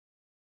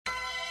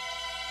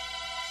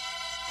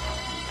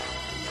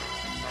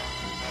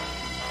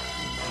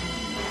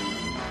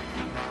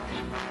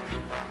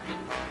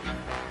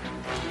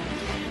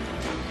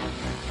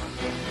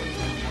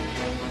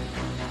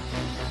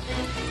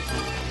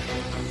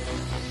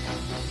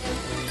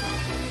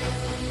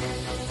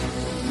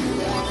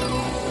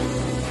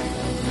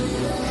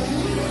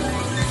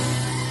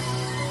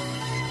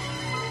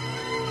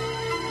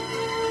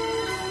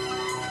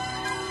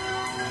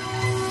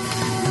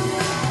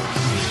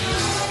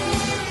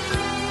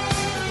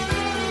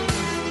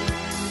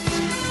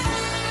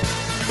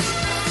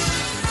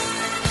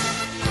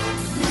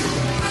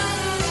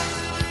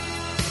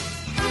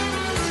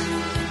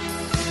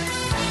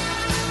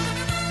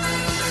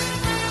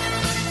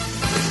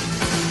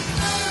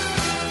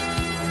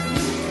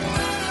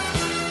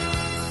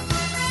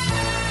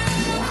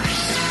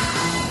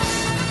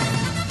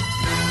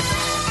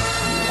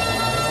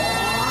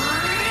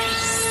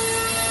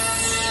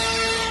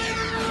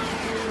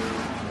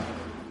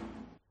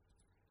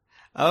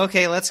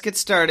Okay, let's get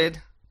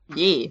started.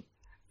 Yeah.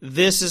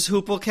 This is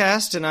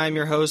Hooplecast, and I'm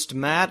your host,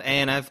 Matt,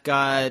 and I've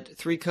got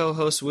three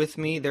co-hosts with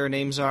me. Their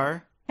names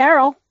are...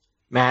 Carol.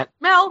 Matt.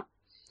 Mel.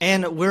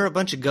 And we're a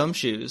bunch of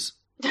gumshoes.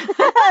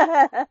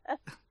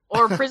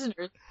 Or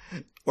prisoners.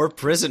 Or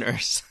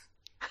prisoners.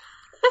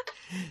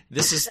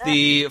 This is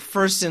the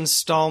first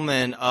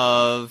installment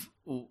of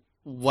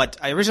what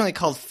I originally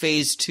called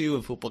Phase 2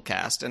 of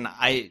Hooplecast, and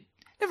I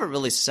never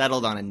really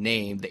settled on a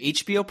name. The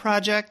HBO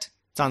Project?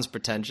 Sounds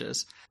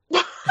pretentious.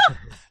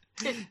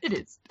 It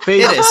is.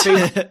 Phase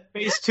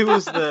two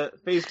is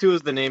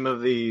the name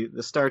of the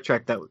Star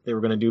Trek that they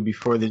were going to do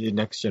before they did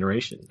Next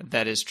Generation.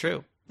 That is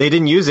true. They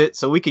didn't use it,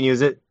 so we can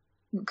use it.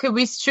 Should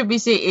we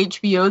say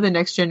HBO, the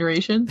Next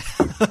Generation?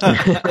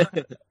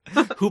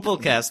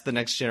 Hooplecast, the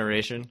Next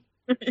Generation.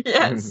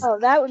 Yes. Oh,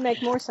 that would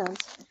make more sense.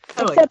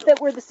 I like Except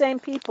that we're the same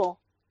people.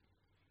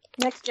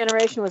 Next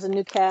Generation was a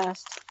new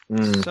cast.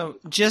 So,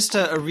 just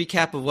a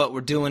recap of what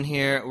we're doing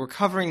here. We're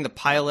covering the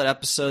pilot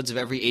episodes of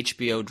every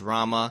HBO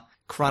drama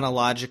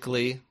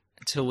chronologically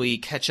until we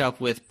catch up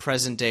with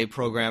present-day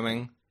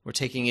programming. We're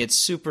taking it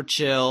super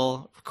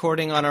chill,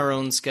 recording on our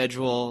own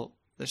schedule.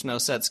 There's no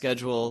set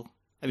schedule.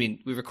 I mean,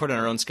 we recorded on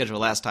our own schedule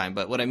last time,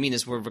 but what I mean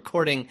is we're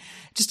recording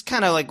just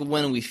kind of like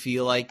when we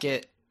feel like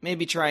it.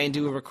 Maybe try and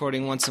do a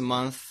recording once a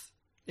month.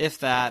 If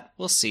that,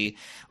 we'll see.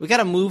 We got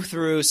to move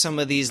through some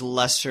of these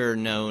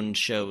lesser-known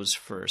shows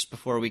first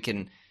before we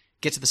can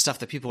get to the stuff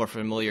that people are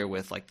familiar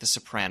with, like The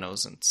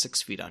Sopranos and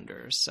 6 Feet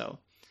Under. So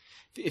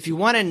if you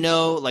want to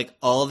know like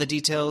all the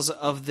details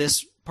of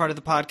this part of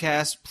the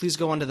podcast, please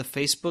go onto the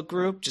Facebook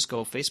group. Just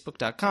go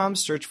facebook.com,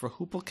 search for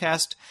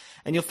Hooplecast,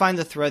 and you'll find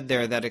the thread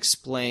there that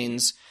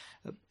explains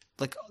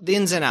like the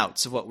ins and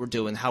outs of what we're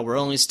doing, how we're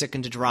only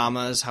sticking to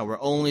dramas, how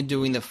we're only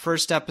doing the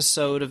first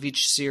episode of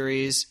each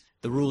series,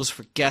 the rules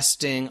for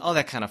guesting, all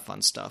that kind of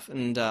fun stuff.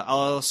 And I'll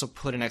also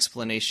put an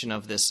explanation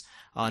of this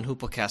on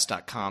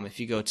hooplecast.com if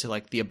you go to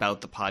like the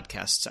About the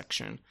Podcast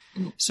section.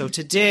 So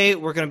today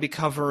we're going to be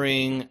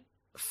covering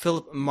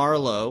Philip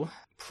Marlowe,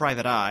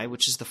 Private Eye,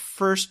 which is the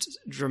first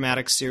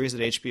dramatic series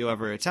that HBO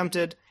ever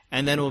attempted.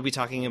 And then we'll be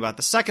talking about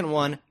the second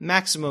one,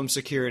 Maximum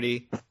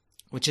Security,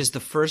 which is the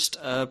first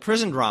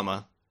prison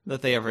drama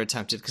that they ever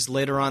attempted, because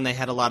later on they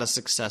had a lot of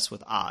success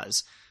with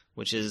Oz,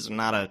 which is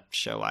not a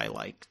show I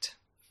liked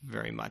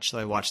very much, so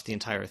I watched the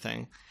entire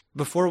thing.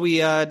 Before we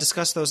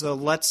discuss those, though,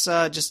 let's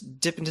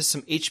just dip into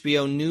some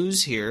HBO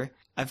news here.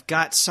 I've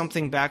got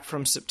something back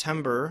from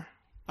September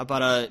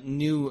about a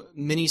new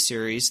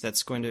miniseries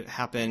that's going to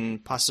happen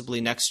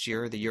possibly next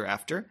year or the year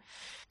after.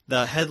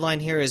 The headline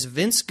here is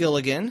Vince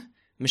Gilligan,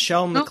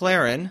 Michelle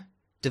MacLaren,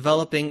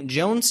 developing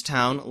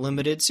Jonestown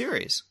limited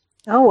series.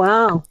 Oh,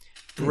 wow.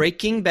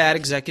 Breaking Bad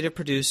executive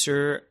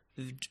producer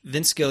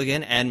Vince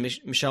Gilligan and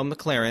Michelle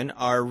MacLaren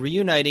are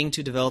reuniting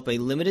to develop a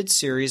limited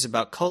series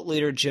about cult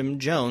leader Jim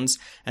Jones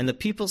and the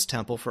People's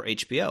Temple for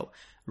HBO.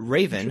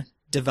 Raven,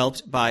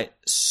 developed with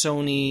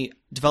Sony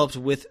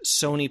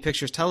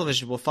Pictures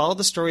Television, will follow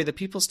the story of the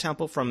People's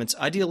Temple from its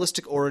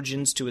idealistic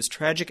origins to its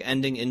tragic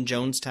ending in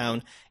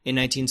Jonestown in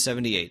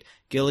 1978.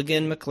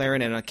 Gilligan,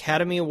 MacLaren, and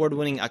Academy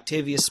Award-winning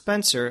Octavia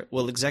Spencer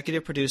will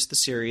executive produce the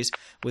series,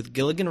 with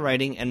Gilligan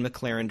writing and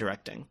MacLaren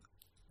directing.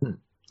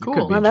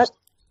 Cool.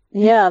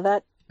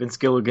 That Vince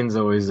Gilligan's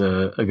always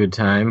a good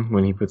time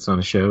when he puts on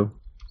a show.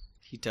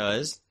 He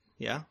does,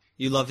 yeah.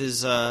 You love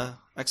his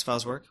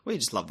X-Files work? Well, you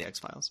just love the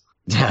X-Files.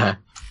 Yeah.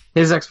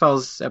 His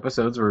X-Files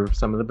episodes were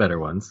some of the better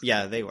ones.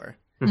 Yeah, they were.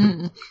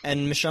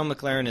 And Michelle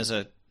MacLaren is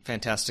a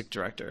fantastic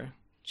director.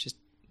 She's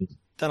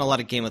done a lot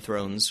of Game of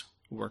Thrones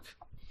work.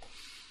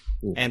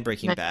 Ooh. And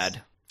Breaking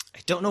Bad. I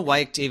don't know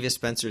why Octavia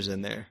Spencer's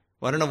in there.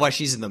 Well, I don't know why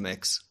she's in the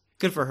mix.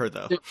 Good for her,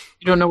 though. You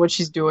don't know what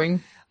she's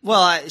doing?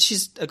 Well,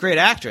 she's a great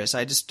actress.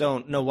 I just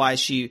don't know why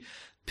she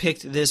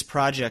picked this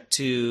project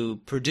to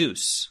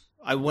produce.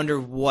 I wonder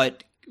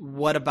what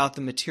about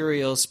the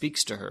material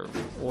speaks to her,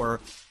 or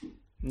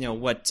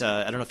what.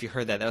 I don't know if you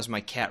heard that. That was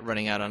my cat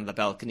running out on the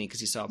balcony because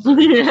he saw a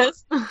bird.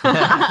 Yes.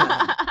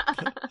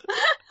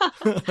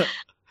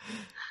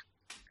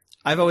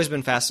 I've always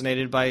been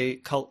fascinated by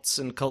cults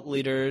and cult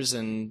leaders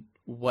and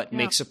what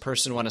makes a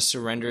person want to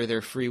surrender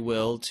their free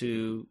will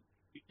to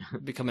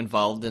become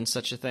involved in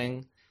such a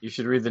thing. You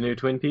should read the new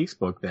Twin Peaks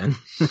book, then.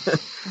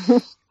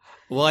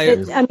 Well,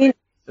 it's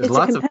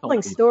a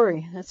compelling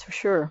story, that's for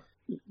sure.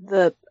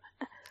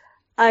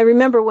 I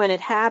remember when it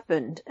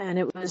happened, and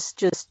it was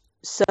just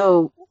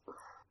so.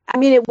 I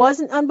mean, it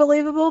wasn't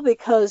unbelievable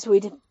because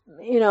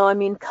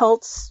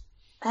cults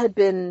had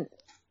been,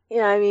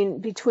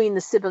 between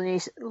the Civil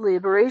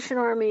Liberation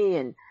Army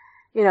and,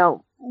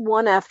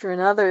 one after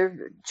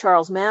another,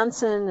 Charles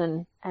Manson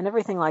and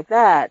everything like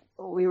that.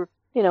 We've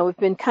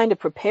been kind of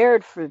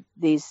prepared for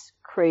these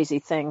crazy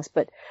things,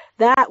 but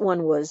that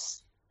one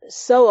was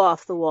so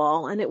off the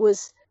wall, and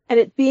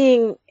it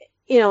being,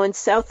 in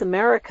South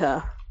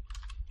America,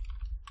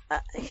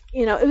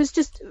 it was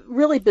just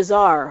really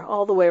bizarre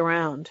all the way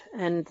around,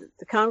 and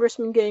the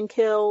congressman getting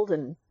killed,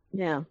 and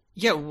yeah.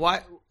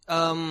 Why,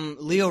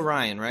 Leo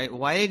Ryan, right?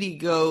 Why did he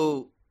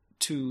go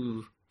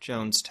to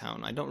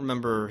Jonestown? I don't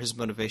remember his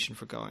motivation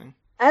for going.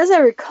 As I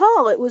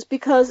recall, it was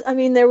because, I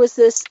mean, there was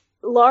this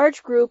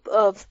large group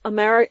of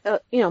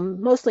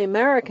mostly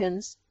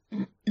Americans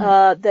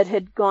that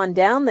had gone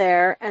down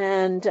there,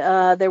 and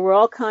there were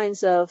all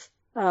kinds of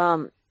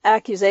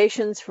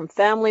accusations from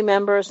family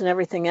members and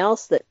everything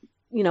else that,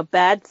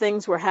 bad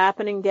things were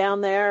happening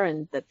down there,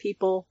 and that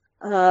people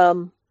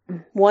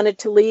wanted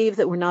to leave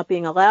that were not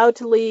being allowed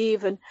to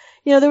leave. And,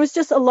 there was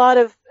just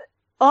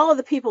all of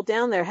the people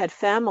down there had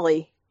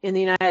family in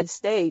the United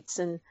States.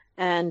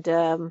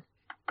 And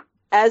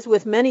as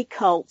with many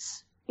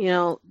cults,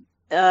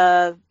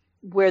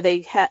 where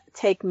they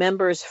take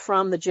members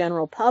from the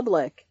general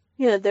public,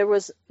 there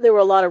were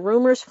a lot of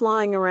rumors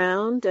flying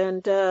around,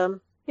 and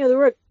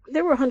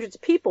there were hundreds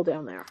of people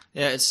down there.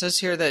 Yeah, it says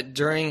here that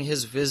during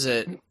his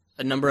visit,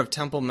 a number of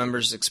temple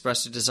members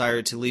expressed a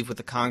desire to leave with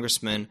the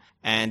congressman,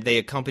 and they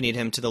accompanied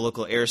him to the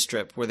local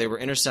airstrip, where they were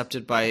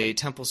intercepted by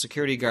temple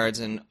security guards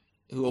and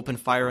who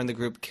opened fire on the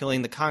group,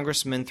 killing the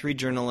congressman, 3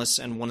 journalists,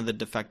 and one of the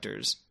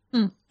defectors.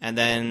 And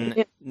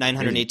then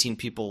 918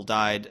 people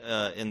died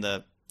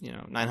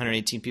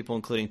 918 people,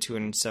 including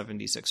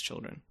 276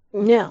 children.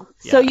 Yeah.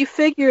 So you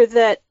figure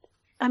that,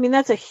 I mean,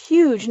 that's a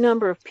huge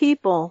number of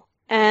people.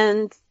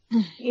 And,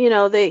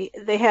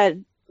 they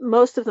had,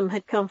 most of them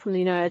had come from the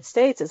United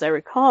States, as I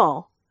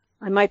recall.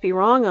 I might be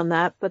wrong on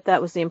that, but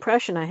that was the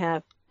impression I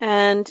have.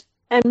 And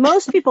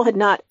most people had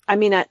not, I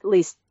mean, at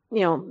least,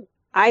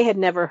 I had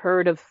never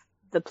heard of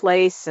the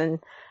place, and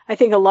I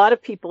think a lot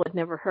of people had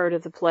never heard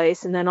of the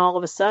place. And then all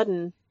of a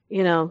sudden,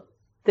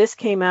 this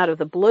came out of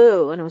the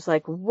blue, and it was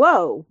like,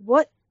 whoa,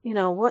 what in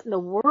the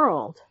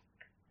world?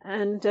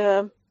 And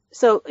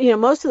so,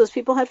 most of those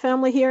people had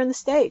family here in the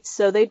States.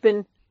 So they'd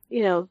been,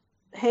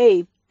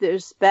 hey,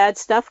 there's bad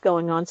stuff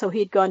going on. So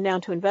he'd gone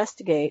down to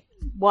investigate.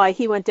 Why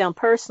he went down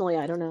personally,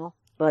 I don't know.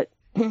 But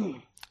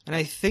and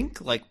I think,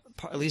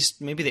 at least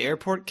maybe the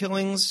airport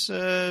killings,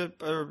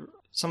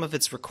 some of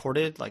it's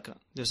recorded.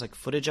 There's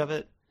footage of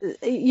it.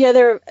 Yeah,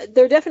 there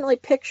are definitely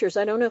pictures.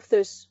 I don't know if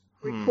there's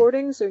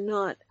recordings or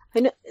not.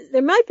 I know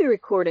there might be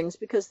recordings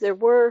because it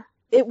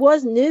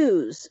was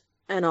news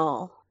and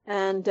all.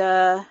 And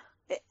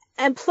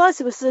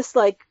plus it was just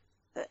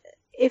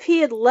if he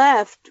had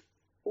left,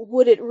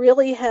 what would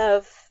really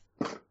have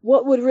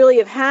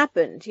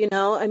happened?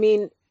 I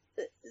mean,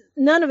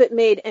 none of it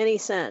made any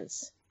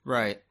sense.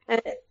 Right.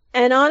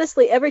 And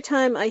honestly, every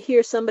time I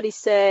hear somebody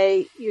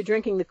say you're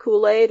drinking the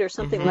Kool-Aid or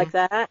something like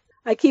that,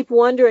 I keep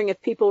wondering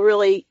if people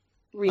really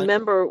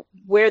remember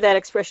where that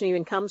expression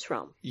even comes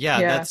from. Yeah,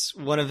 that's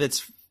one of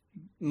its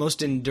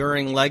most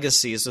enduring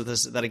legacies of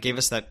this, that it gave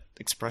us that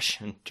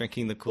expression,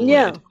 drinking the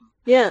Kool-Aid.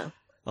 Yeah.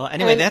 Well,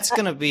 anyway, that's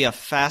going to be a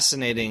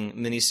fascinating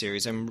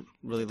miniseries. I'm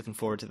really looking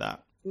forward to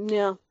that.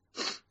 Yeah.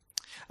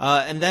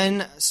 And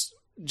then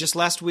just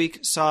last week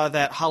saw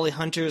that Holly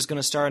Hunter is going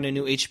to star in a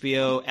new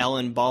HBO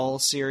Ellen Ball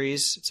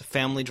series. It's a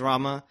family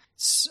drama.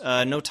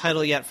 No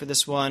title yet for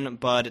this one,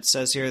 but it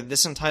says here,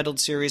 this entitled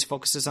series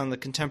focuses on the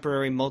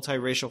contemporary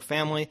multiracial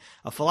family,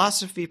 a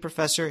philosophy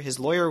professor, his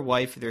lawyer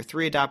wife, their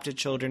 3 adopted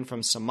children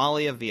from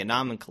Somalia,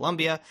 Vietnam, and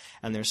Colombia,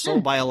 and their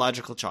sole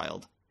biological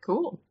child.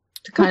 Cool.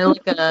 Kind of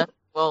like a,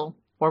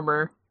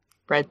 former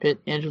Brad Pitt,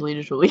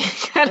 Angelina Jolie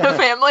kind of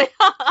family.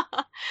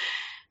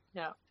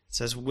 Yeah. It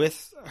says,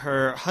 with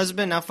her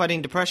husband now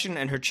fighting depression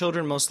and her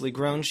children mostly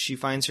grown, she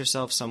finds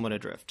herself somewhat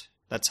adrift.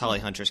 That's Holly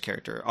Hunter's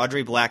character.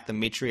 Audrey Black, the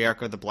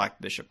matriarch of the Black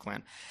Bishop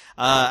clan.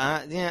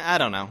 I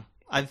don't know.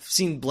 I've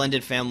seen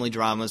blended family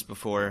dramas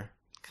before.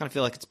 Kind of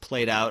feel like it's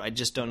played out. I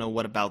just don't know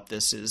what about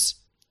this is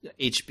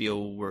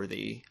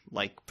HBO-worthy,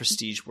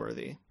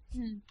 prestige-worthy.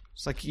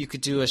 It's like you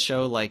could do a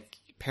show like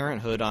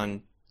Parenthood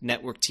on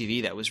network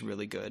TV that was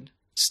really good.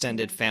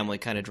 Extended family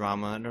kind of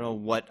drama. I don't know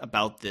what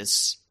about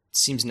this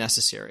seems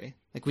necessary.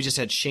 We just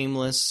had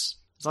Shameless.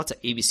 There's lots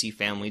of ABC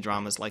family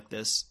dramas like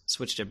this.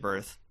 Switched at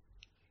Birth.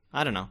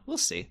 I don't know. We'll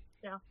see.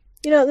 Yeah.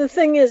 The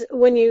thing is,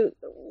 when you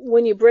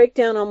break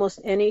down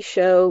almost any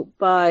show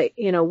by,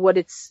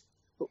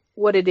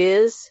 what it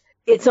is,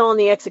 it's all in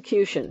the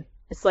execution.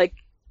 It's like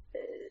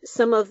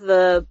some of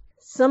the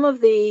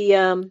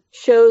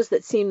shows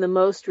that seem the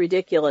most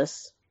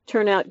ridiculous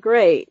turn out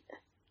great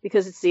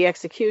because it's the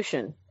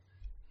execution.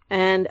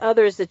 And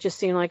others that just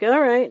seem like,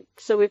 all right,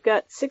 so we've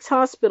got 6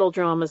 hospital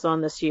dramas on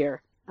this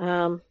year.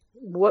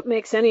 What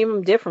makes any of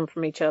them different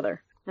from each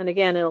other? And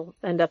again, it'll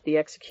end up the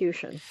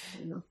execution.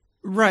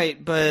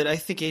 Right, but I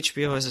think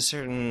HBO has a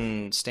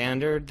certain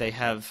standard. They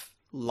have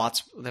a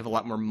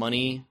lot more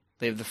money.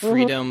 They have the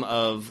freedom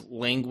of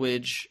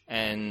language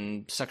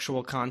and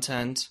sexual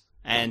content,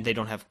 and they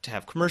don't have to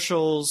have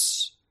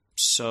commercials.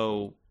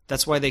 So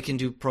that's why they can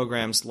do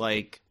programs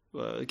like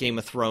Game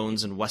of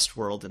Thrones and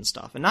Westworld and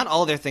stuff. And not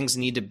all their things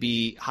need to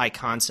be high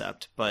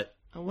concept, but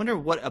I wonder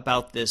what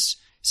about this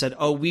said,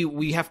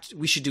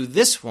 we should do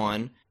this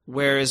one.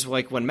 Whereas,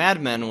 when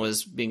Mad Men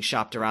was being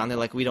shopped around, they're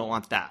like, we don't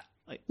want that.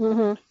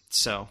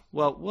 So,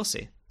 well, we'll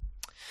see.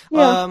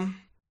 Yeah.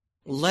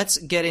 Let's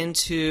get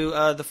into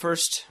the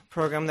first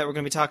program that we're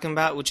going to be talking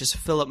about, which is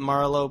Philip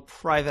Marlowe,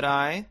 Private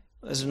Eye.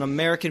 is an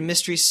American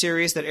mystery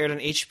series that aired on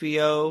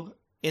HBO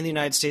in the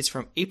United States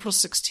from April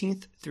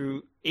 16th,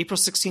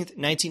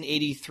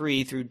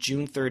 1983 through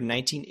June 3rd,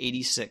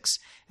 1986.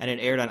 And it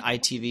aired on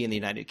ITV in the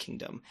United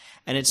Kingdom.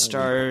 And it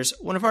stars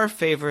one of our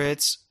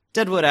favorites,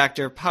 Deadwood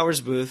actor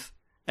Powers Booth,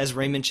 as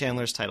Raymond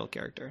Chandler's title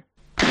character.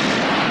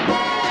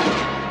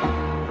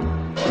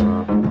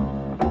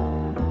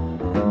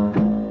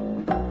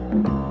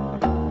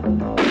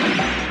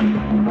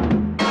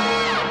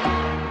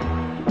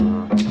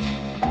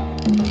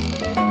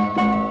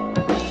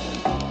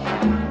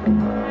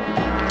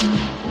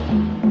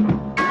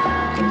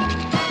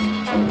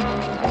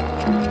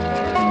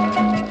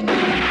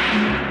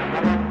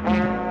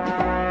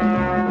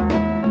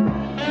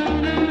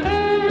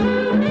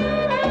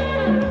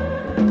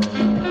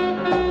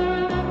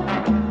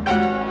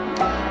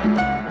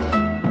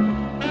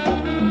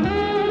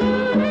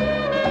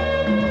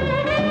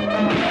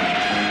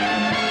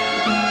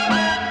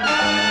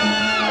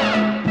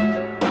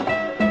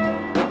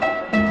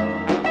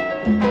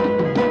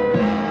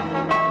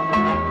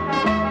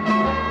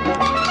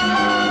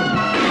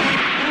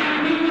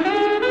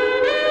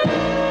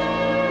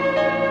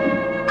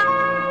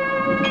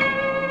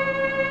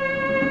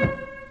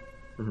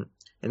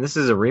 And this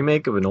is a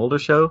remake of an older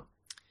show?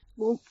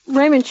 Well,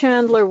 Raymond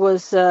Chandler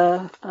was,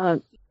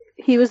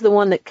 he was the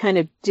one that kind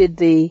of did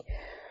the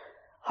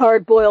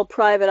hard-boiled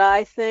private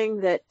eye thing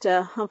that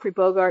Humphrey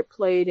Bogart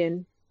played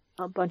in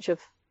a bunch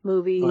of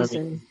movies. Well, I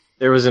mean,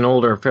 there was an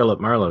older Philip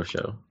Marlowe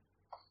show.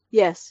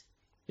 Yes.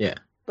 Yeah.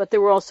 But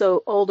there were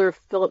also older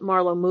Philip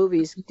Marlowe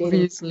movies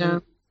dating from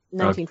the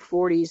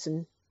 1940s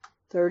and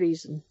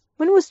 30s. And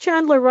when was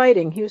Chandler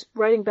writing? He was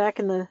writing back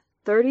in the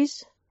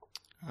 30s?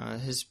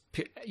 His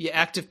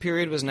active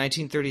period was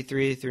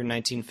 1933 through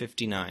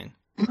 1959.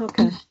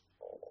 Okay.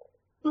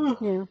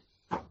 Yeah.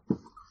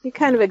 He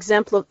kind of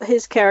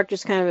his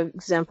characters kind of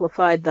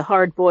exemplified the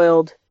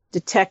hard-boiled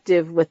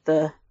detective with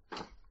the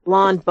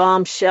blonde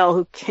bombshell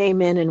who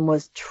came in and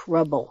was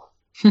trouble.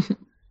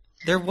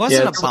 There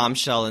wasn't a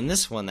bombshell in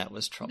this one that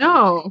was trouble.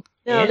 No,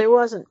 there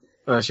wasn't.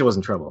 She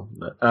wasn't trouble.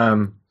 But,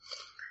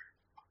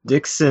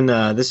 Dixon,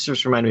 this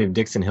just reminded me of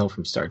Dixon Hill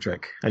from Star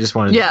Trek. I just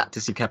wanted to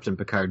see Captain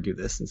Picard do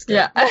this instead.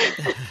 Yeah.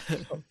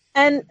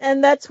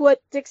 and that's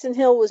what Dixon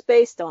Hill was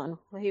based on.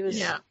 He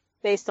was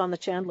based on the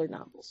Chandler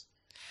novels.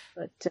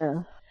 But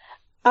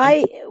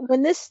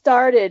when this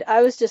started,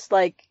 I was just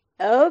like,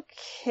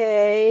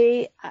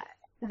 okay.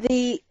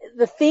 The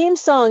theme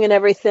song and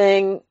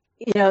everything,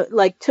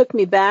 like took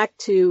me back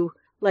to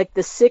like the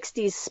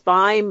 60s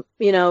spy,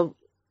 the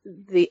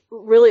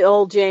really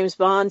old James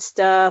Bond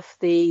stuff,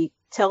 the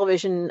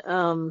television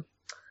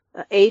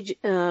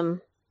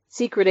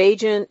Secret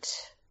Agent,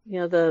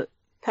 the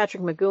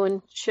Patrick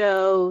McGowan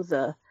show,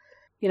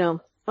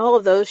 all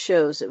of those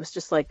shows. It was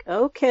just like,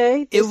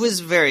 okay. It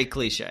was very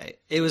cliche.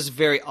 It was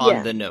very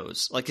on the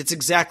nose. Like, it's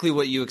exactly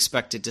what you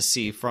expected to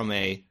see from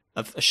a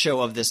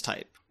show of this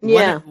type.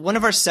 Yeah. One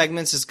of our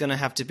segments is going to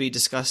have to be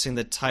discussing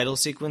the title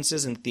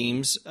sequences and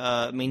themes,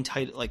 theme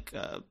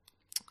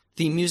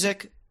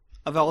music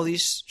of all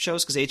these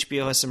shows, because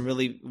HBO has some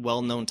really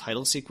well-known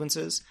title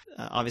sequences.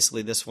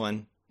 Obviously, this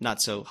one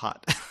not so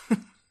hot.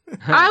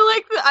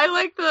 I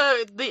like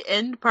the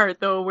end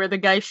part though, where the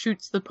guy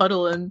shoots the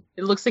puddle and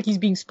it looks like he's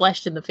being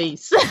splashed in the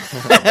face.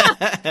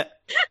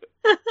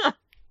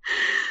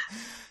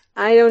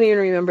 I don't even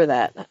remember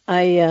that.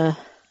 I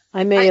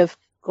may have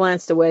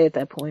glanced away at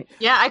that point.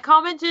 Yeah, I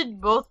commented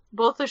both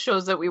the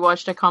shows that we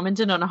watched. I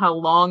commented on how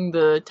long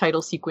the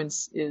title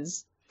sequence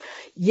is.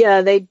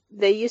 Yeah, they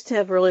used to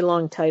have really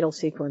long title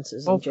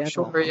sequences in general.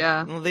 Sure,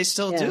 yeah. Well, they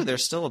still do. They're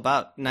still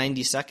about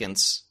 90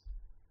 seconds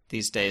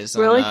these days.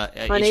 Really? On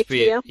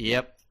HBO?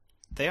 Yep.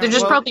 They're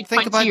just probably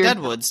think about punchier.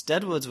 Deadwoods.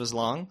 Deadwoods was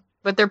long.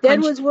 But they're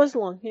Deadwoods was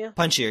long, yeah.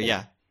 Punchier,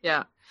 yeah.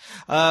 Yeah.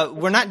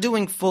 We're not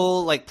doing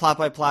full plot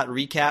by plot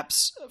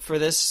recaps for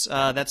this.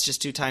 That's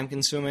just too time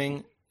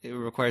consuming. It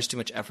requires too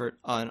much effort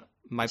on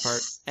my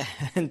part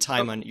and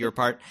time on your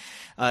part.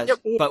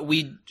 But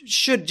we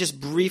should just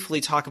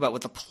briefly talk about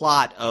what the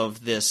plot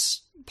of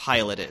this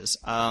pilot is.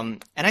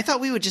 And I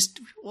thought we would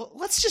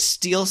let's just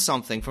steal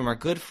something from our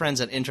good friends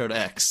at Intro to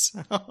X.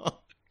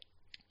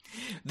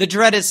 The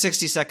dreaded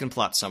 60-second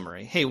plot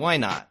summary. Hey, why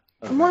not?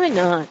 Why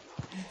not?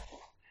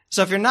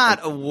 So if you're not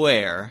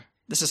aware,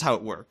 this is how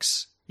it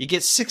works. You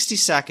get 60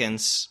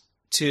 seconds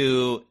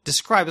to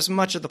describe as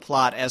much of the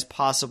plot as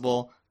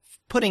possible,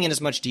 putting in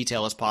as much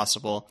detail as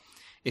possible.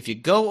 If you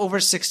go over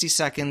 60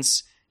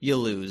 seconds, you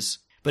lose.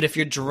 But if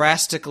you're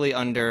drastically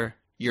under,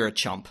 you're a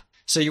chump.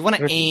 So you want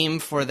to aim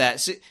for that.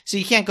 So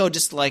you can't go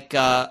just like,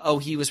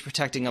 he was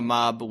protecting a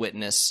mob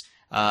witness,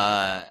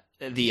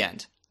 the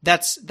end.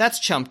 That's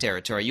chump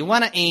territory. You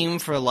want to aim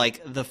for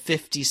the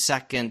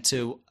 50-second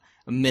to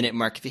a minute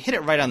mark. If you hit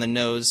it right on the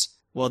nose,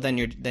 well, then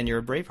you're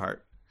a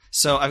Braveheart.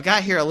 So I've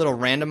got here a little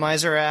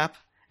randomizer app,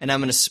 and I'm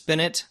going to spin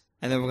it,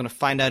 and then we're going to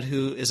find out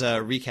who is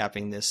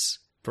recapping this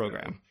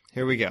program.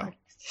 Here we go.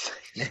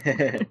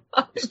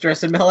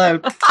 Stressing Mel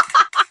out.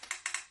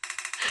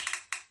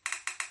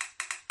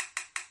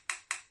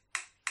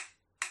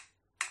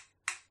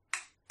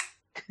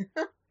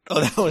 Oh,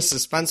 that was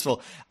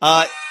suspenseful.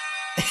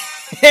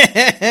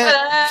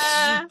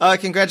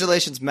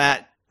 Congratulations,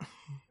 Matt.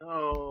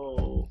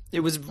 Oh. It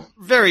was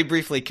very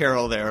briefly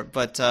Carol there,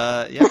 but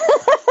yeah.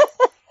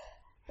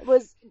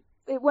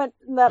 It went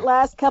that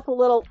last couple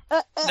little.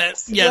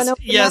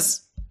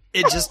 Yes.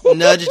 It just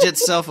nudged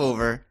itself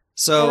over.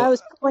 So and I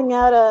was pulling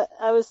out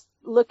I was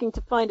looking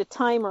to find a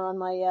timer on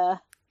my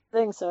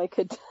thing so I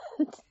could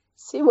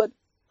see what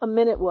a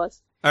minute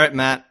was. All right,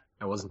 Matt.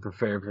 I wasn't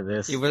prepared for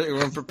this. You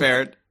weren't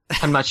prepared.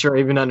 I'm not sure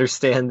I even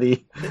understand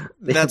the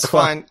That's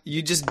fine.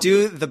 You just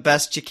do the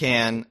best you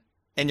can,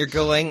 and you're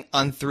going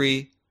on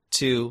 3,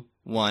 2,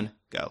 1,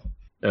 go.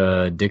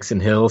 Dixon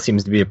Hill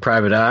seems to be a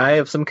private eye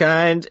of some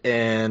kind,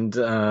 and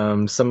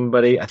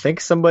somebody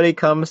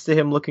comes to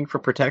him looking for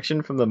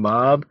protection from the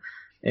mob,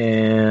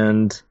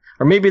 or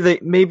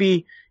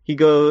maybe he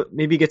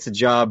gets a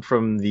job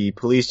from the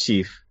police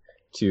chief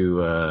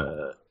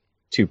to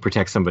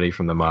protect somebody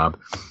from the mob.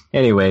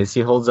 Anyways,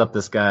 he holds up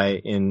this guy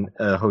in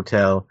a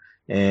hotel,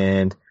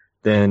 and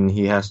then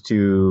he has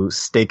to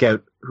stake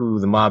out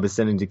who the mob is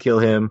sending to kill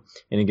him,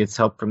 and he gets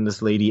help from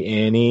this lady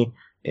Annie,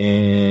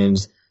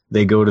 and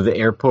they go to the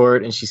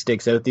airport, and she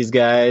stakes out these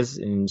guys,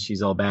 and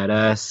she's all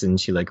badass, and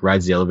she like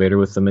rides the elevator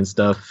with them and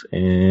stuff,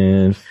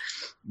 and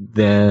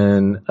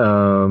then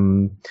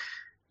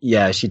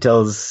she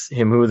tells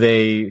him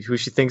who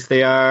she thinks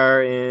they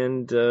are,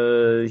 and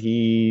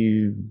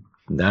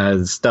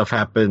stuff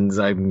happens.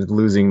 I'm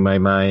losing my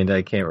mind.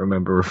 I can't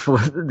remember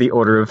the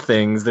order of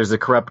things. There's a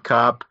corrupt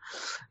cop.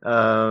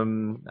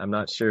 I'm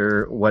not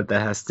sure what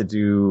that has to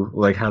do,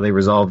 like how they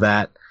resolve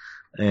that.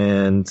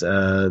 And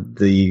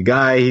the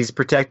guy he's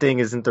protecting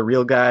isn't the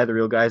real guy. The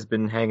real guy's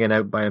been hanging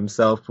out by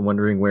himself and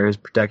wondering where his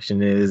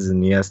protection is,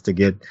 and he has to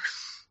get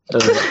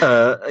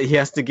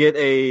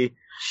a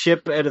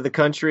ship out of the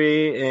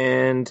country,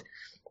 and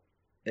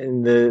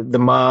the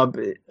mob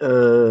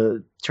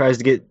tries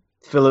to get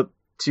Philip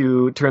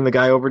to turn the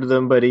guy over to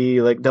them, but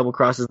he like double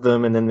crosses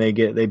them, and then they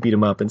beat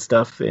him up and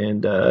stuff,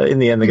 and in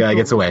the end the guy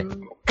gets away.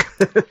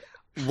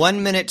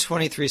 1 minute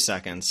 23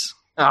 seconds.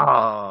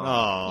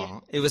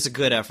 Oh, it was a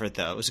good effort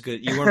though. It was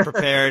good. You weren't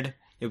prepared.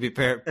 You'll be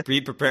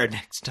prepared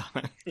next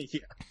time.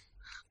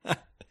 Yeah.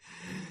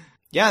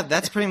 Yeah,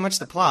 that's pretty much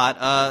the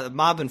plot.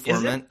 Mob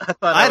informant.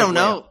 I don't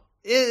know.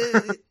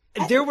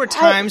 There were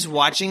times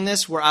watching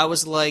this where I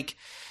was like,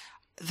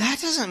 that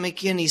doesn't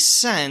make any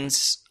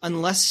sense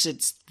unless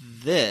it's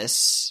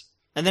this.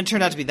 And then it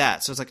turned out to be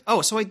that. So it's like,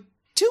 oh, so I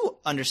do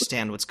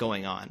understand what's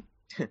going on.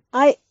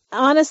 I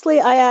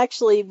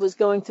actually was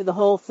going through the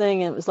whole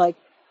thing, and it was like,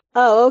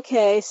 oh,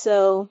 okay,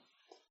 so,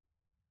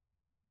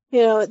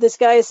 this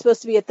guy is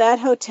supposed to be at that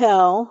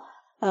hotel.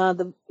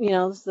 The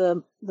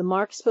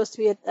mark is supposed to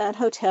be at that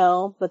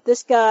hotel, but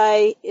this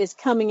guy is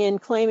coming in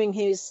claiming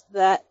he's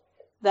that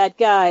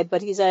guy,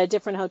 but he's at a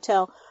different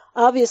hotel.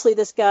 Obviously,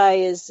 this guy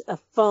is a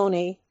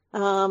phony.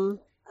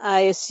 I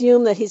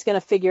assume that he's going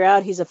to figure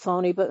out he's a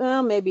phony,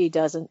 but maybe he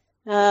doesn't.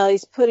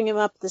 He's putting him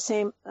up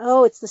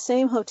it's the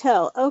same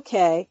hotel.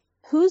 Okay.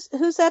 Who's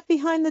that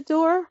behind the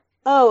door?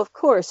 Oh, of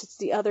course, it's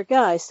the other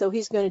guy. So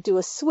he's going to do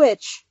a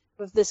switch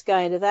of this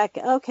guy into that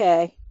guy.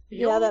 Okay.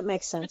 That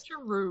makes sense.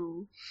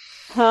 Switcheroo.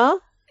 Huh?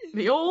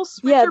 The old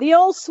switcheroo. Yeah, the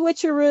old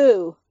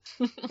switcheroo.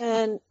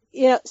 And,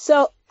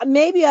 so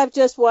maybe I've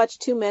just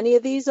watched too many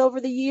of these over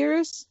the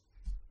years,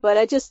 but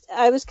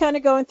I was kind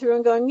of going through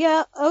and going,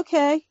 yeah,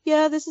 okay,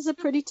 yeah, this is a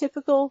pretty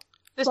typical.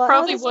 This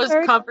probably was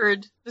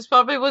covered. This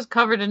probably was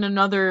covered in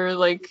another,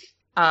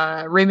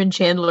 Raymond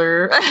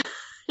Chandler.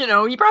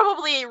 He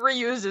probably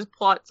reuses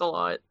plots a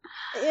lot.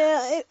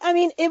 Yeah,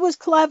 it was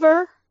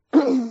clever.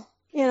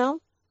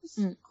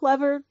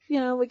 Clever.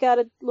 We got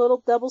a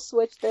little double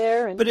switch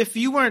there. But if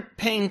you weren't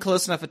paying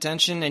close enough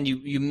attention and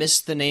you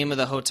missed the name of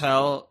the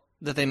hotel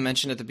that they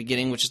mentioned at the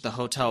beginning, which is the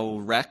Hotel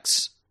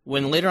Rex,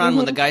 when later on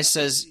when the guy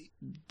says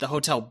the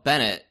Hotel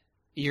Bennett,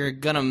 you're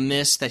gonna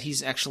miss that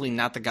he's actually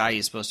not the guy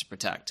he's supposed to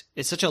protect.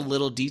 It's such a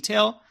little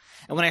detail.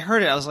 And when I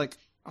heard it, I was like,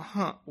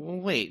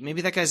 wait,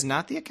 maybe that guy's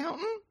not the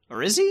accountant?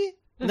 Or is he?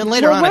 And then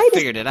later on, I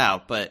figured it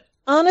out, but...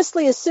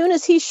 Honestly, as soon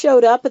as he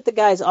showed up at the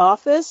guy's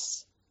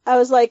office, I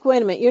was like,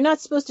 wait a minute, you're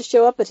not supposed to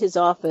show up at his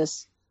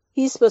office.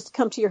 He's supposed to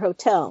come to your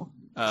hotel.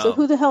 Oh. So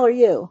who the hell are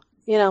you?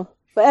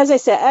 But as I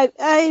said,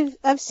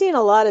 I've seen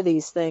a lot of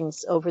these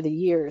things over the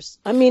years.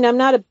 I mean, I'm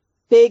not a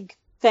big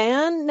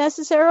fan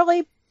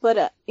necessarily,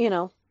 but,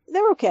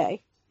 they're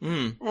okay.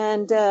 Mm.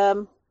 And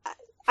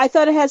I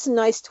thought it had some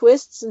nice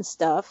twists and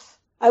stuff.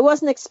 I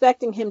wasn't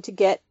expecting him to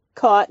get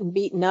caught and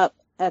beaten up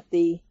at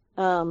the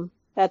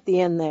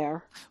end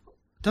there.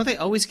 Don't they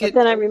always get... But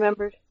then I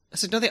remembered.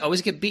 So don't they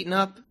always get beaten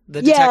up?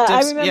 The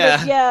detectives? I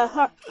remember.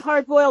 Yeah,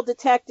 hard-boiled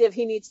detective.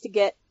 He needs to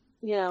get,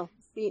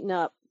 beaten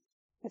up.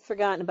 I'd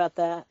forgotten about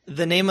that.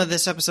 The name of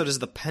this episode is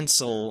The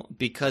Pencil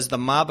because the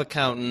mob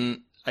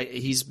accountant,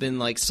 he's been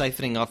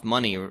siphoning off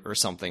money or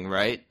something,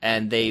 right?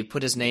 And they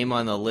put his name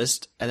on the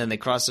list and then they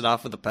cross it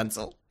off with a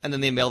pencil and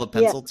then they mail the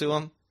pencil to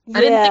him. I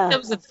didn't think that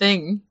was a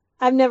thing.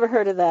 I've never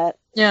heard of that.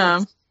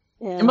 Yeah.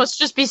 It must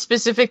just be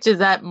specific to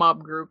that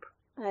mob group.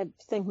 I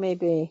think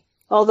maybe.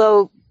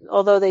 Although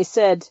they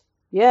said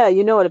Yeah,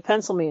 you know what a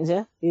pencil means,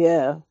 yeah?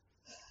 Yeah.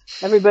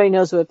 Everybody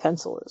knows what a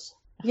pencil is.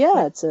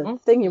 Yeah, it's a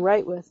thing you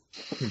write with.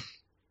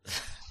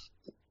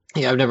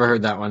 Yeah, I've never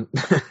heard that one.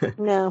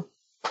 No.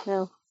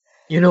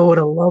 You know what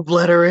a love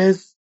letter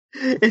is?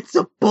 It's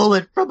a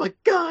bullet from a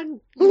gun.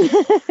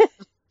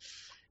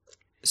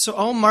 So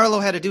all Marlowe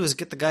had to do was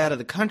get the guy out of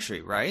the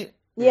country, right?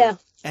 Yeah.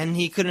 And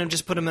he couldn't have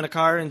just put him in a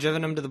car and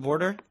driven him to the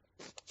border?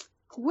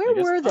 Where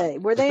were they?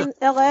 Were they in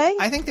L.A.?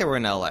 I think they were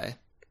in L.A.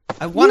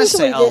 I want to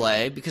say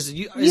L.A. because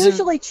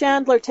usually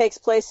Chandler takes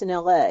place in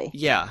L.A.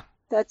 Yeah.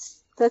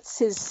 That's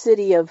his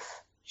city of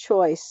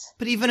choice.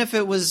 But even if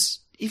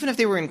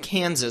they were in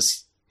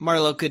Kansas,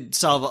 Marlowe could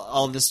solve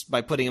all this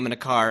by putting him in a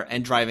car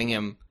and driving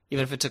him,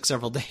 even if it took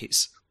several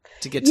days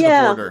to get to the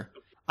border.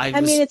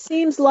 I mean, it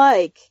seems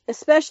like,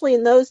 especially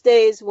in those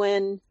days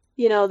when,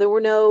 there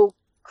were no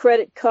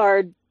credit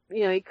card,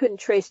 you couldn't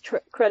trace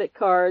credit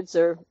cards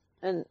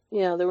and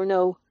there were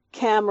no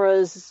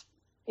cameras,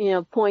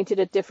 pointed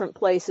at different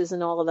places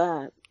and all of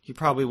that. You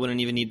probably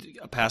wouldn't even need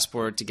a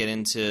passport to get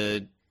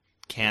into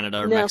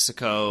Canada or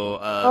Mexico.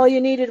 All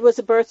you needed was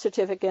a birth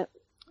certificate.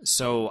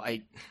 So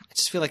I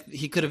just feel like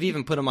he could have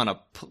even put him on a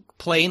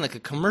plane, like a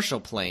commercial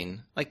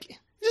plane. Like, it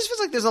just feels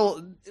like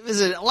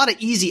there's a lot of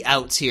easy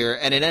outs here,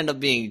 and it ended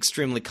up being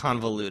extremely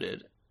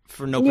convoluted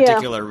for no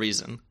particular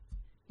reason.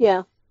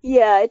 Yeah,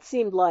 it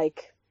seemed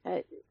like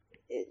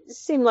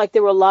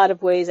there were a lot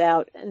of ways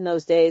out in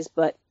those days,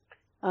 but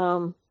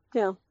then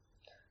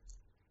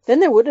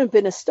there wouldn't have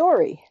been a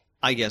story.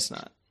 I guess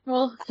not.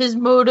 Well,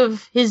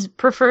 his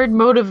preferred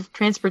mode of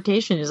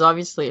transportation is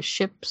obviously a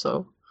ship,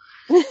 so.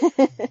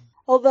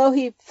 Although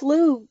he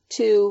flew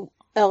to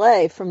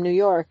L.A. from New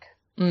York,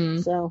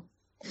 so.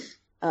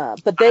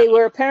 But they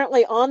were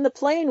apparently on the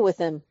plane with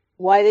him.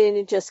 Why they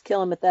didn't just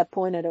kill him at that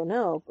point, I don't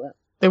know. But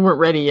they weren't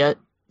ready yet.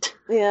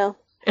 Yeah,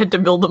 they had to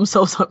build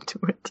themselves up to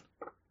it.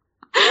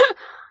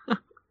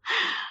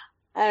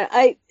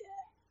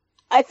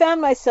 I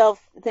found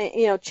myself,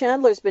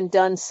 Chandler's been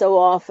done so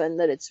often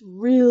that it's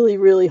really,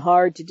 really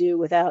hard to do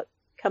without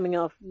coming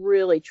off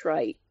really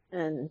trite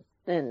and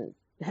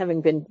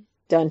having been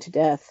done to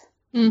death.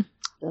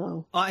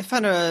 So. I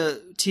found a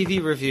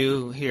TV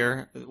review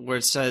here where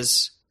it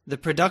says, the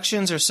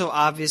productions are so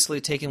obviously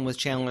taken with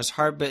Chandler's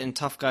hard-bitten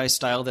tough guy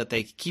style that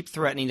they keep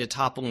threatening to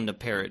topple into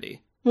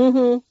parody.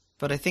 Mm-hmm.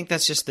 But I think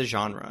that's just the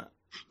genre.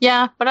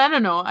 Yeah, but I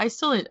don't know. I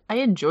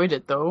enjoyed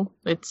it though.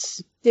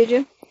 Did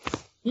you?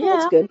 Yeah, well,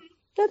 that's good.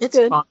 It's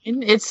good. Fine.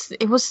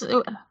 It was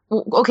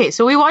okay.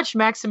 So we watched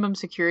Maximum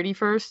Security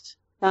first.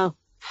 Oh.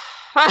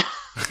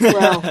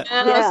 Well,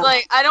 and I was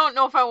like, I don't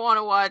know if I want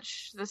to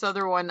watch this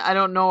other one. I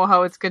don't know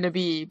how it's going to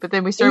be. But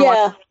then we started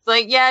watching. It's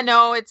like,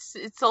 no, it's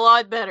a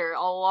lot better.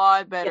 A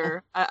lot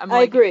better. Yeah.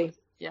 I agree.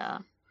 Yeah.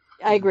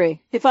 I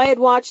agree. If I had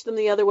watched them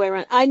the other way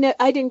around,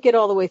 I didn't get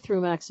all the way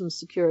through Maximum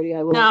Security.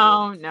 I will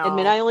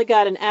admit I only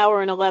got an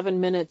hour and 11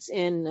 minutes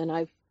in,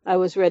 and I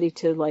was ready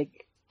to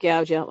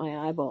gouge out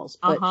my eyeballs.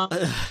 But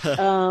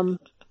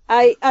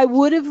I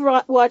would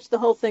have watched the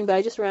whole thing, but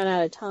I just ran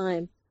out of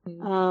time.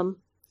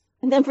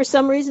 And then for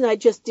some reason, I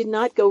just did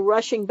not go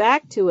rushing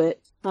back to it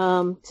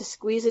to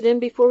squeeze it in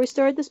before we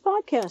started this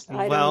podcast.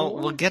 Well,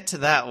 we'll get to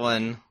that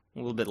one a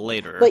little bit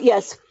later. But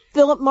yes,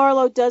 Philip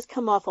Marlowe does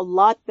come off a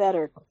lot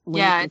better.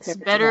 Yeah, it's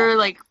better,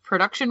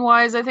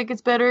 production-wise, I think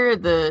it's better.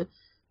 The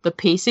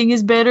pacing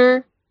is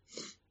better.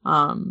 The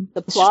plot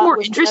it's just more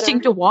interesting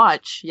better to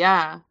watch.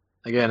 Yeah.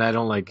 Again, I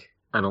don't like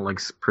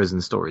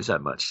prison stories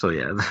that much. So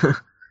yeah.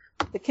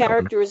 The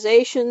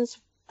characterizations.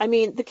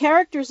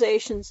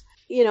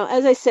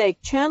 As I say,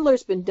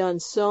 Chandler's been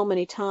done so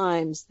many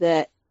times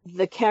that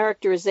the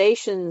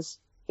characterizations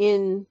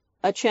in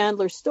a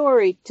Chandler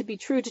story, to be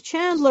true to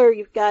Chandler,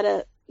 you've got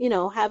to,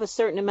 have a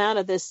certain amount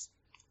of this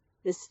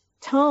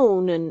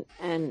tone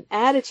and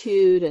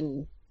attitude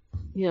and,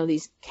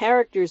 these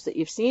characters that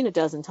you've seen a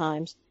dozen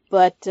times.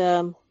 But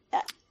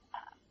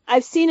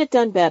I've seen it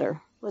done better.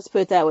 Let's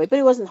put it that way. But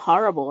it wasn't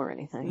horrible or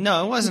anything.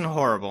 No, it wasn't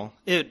horrible.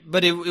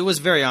 But it was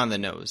very on the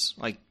nose.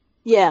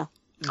 Yeah.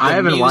 I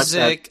haven't watched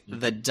that.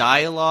 The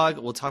dialogue.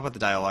 We'll talk about the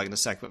dialogue in a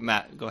sec. But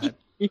Matt, go ahead.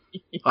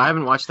 I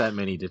haven't watched that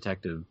many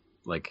detective,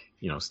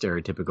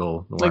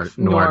 stereotypical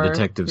noir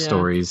detective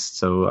stories.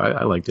 So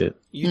I liked it.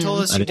 You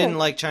told us you didn't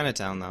like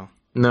Chinatown, though.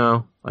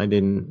 No, I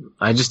didn't.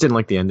 I just didn't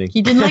like the ending.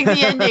 He didn't like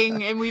the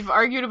ending, and we've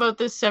argued about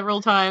this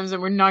several times,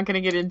 and we're not going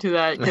to get into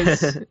that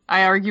because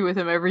I argue with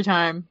him every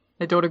time.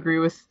 I don't agree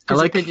with his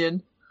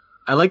opinion.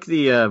 I like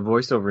the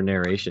voiceover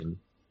narration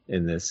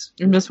in this.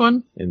 In this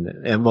one? In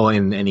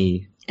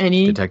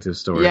any detective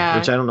story,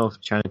 which I don't know if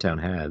Chinatown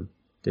had.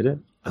 Did it?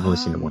 I've only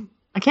seen it once.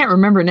 I can't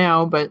remember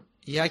now, but...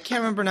 Yeah, I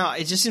can't remember now.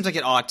 It just seems like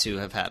it ought to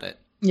have had it.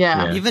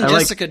 Yeah. Even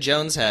Jessica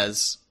Jones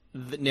has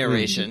the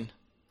narration.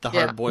 The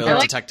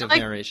hard-boiled detective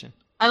narration.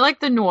 I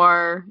like the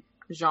noir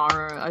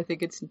genre. I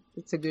think it's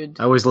a good...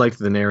 I always liked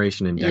the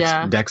narration in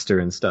Dexter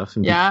and stuff.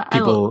 And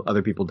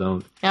other people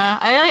don't. Yeah,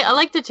 I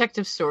like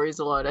detective stories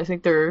a lot. I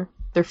think they're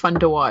fun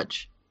to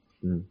watch.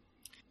 Mm.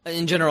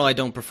 In general, I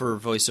don't prefer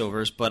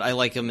voiceovers, but I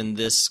like them in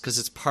this because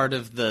it's part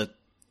of the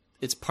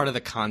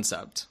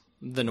concept.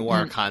 the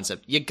noir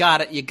concept. You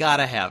gotta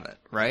have it,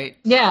 right?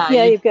 Yeah.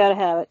 Yeah, you've got to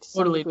have it.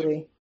 Totally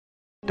agree.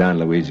 Don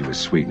Luigi was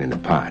sweetening the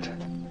pot.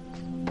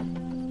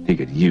 He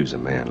could use a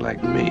man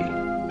like me.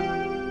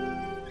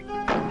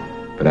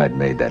 But I'd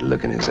made that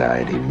look in his eye,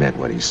 and he meant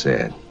what he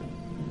said.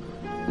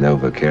 No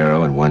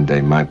Vaquero, and one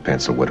day my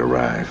pencil would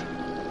arrive.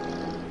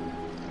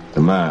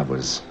 The mob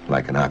was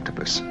like an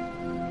octopus.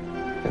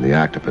 And the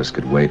octopus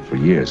could wait for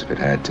years if it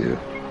had to.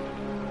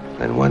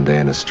 Then one day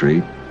in the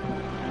street,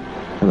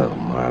 hello,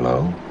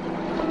 Marlowe.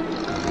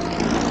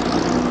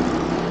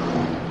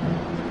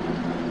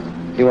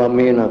 You want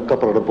me and a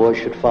couple of the boys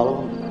should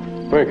follow?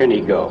 Where can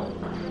he go?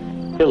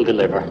 He'll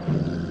deliver.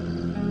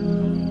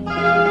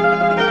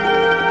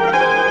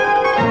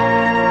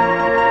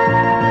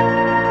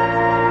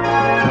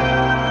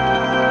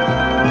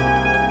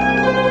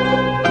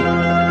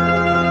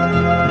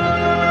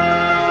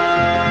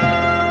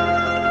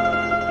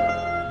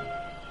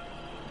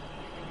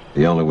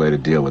 The only way to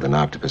deal with an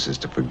octopus is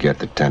to forget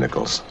the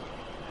tentacles.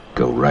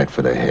 Go right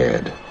for the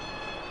head.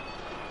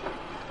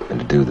 And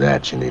to do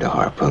that, you need a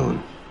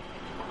harpoon.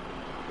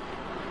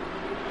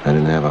 I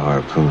didn't have a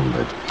harpoon,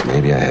 but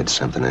maybe I had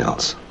something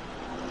else.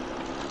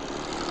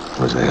 It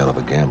was a hell of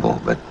a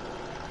gamble, but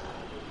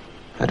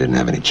I didn't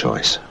have any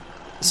choice.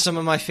 Some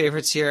of my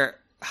favorites here.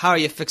 How are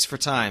you fixed for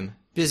time?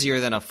 Busier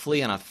than a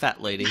flea on a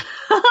fat lady.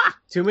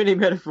 Too many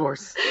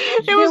metaphors.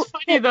 It was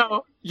funny,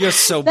 though. You're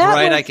so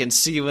bright, I can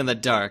see you in the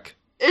dark.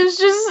 It's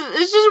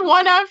just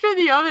one after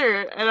the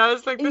other, and I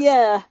was like, this...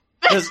 yeah.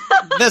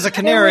 There's a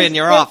canary in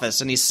your office,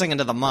 and he's singing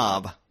to the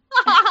mob.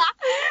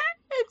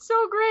 It's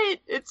so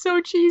great. It's so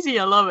cheesy.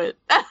 I love it.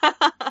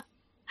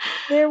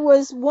 There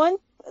was one,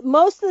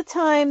 most of the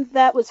time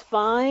that was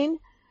fine.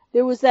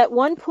 There was that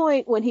one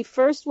point when he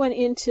first went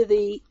into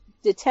the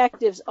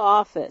detective's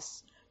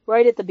office,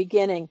 right at the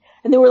beginning,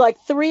 and there were like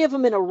 3 of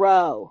them in a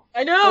row.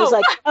 I know. I was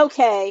like,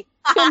 okay,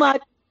 too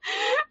much.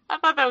 I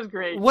thought that was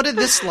great. What did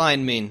this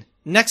line mean?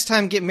 Next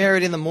time get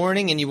married in the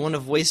morning and you won't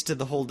have wasted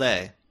the whole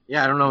day.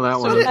 Yeah, I don't know that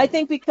one. I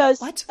think because...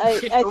 What? I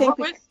think...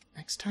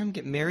 Next time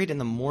get married in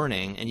the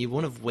morning and you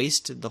won't have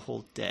wasted the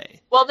whole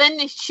day. Well,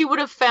 then she would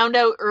have found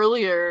out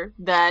earlier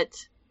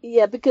that...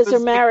 Yeah, because her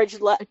marriage...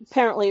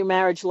 apparently her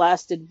marriage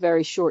lasted a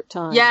very short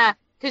time. Yeah,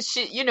 because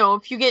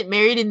if you get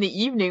married in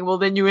the evening, well,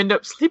 then you end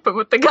up sleeping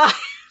with the guy.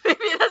 Maybe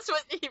that's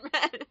what he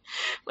meant.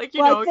 Like,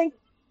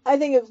 I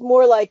think it was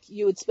more like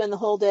you would spend the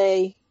whole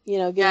day,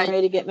 getting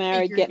ready to get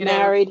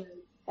married,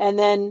 and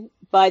then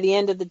by the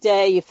end of the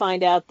day, you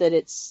find out that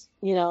it's,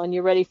 and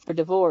you're ready for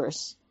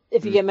divorce.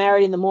 If you get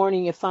married in the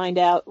morning, you find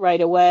out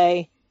right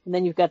away, and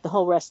then you've got the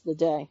whole rest of the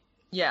day.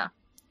 Yeah.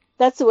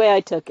 That's the way I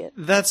took it.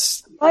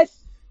 That's...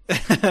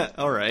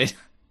 All right.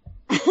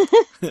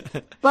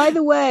 By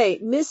the way,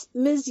 Ms.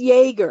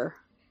 Yeager,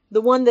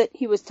 the one that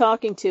he was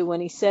talking to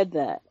when he said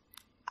that,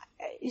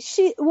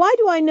 why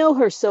do I know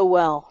her so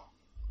well?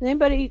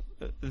 Anybody?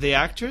 The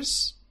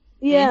actress?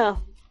 Yeah.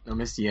 Oh,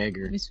 Miss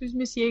Yeager. Who's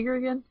Miss Yeager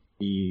again?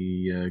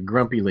 The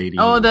grumpy lady.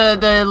 Oh,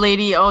 the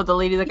lady. Oh, the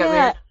lady that got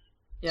married.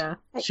 Yeah.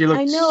 She looks.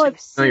 I know I've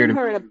seen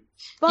her in a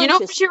bunch. You know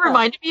what she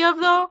reminded me of,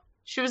 though?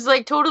 She was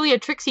like totally a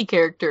Trixie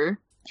character.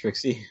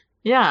 Trixie.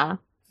 Yeah.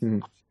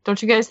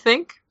 Don't you guys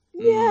think?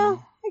 Yeah.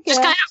 I guess.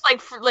 Just kind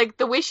of like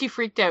the way she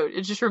freaked out.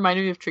 It just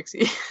reminded me of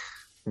Trixie.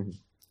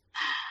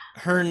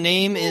 Her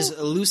name is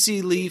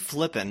Lucy Lee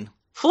Flippin.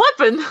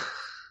 Flippin?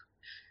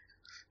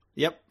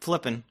 Yep,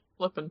 Flippin.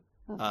 Flippin.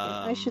 Okay.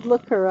 I should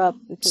look her up.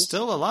 Because...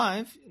 Still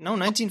alive. No,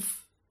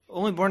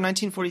 only born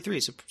 1943,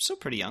 so still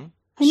pretty young.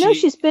 I know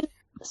she's been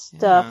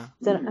stuff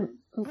that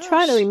I'm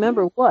trying to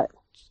remember what.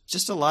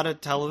 Just a lot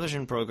of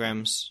television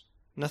programs.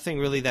 Nothing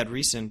really that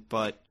recent,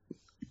 but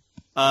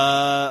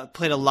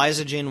played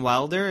Eliza Jane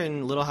Wilder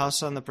in Little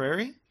House on the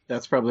Prairie.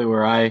 That's probably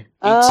where I...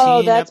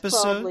 18 that's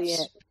episodes. Probably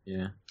it.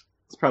 Yeah.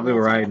 That's probably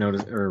where I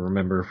noticed or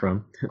remember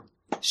from.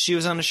 She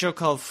was on a show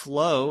called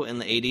Flo in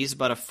the 80s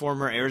about a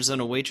former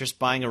Arizona waitress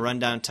buying a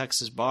rundown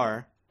Texas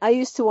bar. I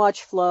used to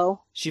watch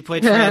Flo. She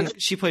played Fran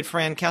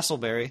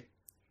Castleberry.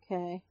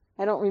 Okay.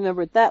 I don't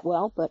remember it that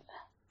well, but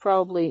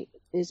probably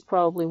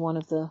one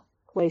of the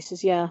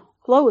places. Yeah.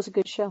 Flo was a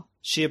good show.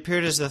 She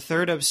appeared as the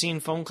third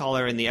obscene phone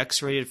caller in the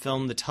X-rated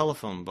film The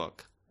Telephone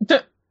Book.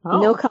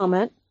 No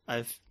comment.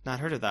 I've not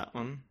heard of that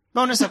one.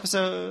 Bonus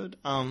episode.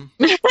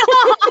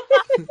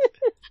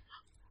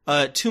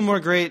 2 more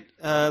great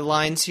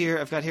lines here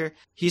I've got here.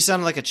 He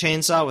sounded like a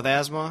chainsaw with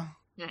asthma.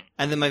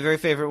 And then my very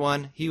favorite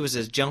one, he was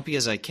as jumpy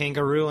as a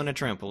kangaroo on a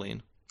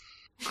trampoline.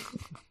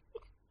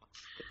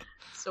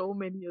 So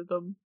many of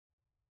them.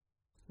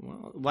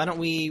 Well, why don't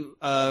we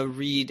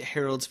read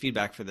Harold's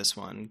feedback for this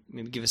one?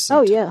 Maybe give us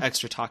some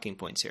extra talking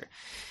points here.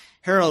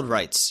 Harold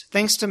writes,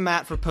 thanks to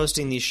Matt for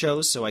posting these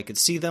shows so I could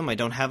see them. I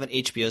don't have an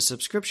HBO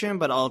subscription,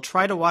 but I'll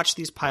try to watch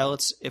these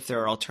pilots if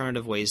there are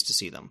alternative ways to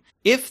see them.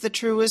 If the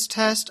truest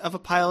test of a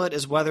pilot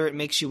is whether it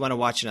makes you want to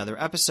watch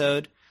another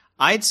episode,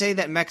 I'd say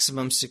that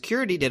Maximum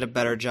Security did a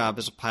better job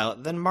as a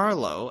pilot than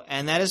Marlowe,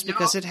 and that is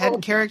because it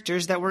had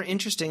characters that were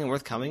interesting and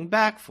worth coming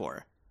back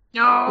for.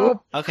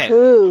 No. Okay.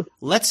 Ooh.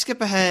 Let's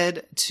skip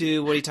ahead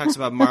to what he talks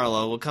about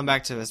Marlowe. We'll come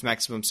back to his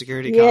maximum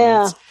security Yeah.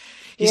 comments.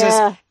 He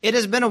says, "It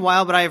has been a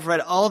while, but I have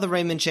read all the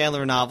Raymond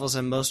Chandler novels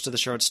and most of the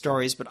short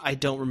stories, but I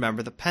don't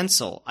remember the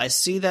pencil. I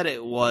see that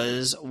it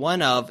was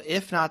one of,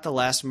 if not the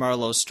last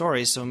Marlowe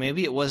story, so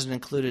maybe it wasn't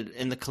included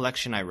in the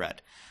collection I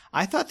read.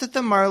 I thought that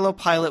the Marlowe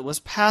pilot was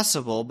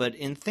passable, but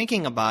in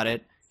thinking about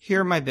it,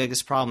 here are my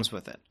biggest problems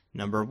with it.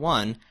 Number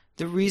one,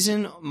 the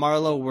reason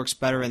Marlowe works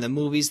better in the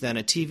movies than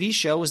a TV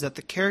show is that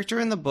the character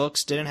in the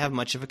books didn't have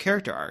much of a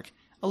character arc.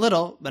 A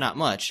little, but not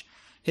much.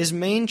 His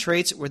main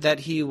traits were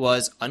that he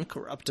was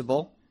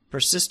uncorruptible,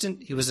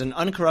 persistent. He was an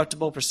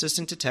uncorruptible,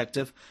 persistent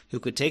detective who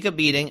could take a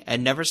beating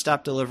and never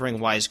stop delivering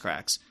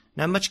wisecracks.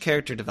 Not much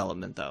character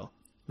development, though,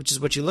 which is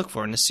what you look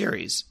for in a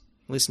series.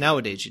 At least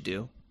nowadays you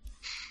do.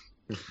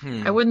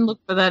 I wouldn't look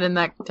for that in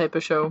that type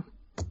of show.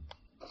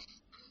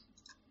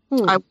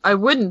 I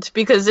wouldn't,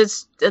 because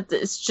it's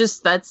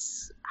just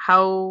that's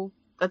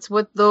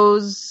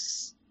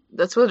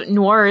what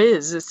noir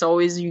is. It's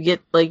always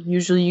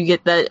usually you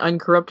get that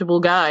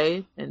uncorruptible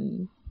guy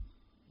and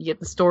you get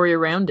the story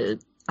around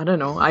it. I don't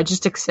know. I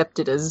just accept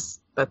it as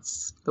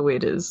that's the way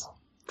it is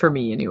for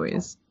me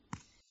anyways.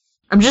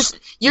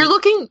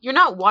 You're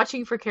not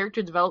watching for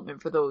character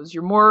development for those.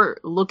 You're more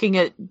looking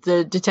at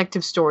the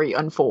detective story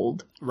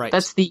unfold. Right.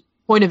 That's the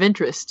point of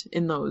interest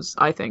in those,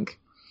 I think.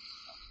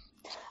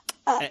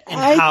 And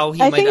how he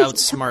might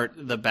outsmart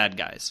the bad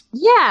guys.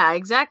 Yeah,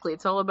 exactly.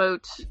 It's all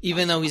about...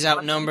 Even though he's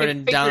outnumbered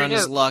and down on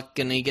his luck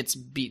and he gets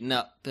beaten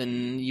up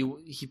and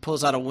he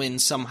pulls out a win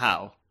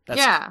somehow.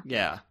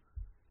 Yeah.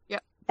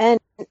 And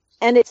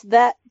it's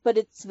that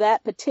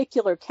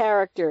particular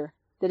character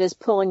that is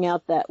pulling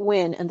out that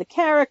win. And the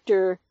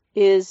character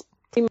is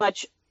pretty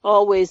much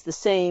always the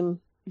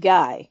same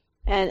guy.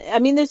 And I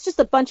mean, there's just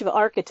a bunch of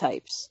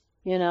archetypes,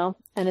 you know?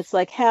 And it's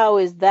like, how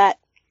is that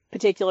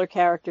particular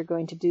character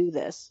going to do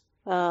this?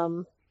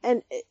 Of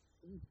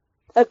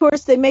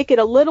course, they make it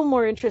a little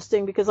more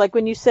interesting because, like,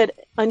 when you said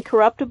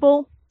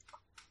uncorruptible,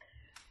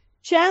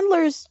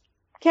 Chandler's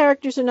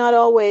characters are not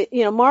always,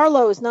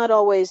 Marlowe is not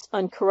always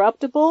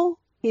uncorruptible.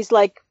 He's,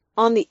 like,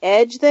 on the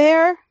edge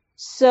there.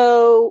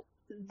 So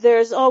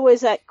there's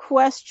always that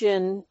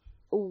question,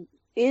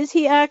 is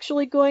he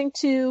actually going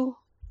to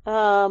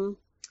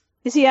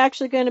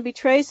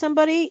betray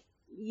somebody?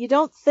 You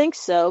don't think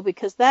so,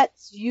 because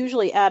that's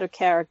usually out of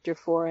character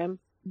for him.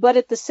 But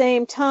at the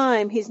same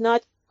time, he's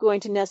not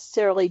going to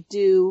necessarily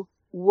do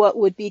what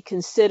would be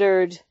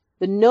considered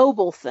the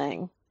noble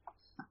thing.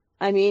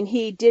 I mean,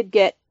 he did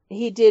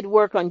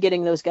work on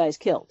getting those guys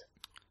killed.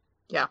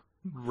 Yeah.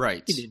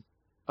 Right. He did.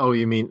 Oh,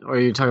 you mean, are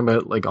you talking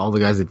about, like, all the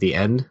guys at the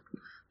end?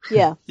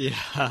 Yeah.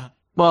 Yeah.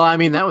 Well, I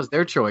mean, that was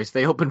their choice.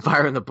 They opened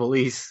fire on the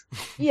police.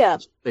 Yeah.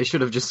 They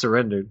should have just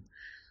surrendered.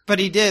 But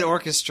he did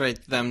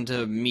orchestrate them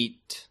to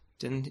meet,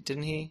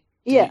 didn't he?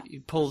 Yeah. He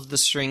pulled the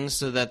strings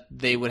so that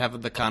they would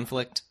have the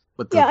conflict.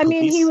 With the I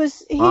mean, he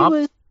was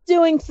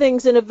doing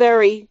things in a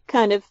very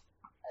kind of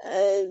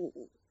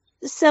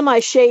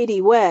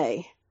semi-shady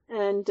way,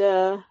 and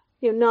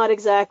not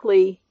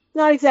exactly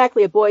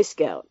a Boy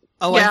Scout.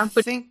 Oh, yeah, I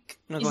think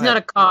he's not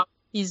a cop.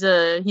 He's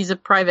a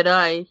private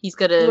eye. He's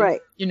got a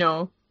right.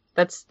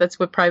 That's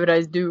what private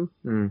eyes do.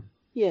 Mm.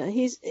 Yeah,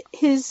 he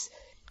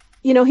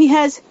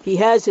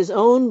has his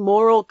own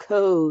moral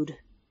code.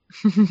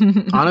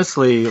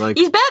 Honestly, like,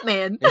 he's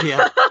Batman.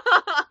 Yeah.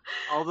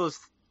 All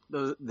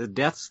the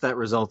deaths that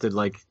resulted,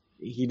 like,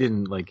 he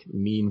didn't, like,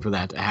 mean for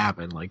that to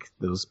happen. Like,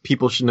 those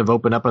people shouldn't have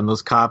opened up on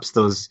those cops.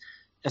 Those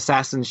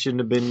assassins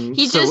shouldn't have been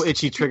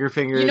itchy trigger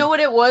fingers. You know what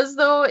it was,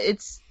 though?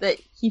 It's that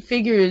he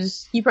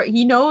figures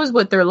he knows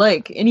what they're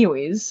like,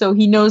 anyways. So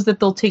he knows that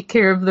they'll take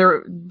care of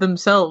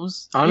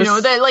themselves.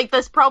 That, like,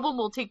 this problem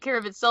will take care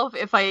of itself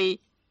if I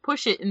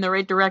push it in the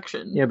right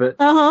direction. Yeah, but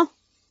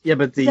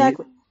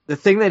Exactly. The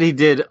thing that he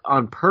did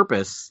on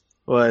purpose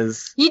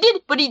was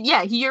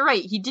you're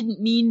right. He didn't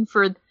mean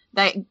for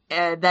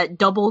that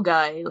double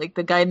guy, like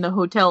the guy in the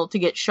hotel, to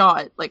get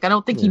shot. Like, I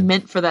don't think he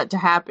meant for that to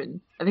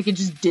happen. I think it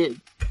just did.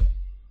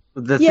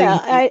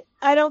 I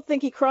don't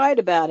think he cried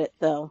about it,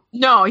 though.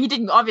 No, he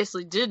didn't.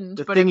 Obviously didn't.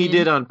 The thing he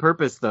did on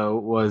purpose, though,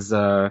 was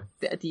at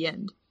the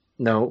end.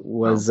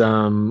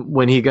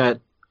 When he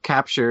got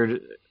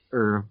captured,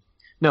 the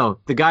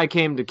guy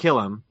came to kill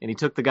him, and he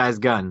took the guy's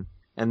gun,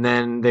 and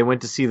then they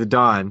went to see the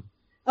Dawn.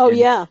 Oh,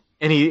 yeah.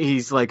 And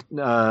he's like,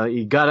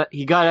 he got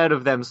out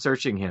of them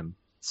searching him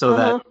so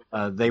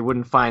that they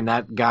wouldn't find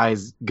that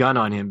guy's gun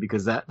on him,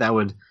 because that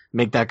would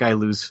make that guy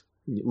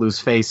lose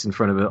face in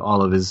front of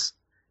all of his,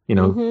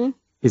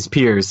 his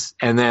peers.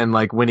 And then,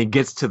 like, when he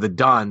gets to the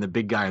Dawn, the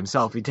big guy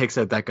himself, he takes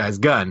out that guy's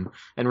gun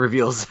and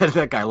reveals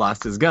that guy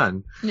lost his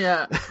gun.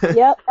 Yeah.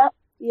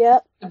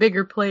 Yep. A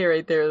bigger play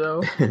right there,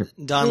 though.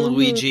 Don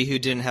Luigi, who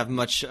didn't have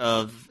much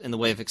in the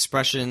way of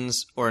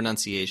expressions or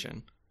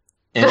enunciation.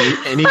 And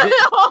he did,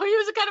 oh, he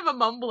was kind of a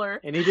mumbler.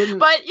 And he didn't.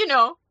 But,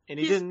 and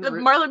he he's didn't. The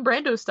Marlon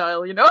Brando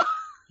style, He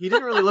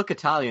didn't really look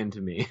Italian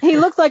to me. He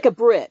looked like a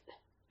Brit.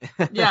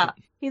 Yeah.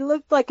 He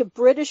looked like a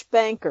British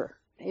banker.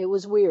 It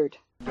was weird.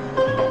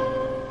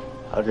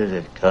 How did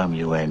it come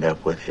you end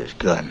up with his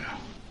gun?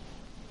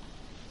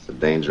 It's a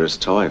dangerous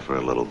toy for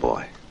a little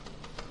boy.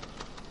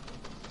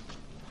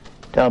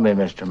 Tell me,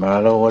 Mr.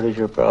 Marlowe, what is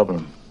your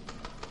problem?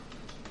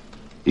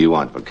 You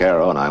want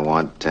Vaquero and I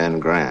want 10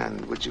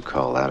 grand. Would you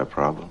call that a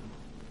problem?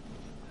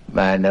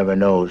 Man never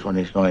knows when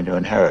he's going to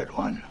inherit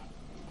one.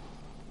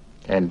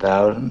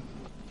 10,000?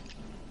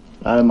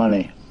 A lot of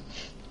money.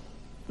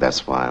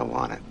 That's why I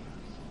want it.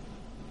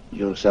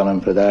 You'll sell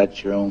him for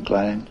that, your own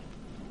client?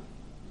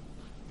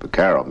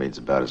 Vaquero means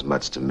about as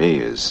much to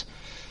me as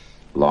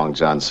Long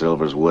John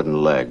Silver's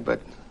wooden leg,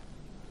 but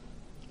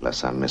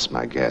unless I miss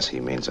my guess, he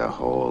means a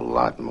whole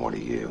lot more to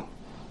you.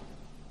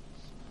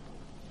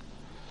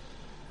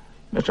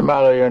 Mr.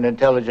 Marlowe, you're an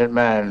intelligent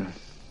man.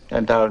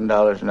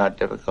 $10,000 is not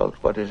difficult.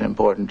 What is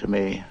important to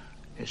me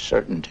is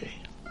certainty.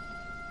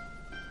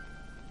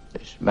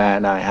 This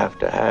man I have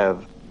to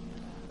have.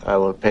 I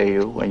will pay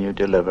you when you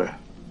deliver.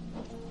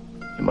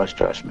 You must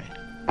trust me.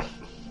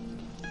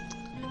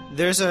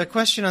 There's a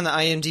question on the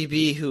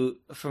IMDb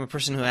from a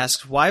person who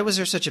asks, why was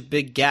there such a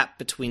big gap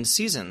between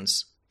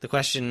seasons? The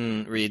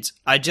question reads,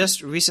 I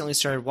just recently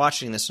started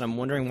watching this, and I'm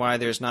wondering why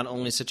there's not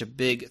only such a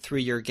big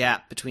 3-year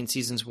gap between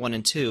seasons 1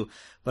 and 2,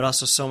 but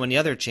also so many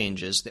other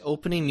changes. The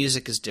opening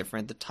music is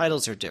different, the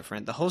titles are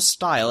different, the whole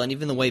style, and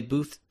even the way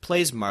Booth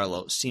plays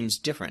Marlowe seems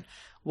different.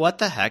 What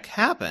the heck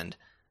happened?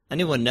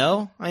 Anyone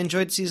know? I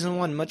enjoyed season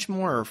 1 much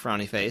more,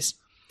 frowny face.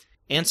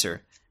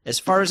 Answer. As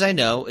far as I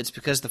know, it's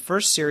because the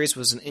first series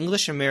was an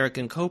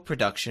English-American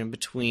co-production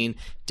between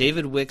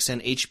David Wicks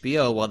and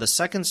HBO, while the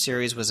second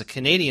series was a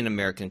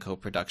Canadian-American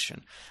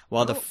co-production.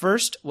 While the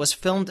first was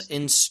filmed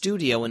in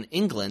studio in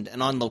England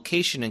and on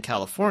location in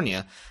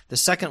California, the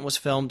second was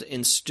filmed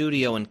in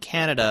studio in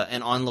Canada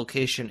and on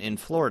location in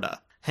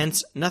Florida.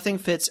 Hence, nothing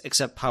fits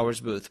except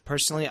Powers Booth.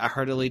 Personally, I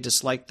heartily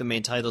disliked the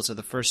main titles of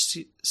the first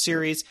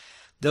series.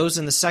 Those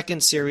in the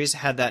second series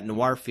had that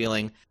noir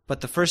feeling,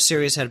 but the first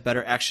series had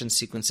better action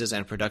sequences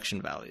and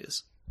production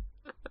values.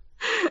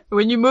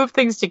 When you move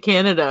things to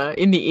Canada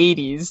in the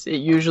 80s, it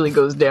usually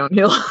goes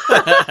downhill.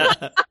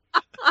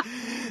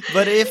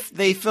 But if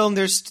they filmed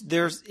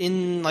their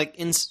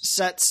in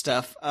set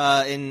stuff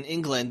in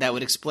England, that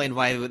would explain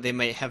why they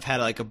might have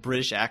had like a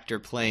British actor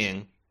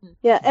playing.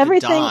 Yeah,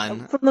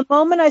 everything from the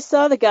moment I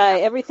saw the guy,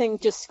 everything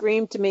just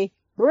screamed to me,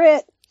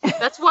 Brit.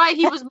 That's why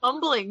he was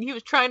mumbling. He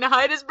was trying to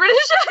hide his British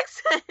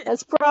accent.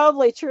 That's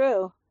probably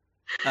true.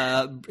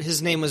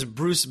 His name was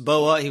Bruce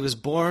Boa. He was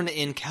born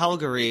in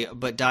Calgary,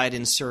 but died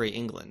in Surrey,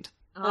 England.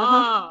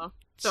 Oh.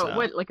 So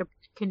what, like a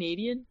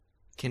Canadian?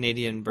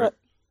 Canadian Brit.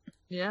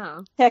 Yeah.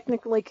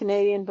 Technically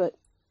Canadian, but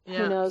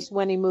who knows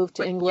when he moved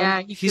to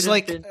England. Yeah, he's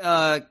like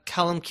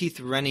Callum Keith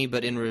Rennie,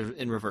 but in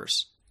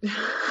reverse.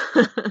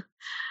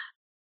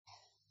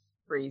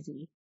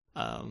 Crazy.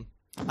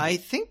 I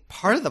think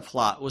part of the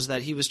plot was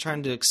that he was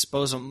trying to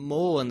expose a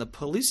mole in the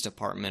police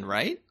department,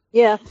 right?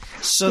 Yeah.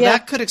 So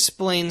that could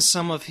explain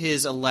some of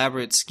his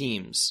elaborate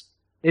schemes.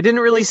 They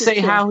didn't really say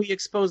how he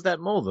exposed that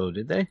mole, though,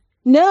 did they?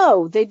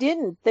 No, they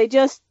didn't. I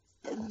guess,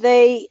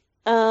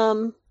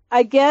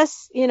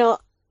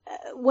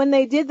 when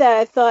they did that,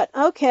 I thought,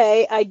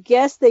 okay, I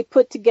guess they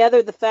put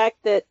together the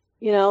fact that,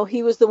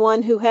 he was the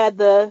one who had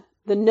the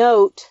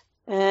note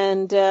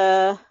and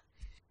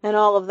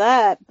all of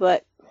that,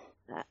 but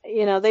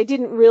they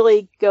didn't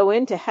really go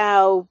into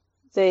how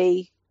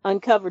they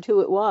uncovered who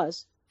it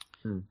was.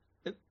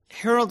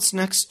 Harold's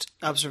next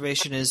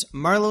observation is,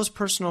 Marlowe's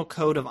personal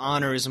code of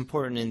honor is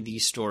important in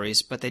these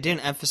stories, but they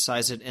didn't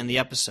emphasize it in the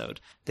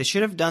episode. They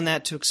should have done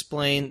that to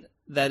explain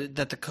that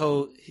the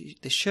code.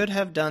 They should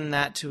have done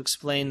that to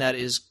explain that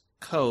is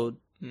code.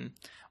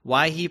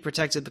 Why he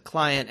protected the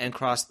client and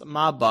crossed the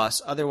mob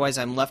boss. Otherwise,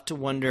 I'm left to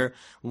wonder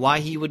why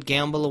he would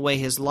gamble away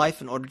his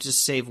life in order to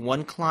save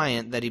one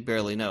client that he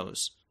barely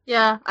knows.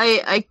 Yeah,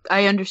 I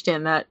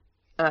understand that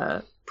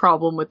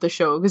problem with the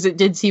show, because it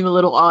did seem a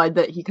little odd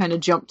that he kind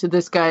of jumped to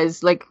this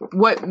guy's, like,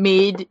 what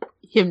made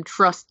him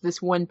trust this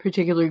one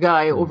particular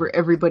guy over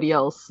everybody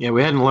else. Yeah,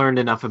 we hadn't learned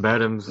enough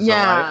about him, so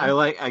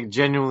I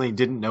genuinely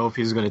didn't know if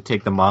he was going to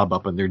take the mob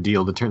up on their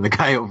deal to turn the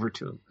guy over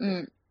to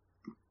him.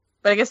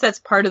 But I guess that's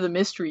part of the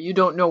mystery. You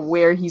don't know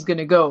where he's going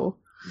to go.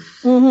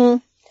 Mm-hmm.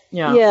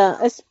 Yeah. Yeah,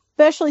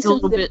 especially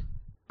since...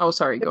 Oh,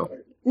 sorry, go.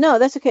 No,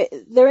 that's okay.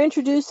 They're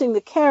introducing the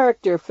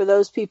character for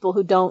those people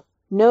who don't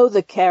know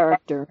the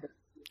character.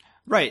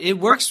 Right. It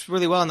works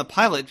really well in the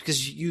pilot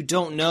because you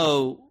don't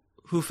know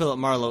who Philip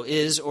Marlowe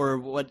is or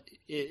what...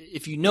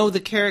 If you know the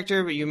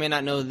character, but you may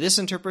not know this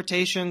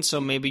interpretation, so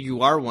maybe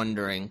you are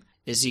wondering,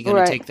 is he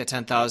going to take the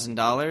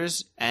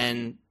 $10,000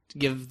 and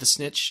give the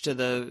snitch to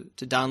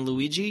Don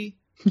Luigi?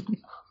 What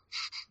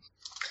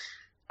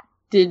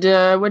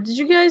did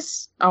you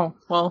guys... Oh,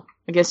 well,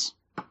 I guess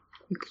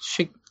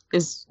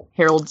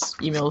Harold's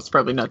email is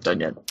probably not done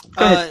yet.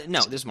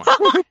 No, there's more.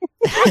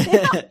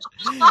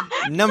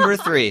 Number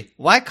 3.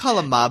 Why call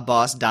a mob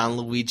boss Don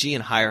Luigi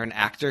and hire an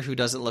actor who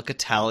doesn't look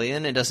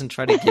Italian and doesn't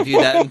try to give you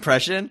that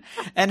impression?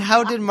 And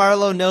how did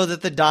Marlowe know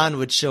that the Don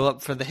would show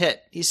up for the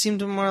hit? He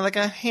seemed more like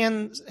a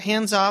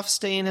hands-off,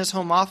 stay in his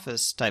home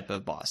office type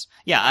of boss.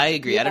 Yeah, I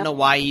agree. Yeah. I don't know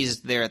why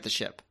he's there at the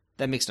ship.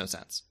 That makes no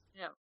sense.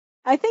 Yeah.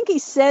 I think he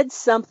said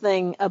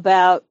something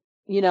about,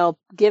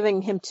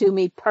 giving him to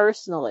me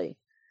personally.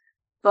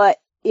 But,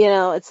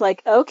 it's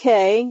like,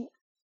 okay,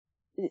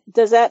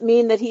 does that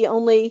mean that he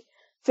only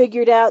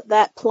figured out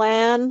that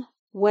plan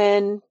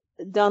when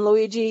Don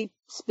Luigi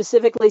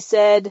specifically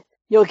said,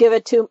 "You'll give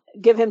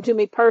him to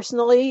me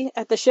personally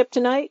at the ship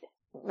tonight"?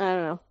 I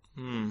don't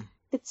know.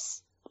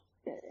 It's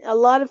a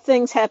lot of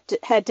things had to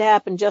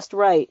happen just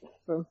right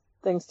for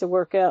things to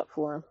work out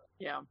for him.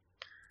 Yeah.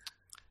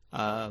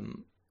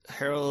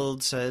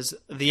 Harold says,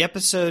 the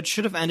episode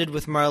should have ended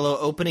with Marlowe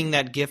opening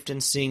that gift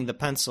and seeing the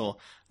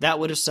pencil. That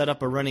would have set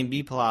up a running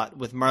B-plot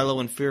with Marlowe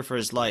in fear for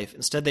his life.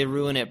 Instead, they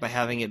ruin it by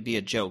having it be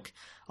a joke.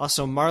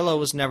 Also, Marlowe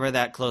was never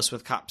that close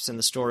with cops in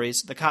the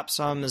stories. The cops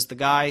saw him as the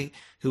guy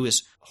who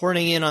was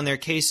horning in on their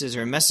cases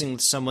or messing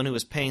with someone who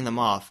was paying them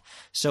off.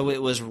 So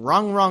it was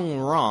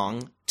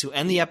wrong to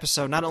end the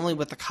episode not only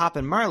with the cop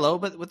and Marlowe,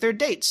 but with their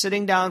date,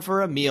 sitting down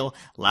for a meal,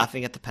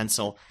 laughing at the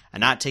pencil,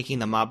 and not taking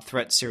the mob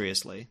threat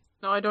seriously.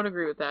 No, I don't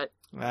agree with that.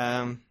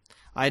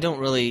 I don't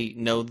really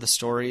know the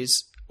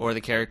stories or the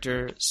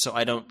character, so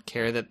I don't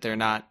care that they're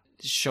not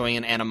showing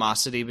an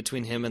animosity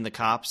between him and the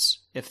cops.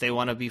 If they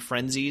want to be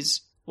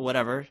friendsies,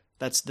 whatever.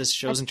 That's this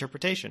show's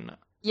interpretation.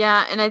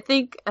 Yeah, and I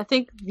think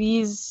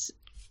these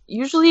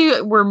usually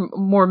were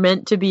more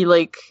meant to be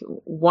like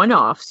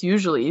one-offs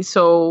usually.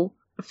 So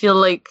I feel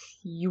like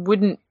you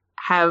wouldn't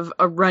have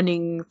a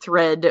running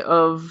thread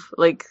of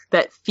like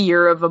that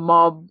fear of a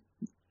mob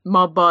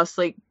boss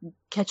like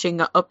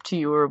catching up to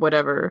you or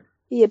whatever.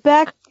 Yeah,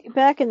 back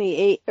in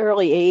the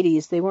early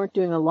 80s, they weren't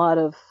doing a lot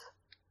of...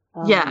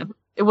 Yeah,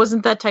 it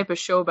wasn't that type of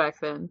show back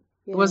then.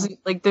 Yeah. It wasn't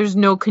like there's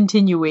no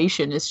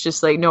continuation. It's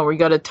just like, no, we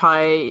gotta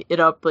tie it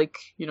up like,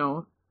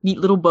 neat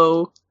little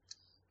bow.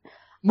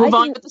 Move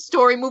on with the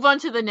story, move on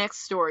to the next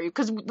story.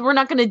 Because we're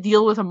not gonna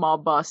deal with a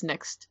mob boss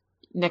next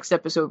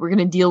episode. We're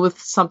gonna deal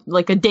with something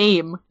like a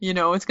dame,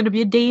 It's gonna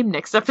be a dame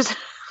next episode.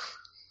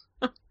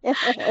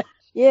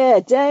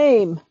 Yeah,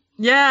 dame.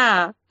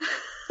 Yeah.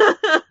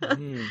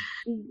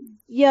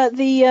 Yeah,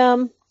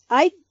 the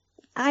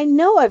I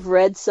know I've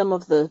read some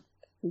of the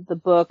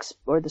books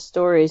or the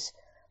stories,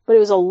 but it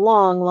was a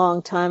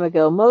long time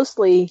ago.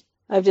 Mostly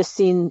I've just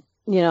seen,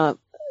 the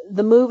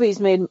movies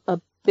made a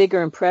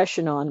bigger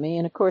impression on me,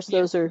 and of course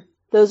those are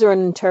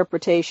an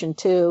interpretation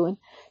too. And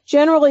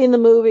generally in the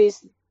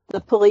movies,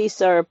 the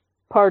police are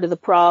part of the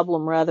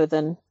problem rather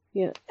than,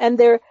 and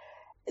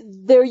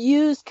they're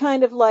used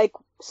kind of like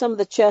some of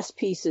the chess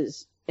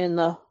pieces in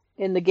the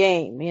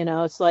game.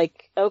 It's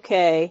like,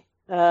 okay,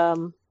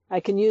 I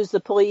can use the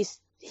police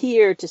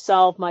here to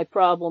solve my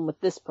problem with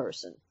this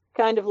person.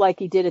 Kind of like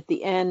he did at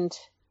the end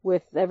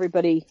with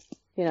everybody,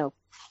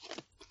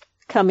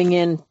 coming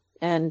in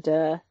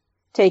and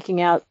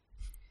taking out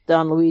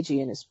Don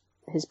Luigi and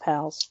his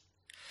pals.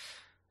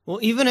 Well,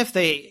 even if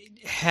they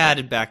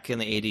had back in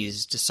the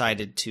 80s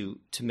decided to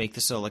make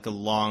this like a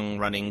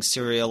long-running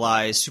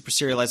super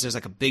serialized, there's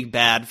like a big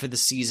bad for the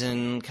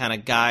season kind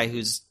of guy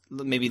who's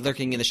maybe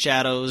lurking in the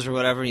shadows or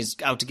whatever, and he's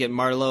out to get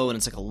Marlowe, and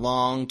it's like a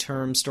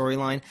long-term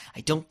storyline.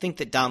 I don't think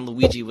that Don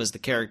Luigi was the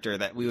character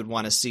that we would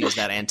want to see as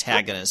that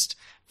antagonist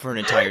for an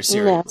entire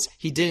series. No.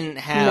 He didn't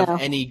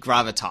have any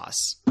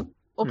gravitas.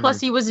 Well, plus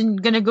he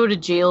wasn't going to go to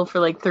jail for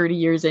like 30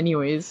 years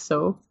anyways,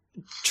 so...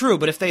 True,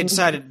 but if they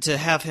decided to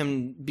have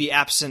him be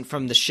absent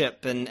from the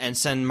ship and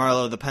send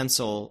Marlowe the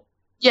pencil...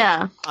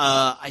 Yeah.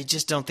 I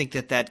just don't think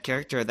that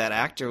character, that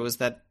actor, was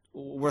that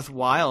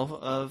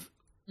worthwhile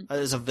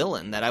as a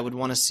villain, that I would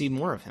want to see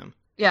more of him.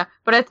 Yeah,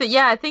 but I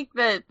think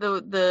that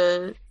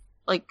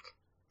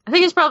I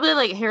think it's probably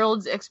like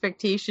Harold's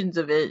expectations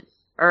of it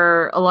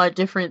are a lot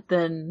different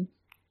than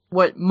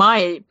what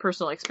my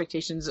personal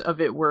expectations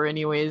of it were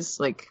anyways.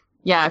 Like,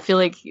 yeah, I feel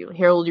like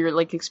Harold, you're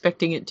like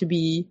expecting it to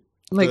be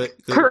like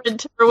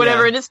current or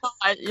whatever, and it's not,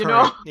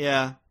 current.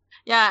 Yeah.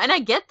 Yeah, and I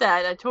get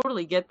that. I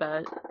totally get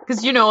that.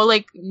 Because,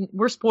 like,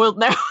 we're spoiled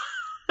now.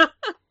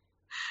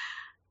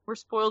 We're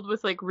spoiled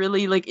with, like,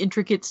 really, like,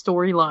 intricate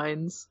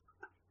storylines.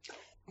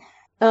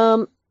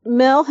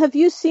 Mel, have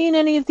you seen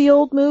any of the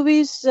old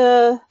movies?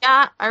 Yeah,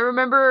 I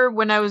remember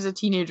when I was a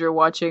teenager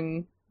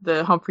watching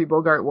the Humphrey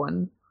Bogart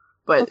one.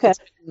 But it's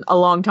been a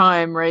long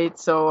time, right?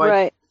 So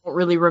I don't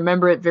really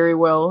remember it very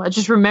well. I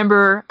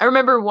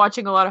remember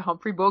watching a lot of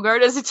Humphrey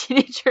Bogart as a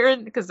teenager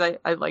because I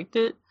liked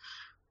it.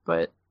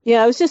 But...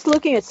 Yeah, I was just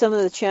looking at some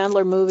of the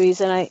Chandler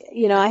movies, and I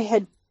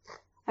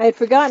had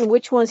forgotten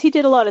which ones. He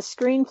did a lot of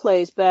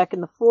screenplays back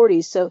in the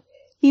 40s, so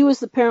he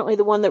was apparently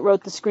the one that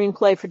wrote the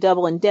screenplay for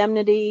Double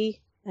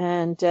Indemnity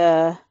and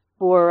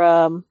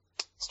for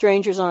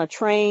Strangers on a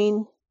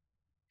Train.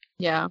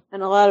 Yeah,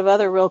 and a lot of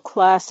other real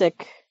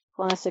classic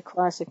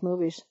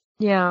movies.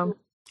 Yeah.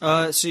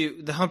 So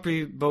the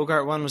Humphrey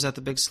Bogart one, was that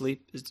The Big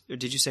Sleep? Or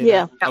did you say that?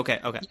 Yeah. Okay.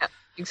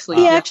 Yeah, Big Sleep.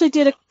 He actually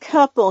did a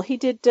couple. He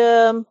did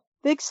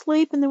Big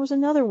Sleep, and there was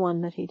another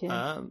one that he did.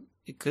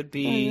 It could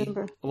be.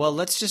 Well,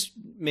 let's just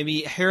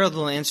maybe Harold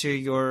will answer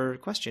your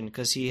question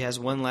because he has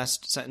one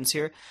last sentence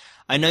here.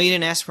 I know you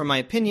didn't ask for my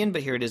opinion,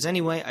 but here it is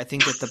anyway. I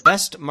think that the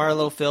best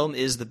Marlowe film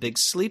is The Big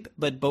Sleep,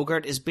 but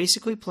Bogart is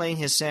basically playing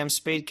his Sam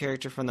Spade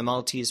character from The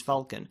Maltese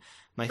Falcon.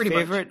 My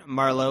favorite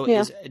Marlowe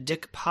is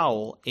Dick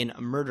Powell in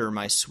Murder,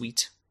 My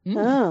Sweet.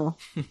 Oh,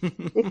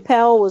 Dick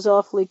Powell was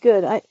awfully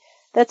good.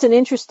 That's an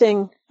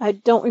interesting. I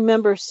don't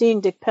remember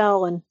seeing Dick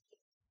Powell in.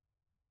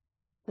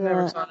 I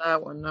never saw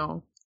that one.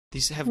 No.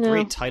 These have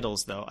great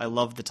titles, though. I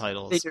love the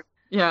titles. They do.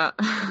 Yeah.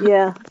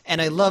 Yeah.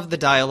 And I love the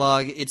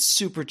dialogue. It's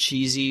super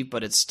cheesy,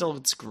 but it's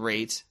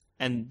great.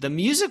 And the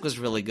music was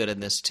really good in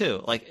this,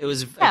 too. Like, it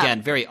was,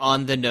 again, very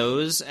on the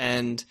nose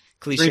and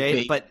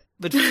cliche, but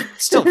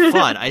still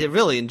fun. I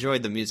really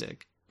enjoyed the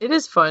music. It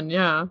is fun,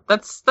 yeah.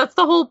 That's the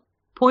whole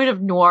point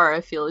of noir,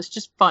 I feel. It's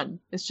just fun.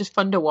 It's just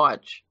fun to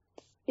watch.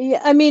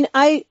 Yeah, I mean,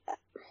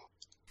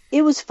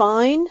 it was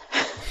fine.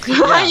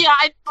 Yeah,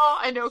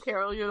 I know,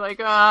 Carol. You're like,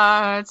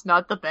 it's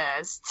not the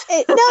best.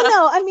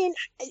 No, I mean,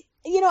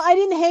 I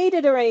didn't hate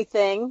it or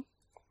anything.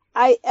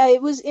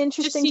 It was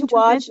interesting to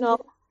watch and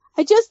all.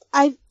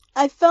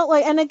 I felt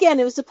like, and again,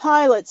 it was a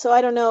pilot, so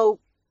I don't know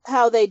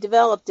how they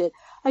developed it.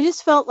 I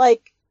just felt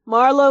like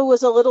Marlowe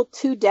was a little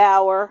too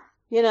dour.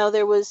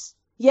 There was,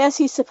 yes,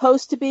 he's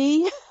supposed to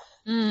be,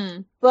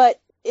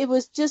 but it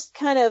was just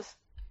kind of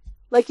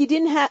like you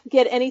didn't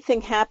get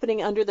anything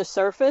happening under the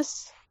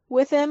surface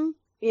with him.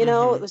 It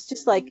was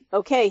just like,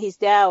 okay, he's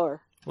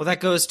dour. Well, that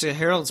goes to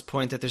Harold's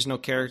point that there's no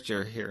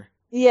character here.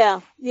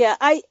 Yeah.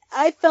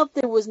 I felt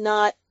there was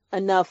not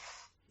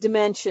enough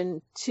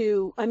dimension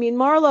to. I mean,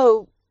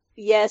 Marlowe.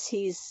 Yes,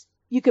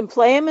 you can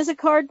play him as a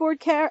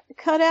cardboard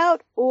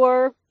cutout,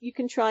 or you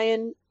can try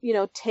and,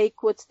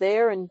 take what's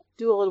there and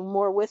do a little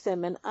more with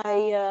him. And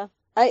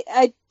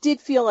I did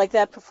feel like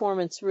that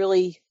performance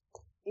really,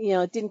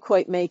 didn't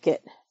quite make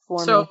it for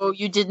me. So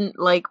you didn't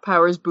like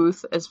Powers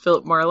Booth as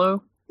Philip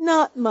Marlowe?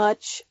 Not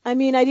much. I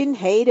mean, I didn't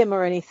hate him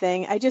or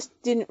anything. I just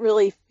didn't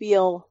really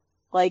feel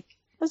like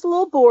I was a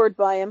little bored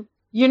by him.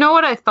 You know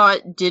what I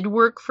thought did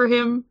work for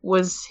him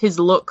was his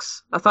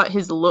looks. I thought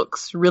his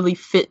looks really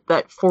fit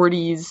that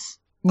 40s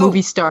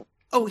movie star.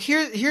 Oh,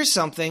 here's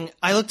something.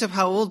 I looked up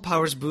how old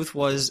Powers Booth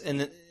was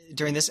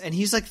during this, and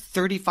he's like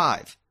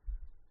 35.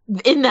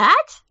 In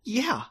that?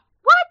 Yeah.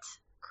 What?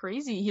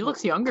 Crazy. He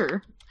looks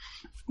younger.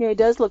 Yeah, he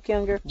does look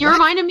younger. You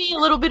reminded me a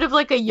little bit of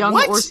like a young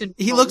Orson Welles.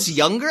 He looks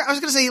younger? I was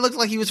going to say he looked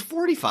like he was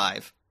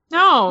 45.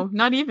 No,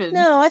 not even.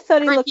 No, I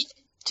thought he looked...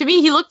 To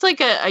me, he looked like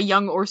a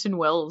young Orson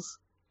Welles.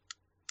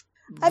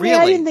 I mean,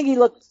 I didn't think he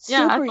looked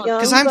super young.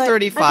 Because I'm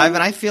 35,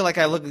 and I feel like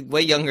I look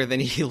way younger than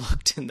he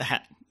looked in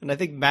that. And I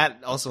think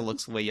Matt also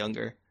looks way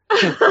younger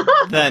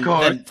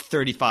than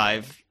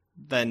 35.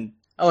 I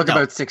look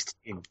about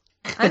 16.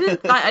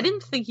 I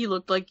didn't think he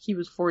looked like he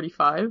was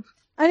 45.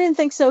 I didn't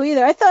think so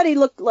either. I thought he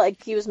looked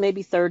like he was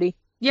maybe 30.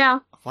 Yeah.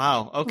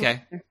 Wow,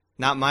 okay.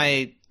 Not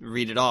my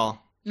read at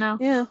all. No.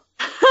 Yeah.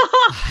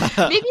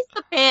 Maybe it's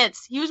the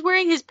pants. He was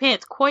wearing his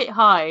pants quite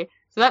high,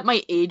 so that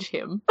might age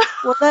him.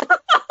 Well, that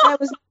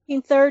was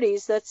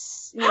 1930s.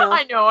 That's,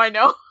 I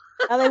know.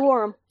 How they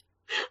wore them.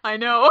 I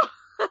know.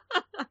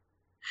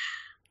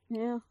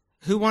 Yeah.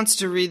 Who wants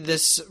to read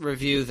this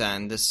review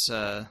then? This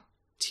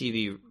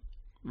TV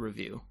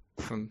review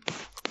from.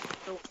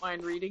 Don't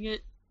mind reading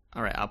it.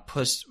 All right, I'll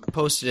post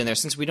it in there.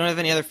 Since we don't have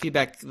any other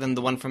feedback than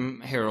the one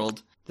from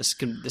Harold,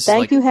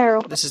 Thank you,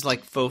 Harold. This is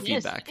like faux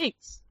feedback.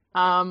 Thanks.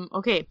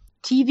 Okay.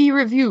 TV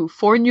review: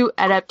 4 new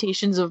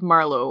adaptations of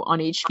Marlowe on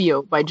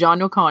HBO by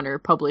John O'Connor,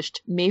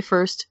 published May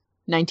 1st,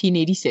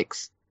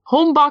 1986.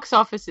 Home box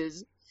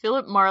offices: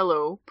 Philip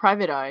Marlowe,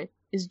 Private Eye,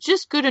 is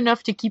just good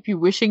enough to keep you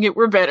wishing it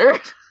were better.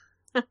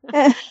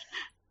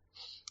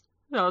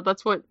 No,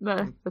 that's what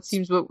that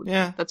seems what.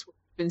 Yeah, that's what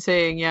we've been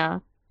saying. Yeah.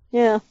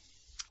 Yeah.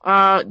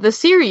 The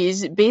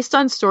series, based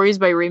on stories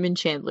by Raymond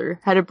Chandler,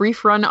 had a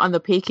brief run on the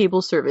pay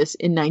cable service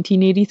in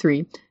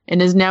 1983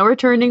 and is now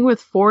returning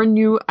with 4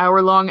 new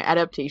hour-long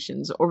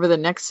adaptations over the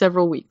next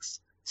several weeks.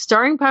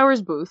 Starring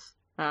Powers Booth,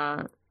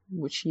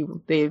 which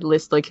they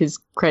list like his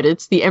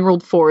credits, The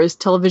Emerald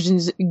Forest,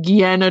 television's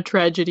Guyana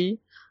tragedy.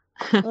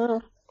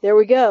 There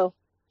we go.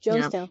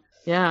 Jonestown.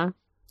 Yeah.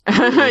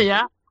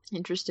 Yeah.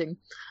 Interesting.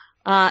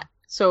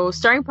 So,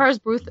 starring Powers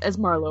Booth as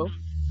Marlowe.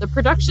 The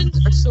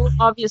productions are so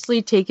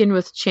obviously taken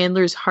with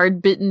Chandler's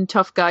hard-bitten,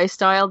 tough guy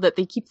style that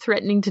they keep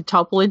threatening to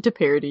topple into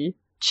parody.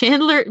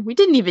 Chandler, we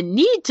didn't even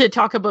need to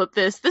talk about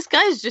this. This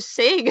guy's just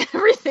saying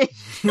everything.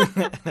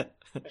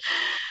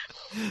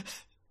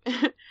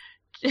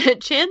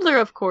 Chandler,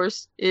 of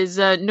course, is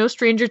no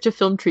stranger to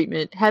film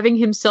treatment, having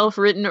himself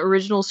written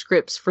original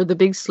scripts for The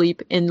Big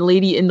Sleep and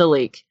Lady in the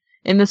Lake,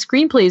 and the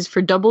screenplays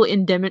for Double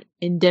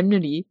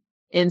Indemnity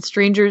and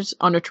Strangers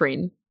on a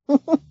Train.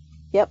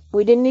 Yep,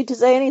 we didn't need to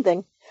say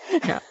anything.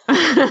 Yeah.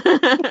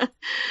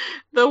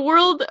 The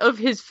world of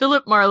his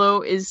Philip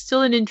Marlowe is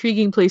still an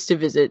intriguing place to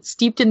visit,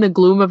 steeped in the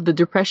gloom of the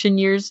Depression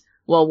years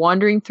while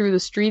wandering through the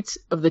streets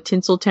of the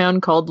tinsel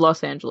town called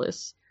Los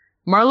Angeles.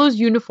 Marlowe's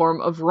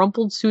uniform of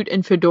rumpled suit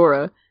and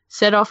fedora,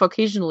 set off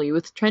occasionally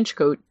with trench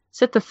coat,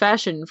 set the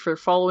fashion for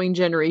following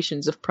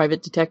generations of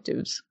private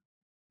detectives.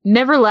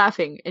 Never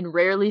laughing and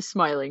rarely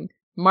smiling,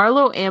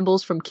 Marlowe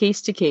ambles from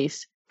case to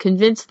case,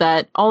 convinced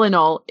that, all in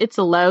all, it's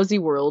a lousy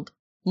world.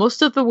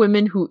 Most of the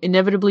women who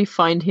inevitably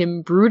find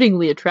him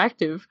broodingly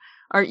attractive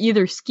are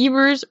either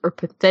schemers or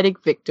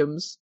pathetic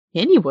victims.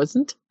 Annie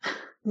wasn't.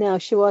 No,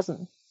 she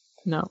wasn't.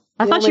 No.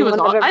 I thought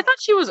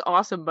she was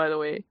awesome, by the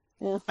way.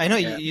 Yeah. I know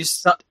you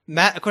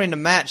Matt. According to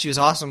Matt, she was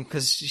awesome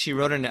because she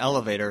rode in an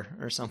elevator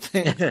or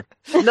something.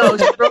 No,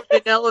 she rode in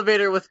an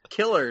elevator with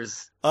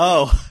killers.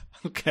 Oh,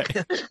 okay.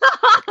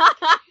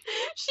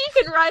 She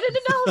can ride in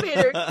an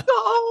elevator.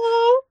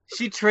 Go.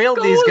 She trailed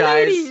Go, these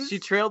guys. ladies. She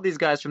trailed these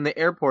guys from the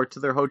airport to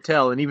their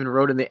hotel and even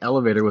rode in the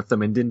elevator with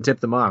them and didn't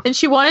tip them off. And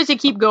she wanted to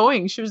keep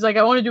going. She was like,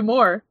 "I want to do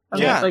more."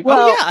 Yeah. Like,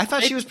 well, I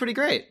thought she was pretty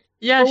great.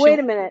 yeah. Well, wait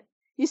a minute.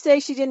 You say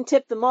she didn't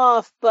tip them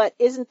off, but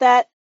isn't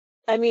that...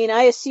 I mean,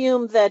 I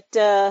assume that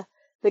the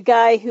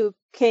guy who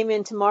came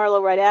into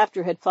Marlowe right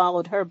after had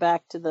followed her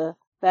back to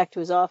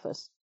his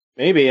office.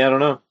 Maybe, I don't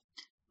know.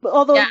 But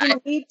although he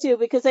didn't need to,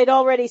 because they'd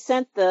already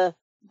sent the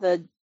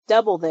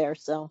double there,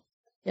 so...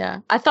 Yeah,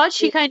 I thought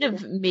she kind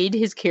of made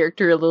his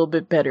character a little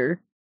bit better.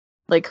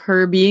 Like,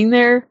 her being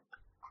there.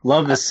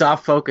 Love the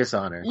soft focus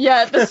on her.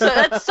 Yeah, that's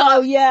soft.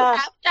 Oh, yeah. You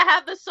have to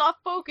have the soft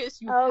focus.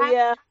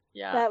 Yeah.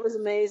 Yeah. That was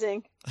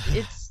amazing.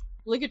 It's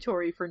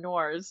obligatory for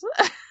noirs.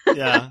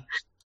 Yeah.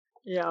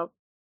 Yeah.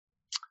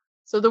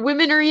 So the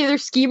women are either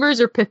schemers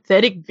or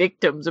pathetic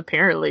victims,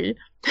 apparently.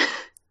 Well,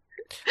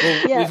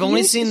 Yeah, we've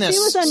only seen this, she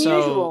was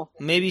unusual.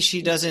 so maybe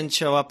she doesn't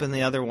show up in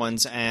the other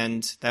ones,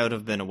 and that would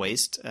have been a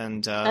waste.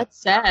 And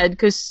That's sad,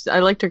 because I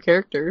liked her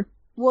character.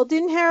 Well,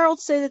 didn't Harold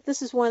say that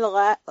this is one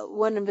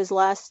of his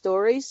last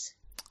stories?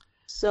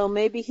 So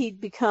maybe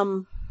he'd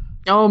become...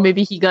 Oh,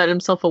 maybe he got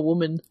himself a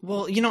woman.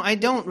 well, I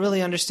don't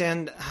really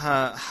understand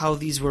how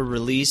these were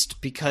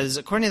released because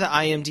according to the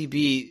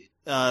IMDb,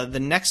 the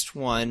next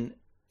one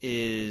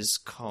is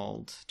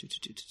called.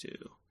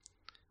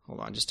 Hold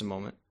on, just a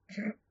moment.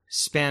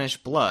 Spanish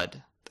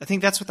Blood. I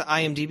think that's what the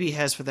IMDb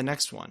has for the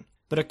next one.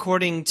 But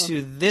according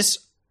to this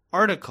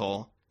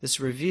article, this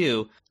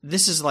review,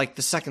 this is like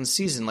the second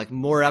season. Like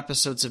more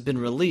episodes have been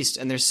released,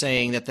 and they're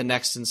saying that the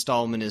next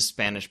installment is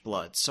Spanish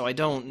Blood. So I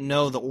don't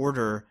know the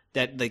order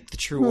that, like, the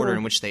true order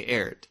in which they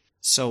aired.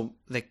 So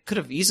they could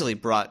have easily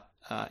brought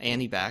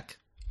Annie back.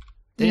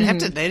 They didn't have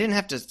to. They didn't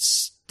have to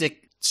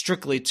stick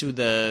strictly to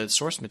the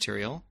source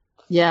material.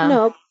 Yeah.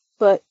 No,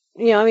 but,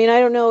 I mean,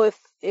 I don't know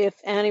if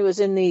Annie was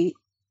in the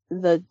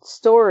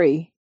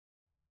story,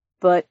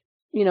 but,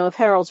 if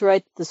Harold's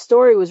right, the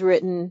story was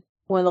written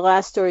one of the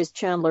last stories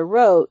Chandler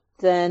wrote,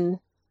 then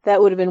that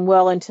would have been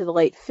well into the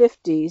late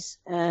 50s,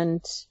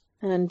 and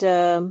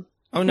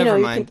Oh, never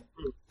mind.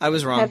 I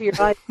was wrong. Have your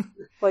eyes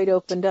quite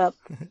opened up.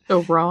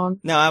 So wrong.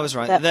 No, I was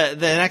wrong. The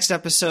next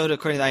episode,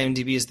 according to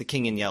the IMDb, is The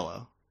King in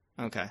Yellow.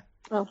 Okay.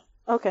 Oh,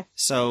 okay.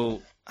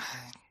 So,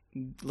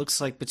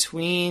 looks like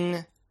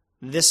between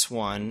this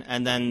one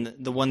and then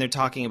the one they're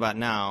talking about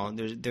now,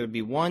 there would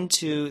be 1,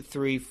 2,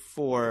 3,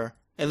 4,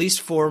 at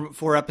least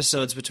four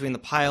episodes between the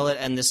pilot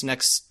and this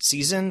next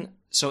season.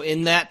 So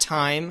in that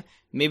time,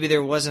 maybe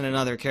there wasn't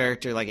another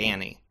character like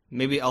Annie.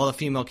 Maybe all the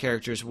female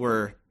characters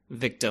were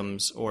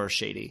victims or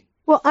shady.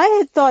 Well, I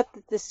had thought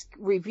that this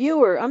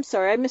reviewer... I'm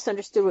sorry, I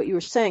misunderstood what you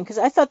were saying, because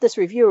I thought this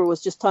reviewer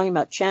was just talking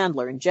about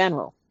Chandler in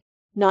general,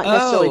 not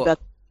necessarily about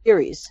the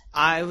series.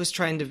 I was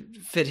trying to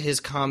fit his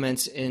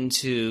comments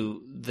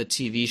into the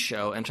TV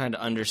show and trying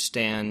to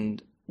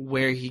understand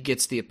where he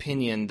gets the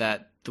opinion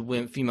that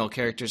the female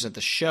characters of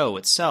the show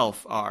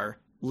itself are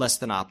less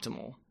than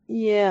optimal.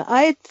 Yeah,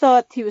 I had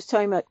thought he was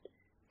talking about...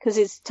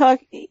 Because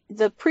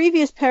the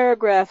previous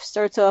paragraph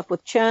starts off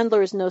with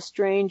Chandler is no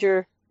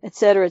stranger,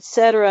 etc.,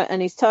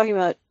 and he's talking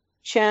about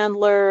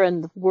Chandler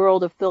and the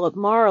world of Philip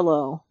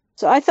Marlowe.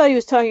 So I thought he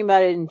was talking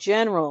about it in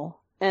general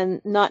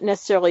and not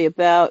necessarily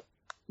about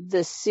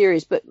this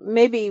series, but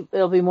maybe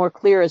it'll be more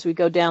clear as we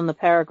go down the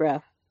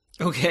paragraph.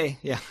 Okay,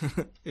 yeah.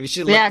 We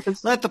should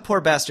let the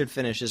poor bastard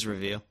finish his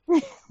review.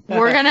 We've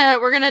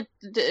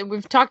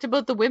talked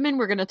about the women,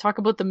 we're gonna talk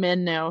about the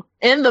men now.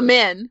 And the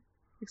men,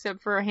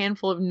 except for a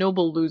handful of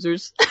noble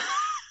losers,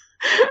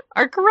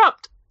 are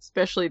corrupt,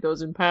 especially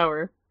those in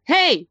power.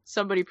 Hey,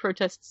 somebody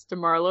protests to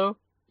Marlowe.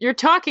 You're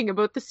talking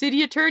about the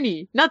city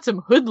attorney, not some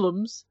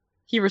hoodlums.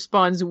 He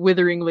responds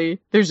witheringly,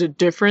 there's a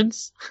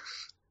difference.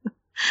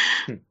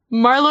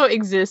 Marlowe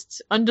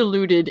exists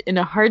undiluted in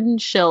a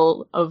hardened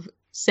shell of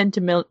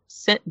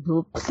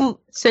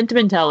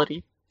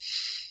sentimentality.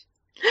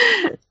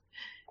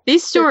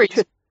 These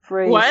stories...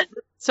 What?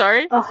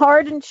 Sorry? A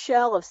hardened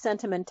shell of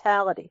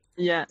sentimentality.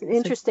 Yeah. An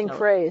interesting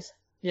phrase.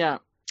 Yeah.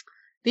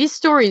 These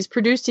stories,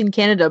 produced in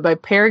Canada by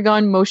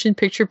Paragon Motion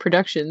Picture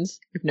Productions,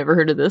 I've never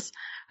heard of this,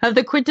 have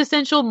the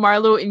quintessential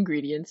Marlowe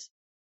ingredients.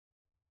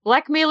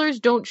 Blackmailers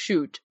Don't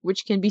Shoot,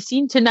 which can be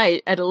seen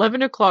tonight at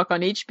 11 o'clock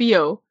on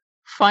HBO,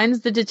 finds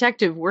the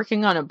detective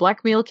working on a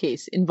blackmail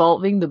case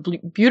involving the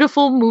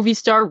beautiful movie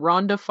star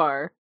Rhonda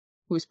Farr,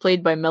 who is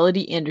played by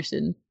Melody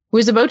Anderson. who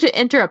is about to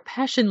enter a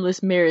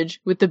passionless marriage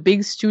with the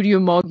big studio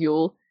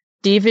mogul,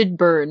 David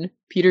Byrne,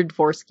 Peter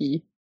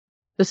Dvorsky.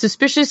 The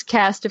suspicious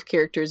cast of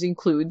characters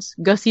includes,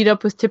 gussied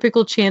up with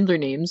typical Chandler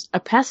names, a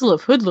passel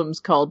of hoodlums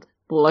called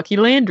Lucky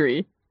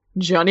Landry,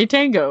 Johnny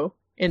Tango,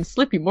 and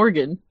Slippy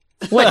Morgan.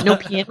 What, no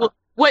piano?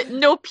 What,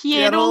 no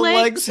piano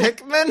legs?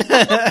 Hickman?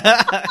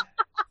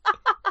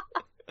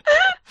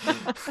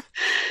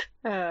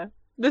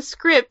 The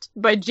script,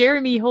 by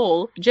Jeremy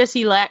Hole,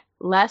 Jesse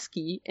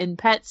Lasky, and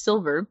Pat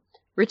Silver,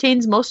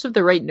 retains most of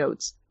the right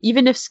notes,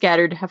 even if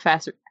scattered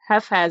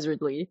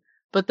haphazardly,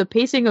 but the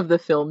pacing of the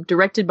film,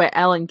 directed by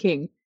Alan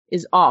King,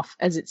 is off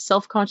as it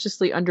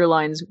self-consciously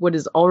underlines what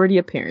is already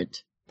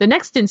apparent. The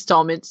next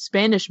installment,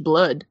 Spanish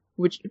Blood,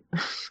 which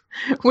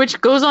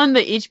goes on the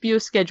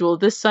HBO schedule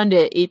this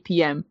Sunday at 8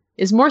 p.m.,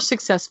 is more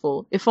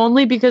successful, if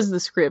only because the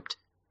script,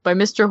 by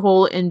Mr.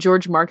 Hole and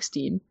George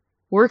Markstein,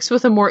 works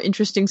with a more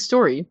interesting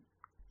story.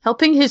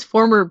 Helping his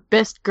former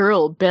best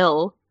girl,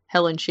 Belle,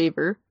 Helen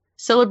Shaver,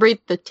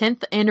 celebrate the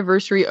 10th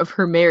anniversary of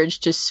her marriage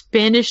to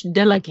Spanish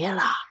de la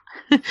Guerra.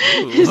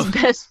 His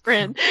best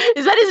friend.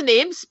 Is that his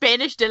name?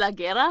 Spanish de la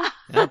Guerra?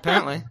 Yeah,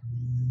 apparently.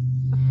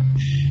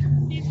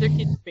 He's their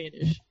kid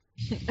Spanish.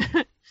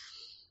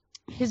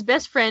 His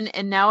best friend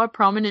and now a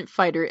prominent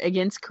fighter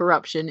against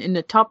corruption in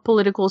the top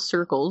political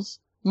circles,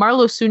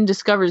 Marlowe soon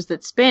discovers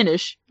that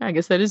Spanish, I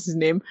guess that is his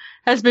name,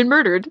 has been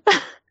murdered.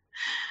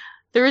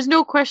 There is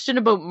no question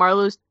about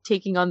Marlowe's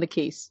taking on the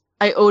case.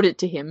 I owed it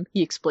to him,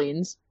 he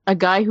explains. A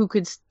guy who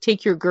could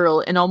take your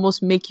girl and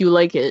almost make you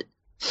like it.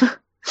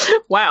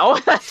 Wow.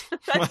 That's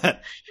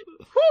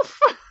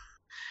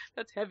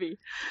heavy.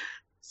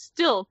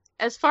 Still,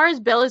 as far as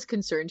Belle is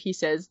concerned, he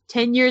says,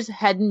 10 years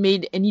hadn't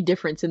made any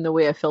difference in the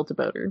way I felt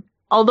about her.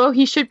 Although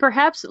he should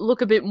perhaps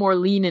look a bit more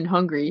lean and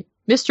hungry,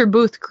 Mr.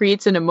 Booth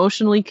creates an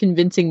emotionally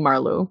convincing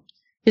Marlowe.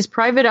 His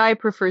private eye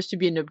prefers to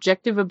be an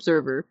objective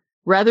observer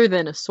rather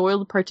than a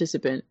soiled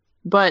participant,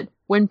 but,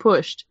 when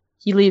pushed,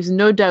 he leaves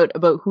no doubt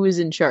about who is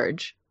in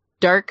charge.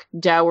 Dark,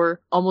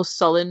 dour, almost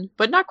sullen,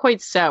 but not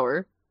quite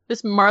sour,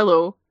 this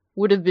Marlowe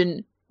would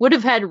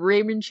have had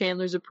Raymond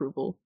Chandler's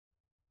approval.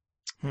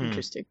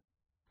 Interesting.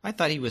 I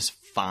thought he was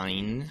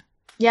fine.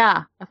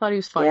 Yeah, I thought he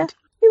was fine. Yeah,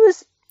 he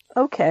was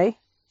okay.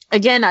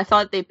 Again, I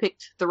thought they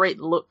picked the right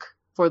look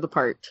for the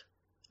part.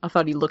 I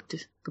thought he looked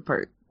the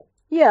part.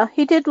 Yeah,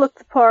 he did look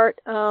the part.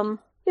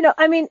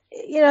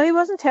 He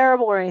wasn't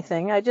terrible or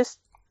anything. I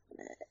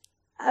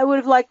would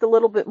have liked a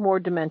little bit more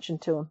dimension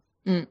to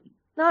him.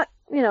 Not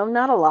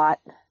a lot,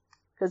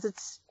 because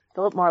it's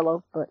Philip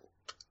Marlowe, but.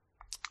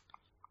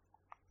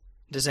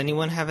 Does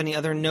anyone have any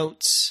other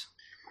notes?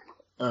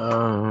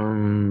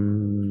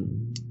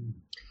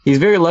 He's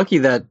very lucky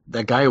that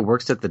that guy who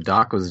works at the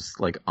dock was,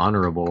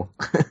 honorable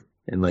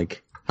and,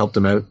 helped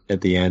him out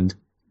at the end,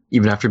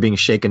 even after being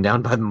shaken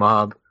down by the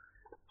mob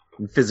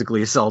and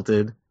physically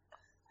assaulted.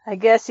 I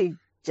guess he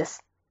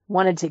just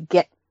wanted to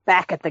get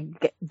back at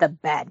the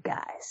bad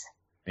guys.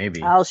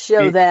 Maybe. I'll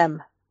show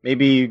them.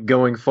 Maybe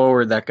going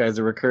forward, that guy's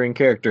a recurring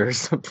character or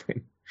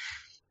something.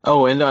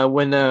 Oh, and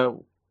when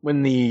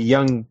the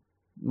young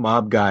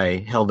mob guy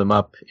held him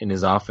up in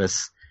his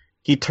office,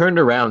 he turned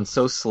around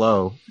so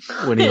slow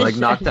when he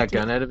knocked that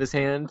gun out of his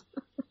hand.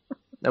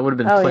 That would have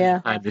been plenty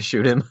of time to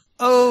shoot him.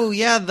 Oh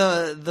yeah,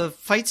 the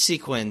fight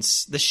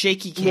sequence, the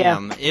shaky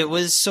cam. Yeah. It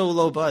was so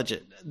low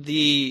budget.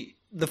 The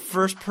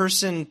first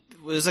person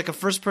was a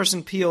first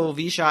person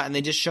POV shot, and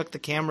they just shook the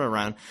camera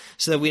around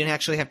so that we didn't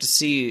actually have to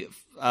see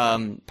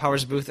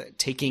Powers Booth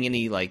taking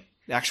any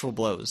actual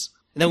blows.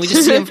 And then we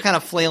just see him kind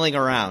of flailing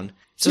around.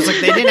 So it's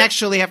they didn't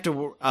actually have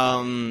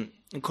to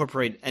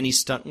incorporate any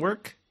stunt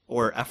work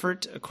or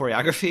effort,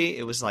 choreography.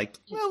 It was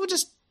we'll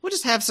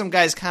just have some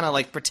guys kind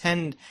of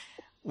pretend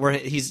where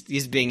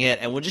he's being hit,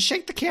 and we'll just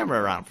shake the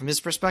camera around from his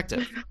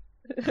perspective.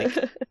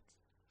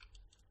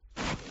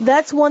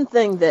 That's one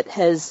thing that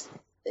has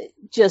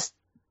just,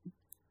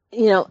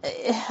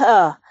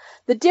 the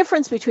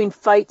difference between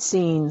fight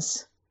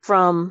scenes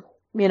from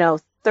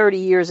 30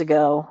 years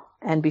ago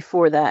and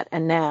before that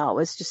and now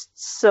is just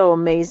so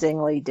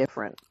amazingly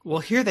different. Well,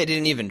 here they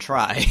didn't even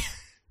try.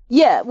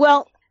 Yeah,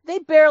 well, they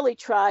barely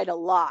tried a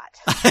lot.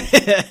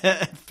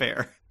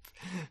 Fair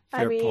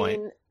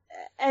point.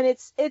 And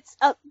it's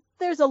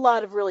there's a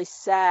lot of really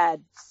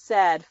sad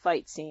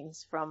fight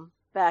scenes from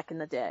back in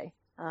the day.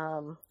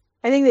 I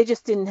think they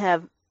just didn't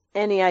have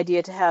any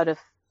idea to how to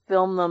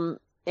film them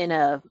in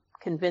a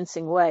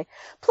convincing way.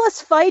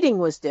 Plus, fighting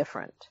was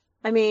different.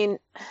 I mean,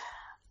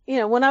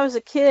 when I was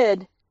a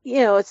kid,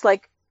 it's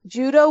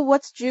judo.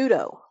 What's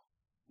judo?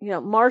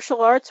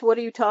 Martial arts. What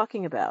are you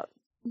talking about?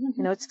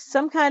 Mm-hmm. It's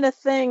some kind of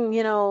thing.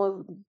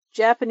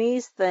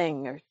 Japanese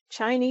thing or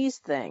Chinese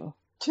thing.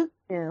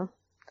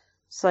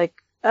 It's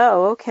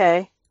oh,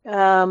 okay.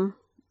 On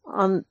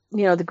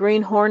the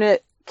Green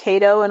Hornet,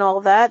 Kato, and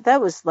all that.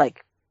 That was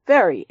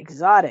very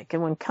exotic.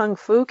 And when Kung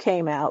Fu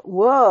came out,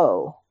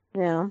 whoa.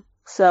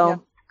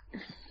 So.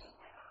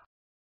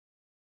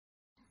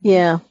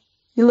 Yeah.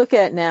 You look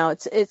at it now,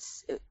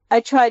 it's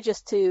I try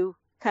just to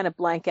kind of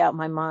blank out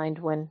my mind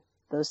when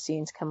those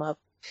scenes come up.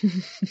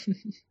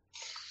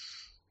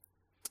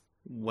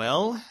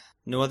 Well,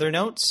 no other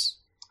notes?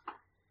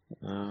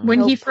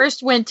 When he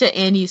first went to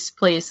Annie's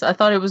place, I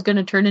thought it was going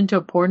to turn into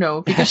a porno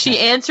because she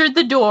answered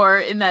the door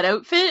in that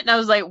outfit, and I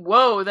was like,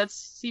 whoa, that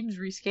seems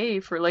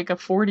risque for like a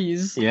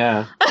 40s.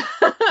 Yeah.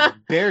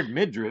 Bared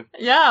midriff.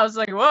 Yeah, I was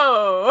like,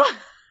 whoa.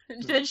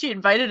 And then she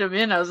invited him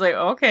in. I was like,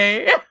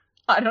 okay,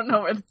 I don't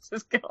know where this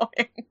is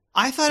going.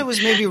 I thought it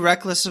was maybe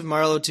reckless of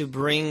Marlo to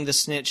bring the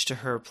snitch to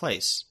her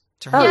place,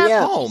 to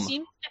her home. She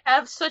seems to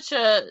have such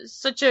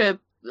a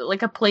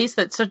like a place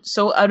that's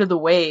so out of the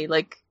way,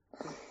 like.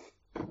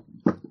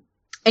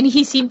 And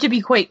he seemed to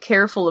be quite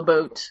careful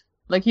about,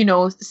 like, you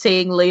know,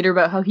 saying later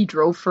about how he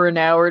drove for an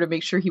hour to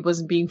make sure he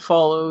wasn't being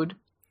followed.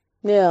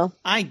 Yeah.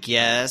 I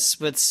guess,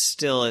 but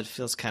still, it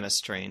feels kind of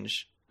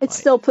strange. It's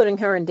still putting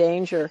her in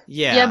danger.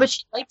 Yeah. Yeah, but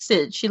she likes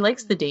it. She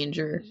likes the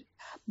danger.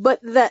 But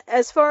that,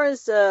 as far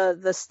as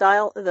the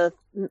style, the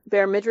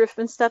bare midriff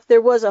and stuff,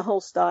 there was a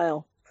whole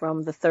style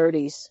from the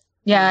 30s.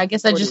 Yeah, I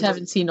guess I just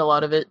haven't seen a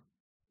lot of it.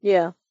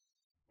 Yeah.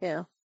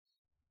 Yeah.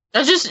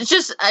 I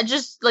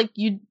just like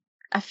you.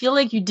 I feel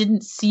like you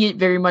didn't see it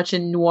very much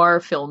in noir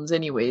films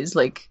anyways.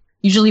 Like,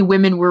 usually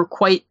women were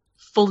quite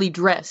fully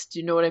dressed,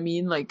 you know what I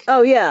mean? Like,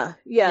 oh, yeah,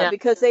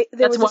 because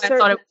that's why I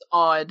thought it was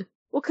odd.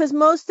 Well, because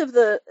most of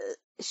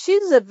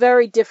she's a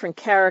very different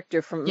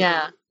character from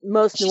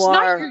most She's noir. She's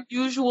not your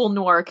usual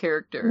noir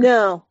character.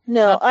 No,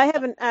 I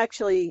haven't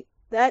actually,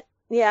 I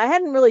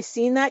hadn't really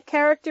seen that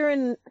character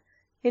in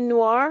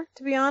noir,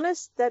 to be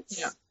honest.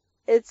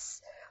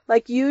 It's,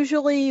 like,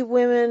 usually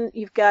women,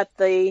 you've got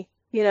the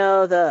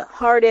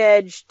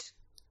hard-edged,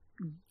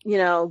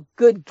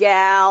 good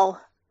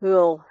gal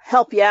who'll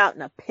help you out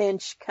in a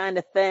pinch kind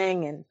of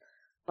thing. And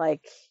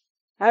like,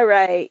 all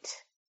right,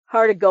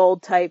 heart of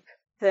gold type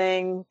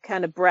thing,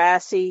 kind of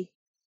brassy.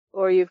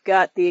 Or you've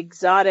got the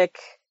exotic,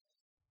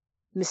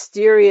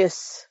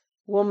 mysterious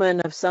woman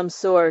of some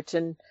sort.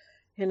 And,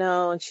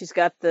 and she's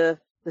got the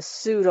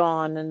suit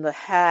on and the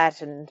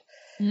hat and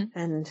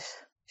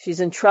she's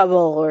in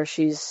trouble or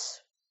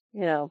she's,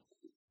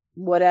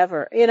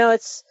 whatever.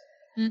 It's,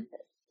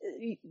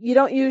 you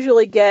don't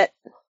usually get,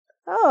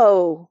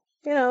 I'm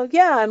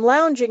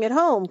lounging at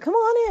home. Come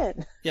on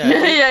in.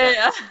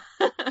 Yeah.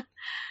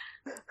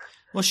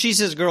 Well, she's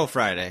his girl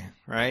Friday,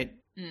 right?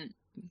 Mm.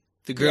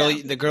 The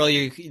girl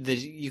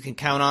you can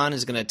count on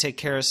is going to take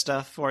care of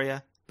stuff for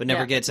you, but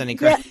never gets any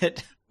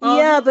credit.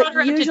 Well, but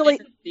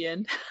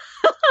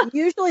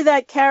usually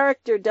that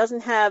character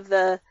doesn't have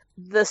the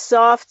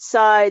soft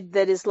side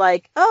that is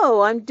like,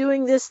 oh, I'm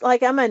doing this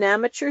like I'm an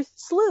amateur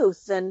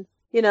sleuth. And,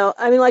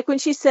 like when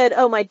she said,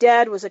 oh, my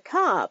dad was a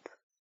cop.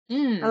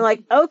 I'm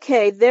like,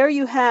 okay, there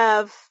you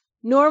have,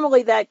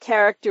 normally that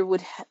character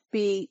would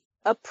be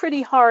a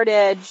pretty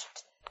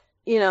hard-edged,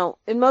 in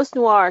most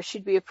noir,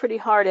 she'd be a pretty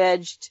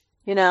hard-edged,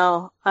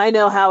 I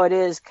know how it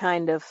is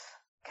kind of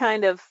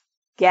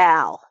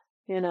gal,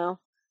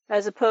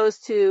 as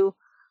opposed to,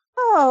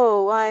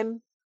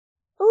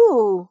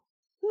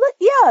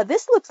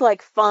 this looks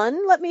like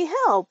fun. Let me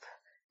help.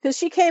 Because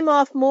she came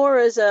off more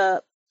as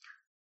a,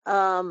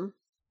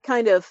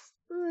 kind of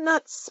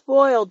not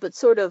spoiled, but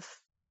sort of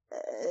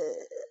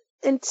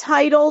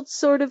entitled,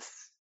 sort of,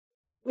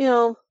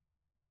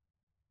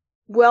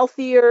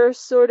 wealthier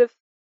sort of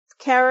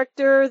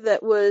character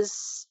that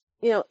was,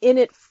 in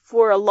it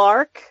for a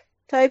lark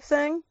type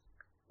thing,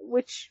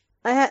 which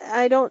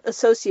I don't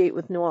associate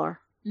with noir.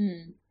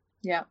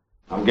 Yeah.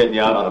 I'm getting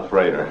you out on a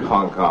freighter,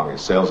 Hong Kong. It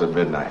sails at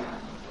midnight.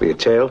 Were you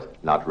tailed?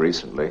 Not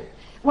recently.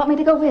 Want me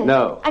to go with?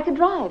 No. I could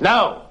drive.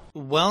 No!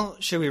 Well,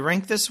 should we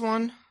rank this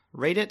one?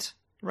 Rate it,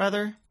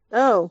 rather?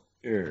 Oh.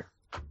 Sure.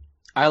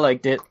 I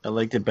liked it. I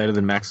liked it better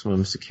than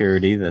Maximum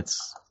Security.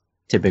 That's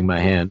tipping my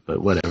hand,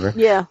 but whatever.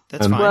 Yeah.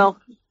 That's fine. Well,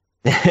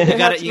 you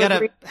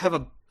gotta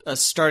have a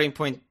starting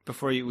point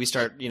before we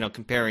start,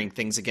 comparing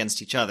things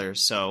against each other.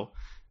 So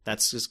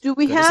that's just do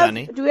we have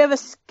a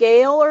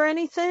scale or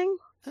anything?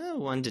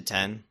 1 to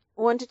 10.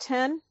 1 to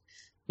 10?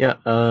 Yeah.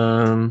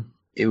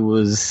 It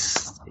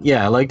was.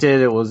 Yeah, I liked it.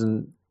 There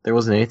wasn't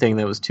anything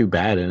that was too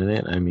bad in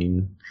it. I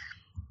mean,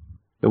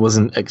 it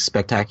wasn't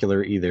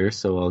spectacular either.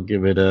 So I'll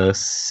give it a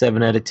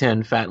 7 out of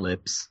 10. Fat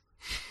lips.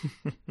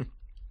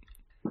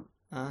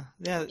 Yeah.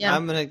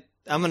 I'm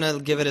gonna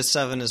give it a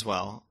 7 as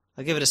well.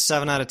 I'll give it a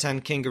 7 out of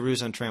 10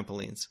 kangaroos on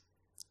trampolines.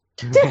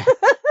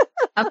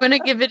 I'm going to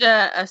give it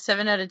a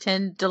 7 out of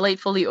 10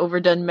 delightfully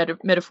overdone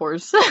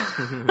metaphors.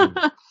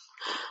 I'm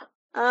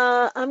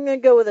going to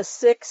go with a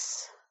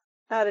 6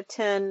 out of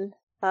 10.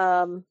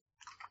 I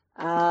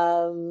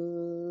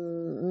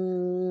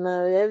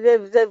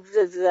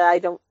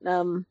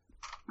don't,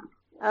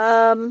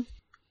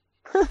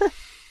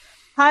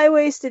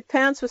 high-waisted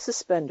pants with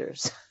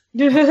suspenders.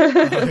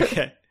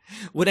 Okay.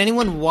 Would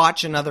anyone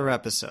watch another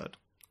episode?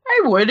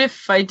 I would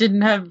if I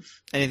didn't have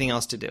anything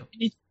else to do.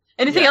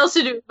 Anything else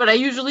to do, but I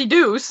usually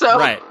do, so.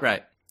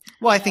 Right.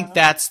 Well, I think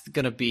that's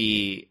going to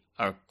be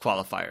our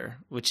qualifier,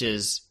 which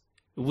is,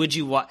 would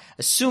you watch,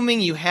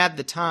 assuming you had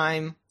the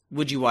time,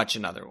 would you watch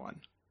another one?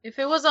 If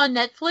it was on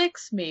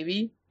Netflix,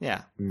 maybe.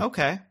 Yeah.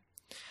 Okay.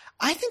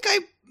 I think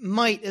I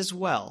might as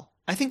well.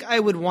 I think I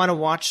would want to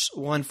watch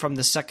one from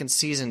the second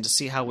season to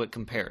see how it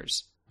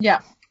compares.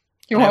 Yeah.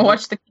 You want to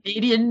watch the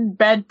Canadian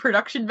bad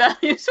production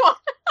values one?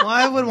 Well,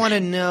 I would want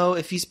to know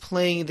if he's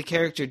playing the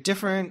character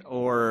different,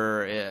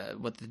 or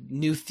what the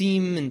new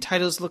theme and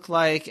titles look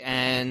like,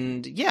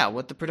 and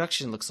what the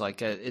production looks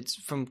like. It's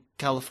from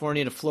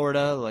California to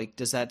Florida. Like,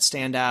 does that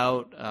stand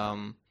out?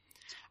 And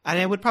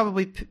I would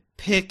probably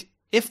pick,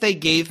 if they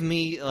gave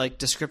me like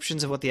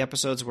descriptions of what the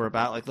episodes were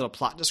about, like little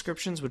plot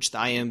descriptions, which the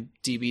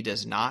IMDb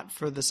does not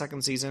for the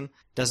second season,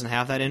 doesn't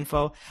have that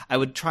info. I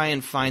would try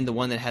and find the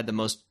one that had the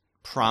most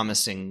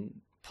promising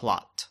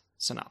plot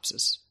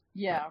synopsis.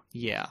 Yeah.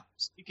 Yeah.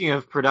 Speaking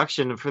of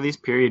production for these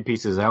period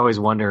pieces, I always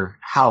wonder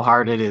how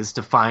hard it is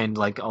to find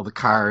like all the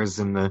cars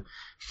and the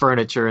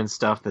furniture and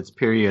stuff that's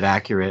period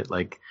accurate.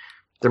 Like,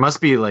 there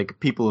must be like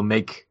people who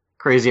make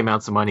crazy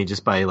amounts of money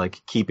just by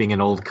like keeping an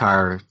old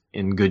car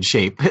in good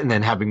shape and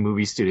then having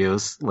movie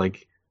studios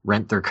like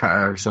rent their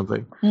car or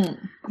something.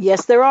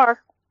 Yes, there are.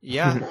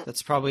 Yeah,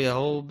 that's probably a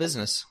whole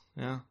business.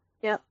 Yeah.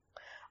 Yeah.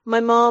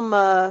 My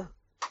mom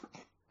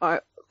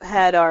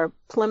had our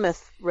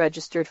Plymouth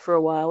registered for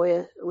a while.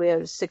 We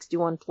had a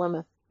 61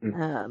 Plymouth.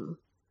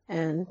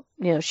 And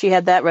she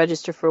had that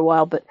registered for a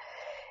while, but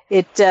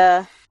it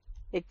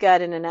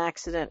got in an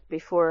accident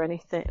before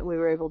we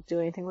were able to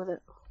do anything with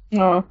it.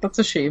 Oh, that's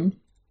a shame.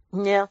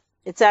 Yeah.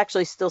 It's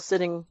actually still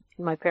sitting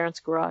in my parents'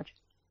 garage.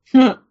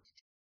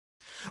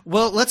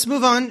 Well, let's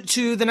move on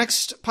to the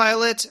next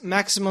pilot,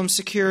 Maximum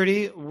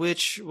Security,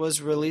 which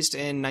was released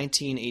in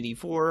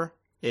 1984.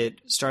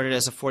 It started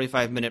as a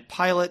 45-minute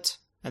pilot,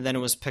 and then it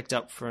was picked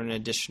up for an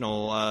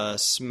additional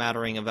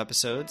smattering of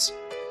episodes.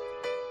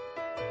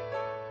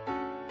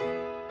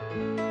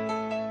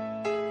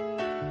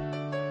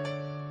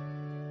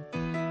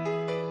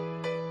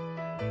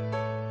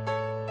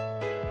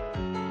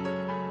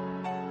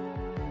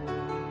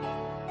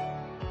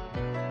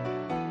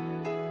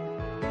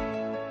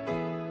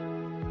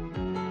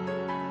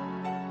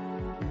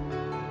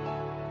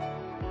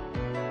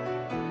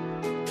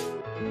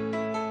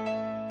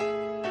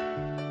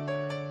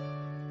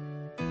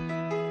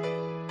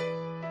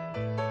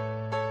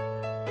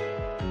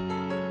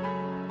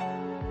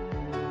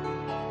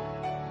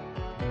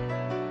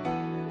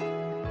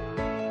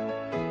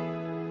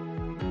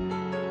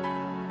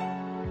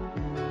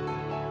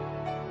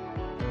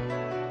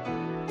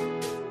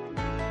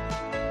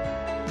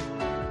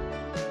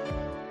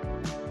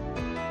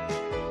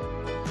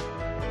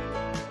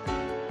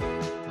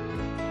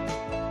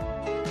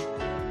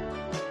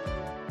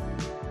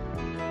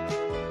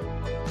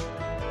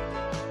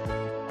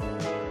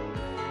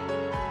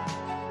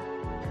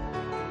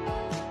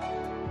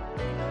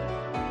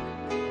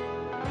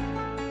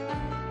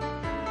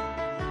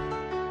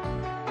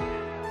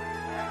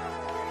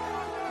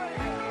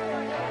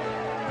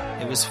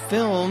 It was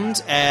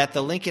filmed at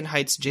the Lincoln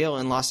Heights Jail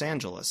in Los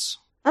Angeles.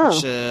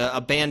 Which,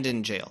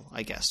 abandoned jail,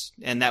 I guess.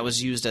 And that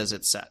was used as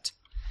its set.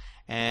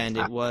 And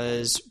it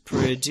was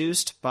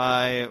produced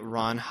by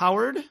Ron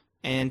Howard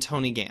and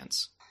Tony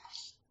Gans.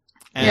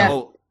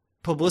 And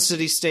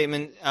publicity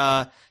statement,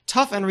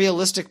 tough and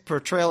realistic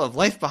portrayal of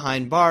life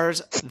behind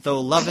bars,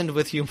 though leavened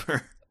with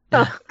humor.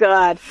 Oh,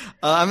 God.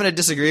 I'm going to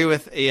disagree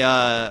with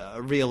a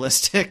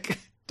realistic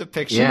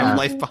depiction of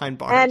life behind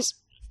bars.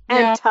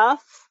 And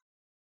tough.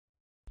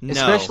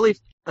 No.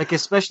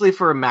 Especially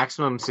for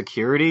maximum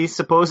security,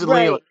 supposedly.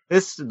 Right. Like,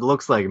 this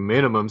looks like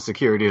minimum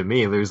security to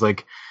me. There's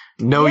like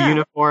no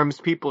uniforms,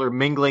 people are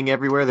mingling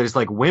everywhere. There's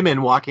like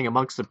women walking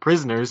amongst the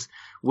prisoners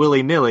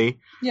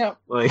willy-nilly. Yeah.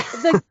 Like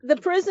the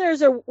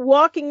prisoners are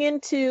walking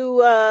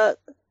into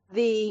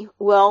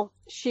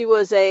she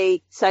was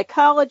a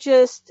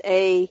psychologist,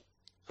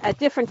 at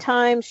different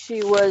times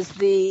she was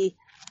the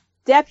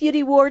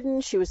deputy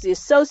warden, she was the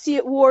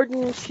associate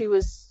warden, she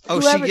was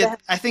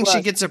I think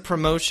she gets a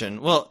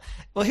promotion. Well,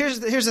 here's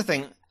the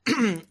thing.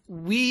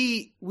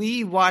 we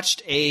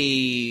watched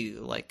a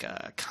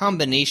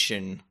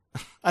combination.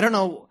 I don't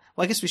know.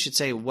 Well, I guess we should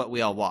say what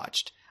we all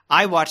watched.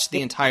 I watched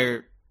the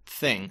entire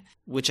thing,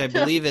 which I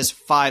believe is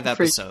 5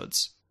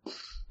 episodes.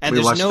 And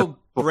there's no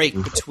break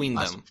between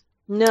them.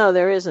 No,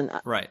 there isn't.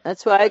 Right.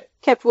 That's why I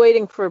kept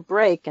waiting for a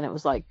break, and it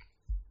was like,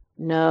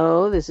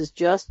 no, this is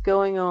just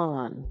going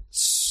on.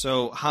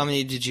 So how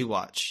many did you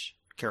watch,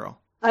 Carol?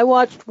 I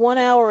watched 1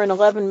 hour and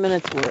 11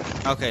 minutes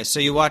worth. Okay, so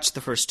you watched the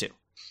first 2.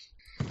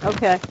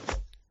 Okay.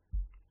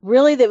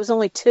 Really? There was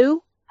only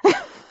 2? I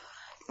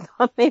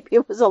thought maybe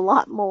it was a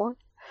lot more.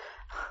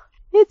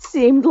 It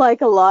seemed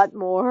like a lot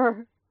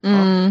more.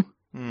 So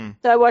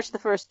I watched the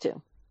first 2.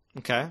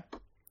 Okay.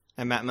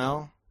 And Matt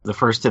Mel? The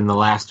first and the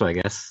last, I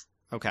guess.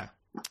 Okay.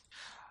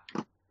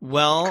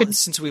 Well,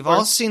 since we've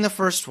all seen the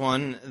first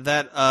one,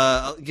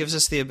 that gives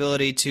us the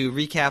ability to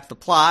recap the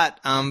plot.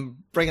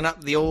 Bringing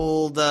up the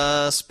old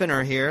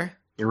spinner here.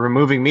 You're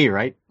removing me,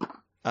 right?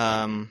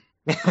 I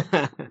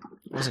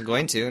wasn't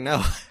going to,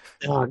 no.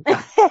 Oh,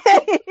 God.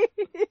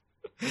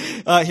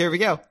 Here we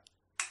go.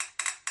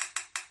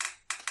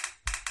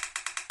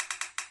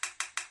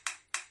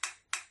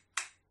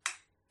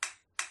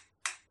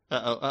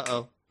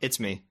 Uh-oh. It's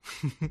me.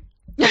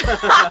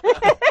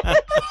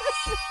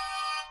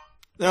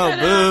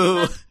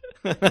 Oh,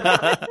 boo!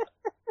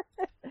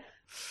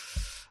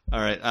 All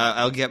right,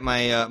 I'll get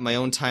my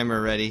own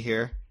timer ready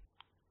here.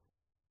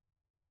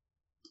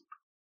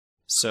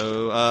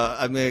 So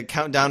I'm gonna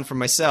count down for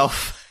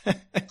myself.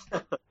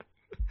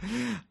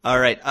 All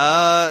right.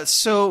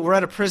 So we're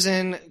at a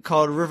prison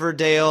called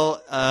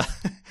Riverdale.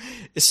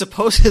 It's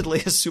supposedly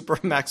a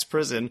supermax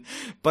prison,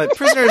 but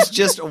prisoners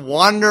just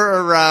wander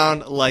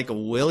around like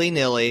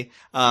willy-nilly.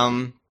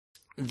 The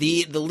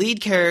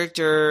lead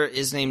character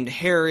is named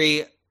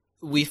Harry.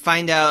 We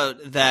find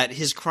out that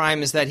his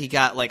crime is that he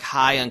got like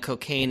high on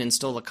cocaine and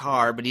stole a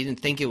car, but he didn't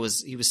think he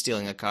was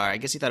stealing a car. I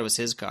guess he thought it was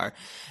his car,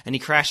 and he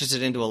crashes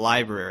it into a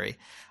library.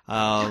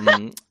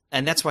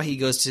 And that's why he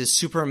goes to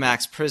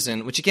supermax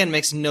prison, which again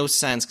makes no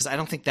sense because I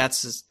don't think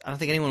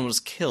anyone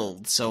was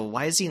killed. So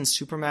why is he in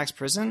supermax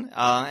prison?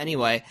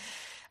 Anyway,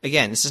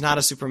 again, this is not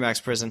a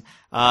supermax prison.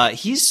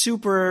 He's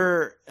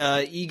super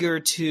eager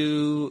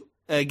to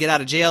get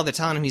out of jail. They're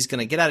telling him he's going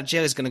to get out of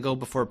jail. He's going to go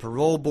before a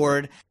parole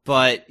board,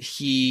 but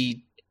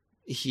he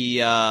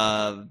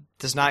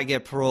does not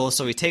get parole.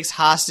 So he takes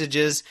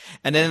hostages,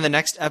 and then in the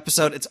next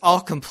episode, it's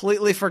all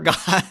completely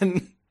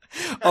forgotten.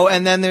 Oh,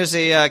 and then there's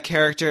a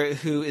character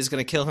who is going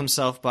to kill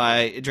himself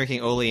by drinking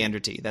oleander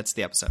tea. That's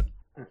the episode.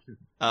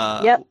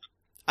 Yep.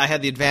 I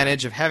had the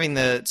advantage of having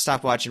the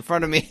stopwatch in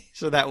front of me,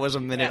 so that was a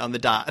minute on the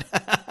dot.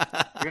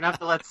 You're going to have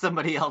to let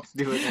somebody else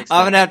do it next time.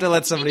 I'm going to have to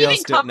let somebody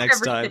else do it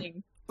next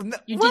time.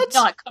 You did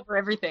not cover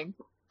everything.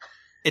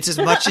 It's as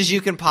much as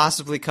you can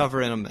possibly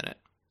cover in a minute.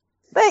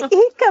 But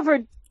he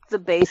covered the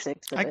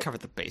basics. I covered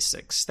the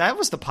basics. That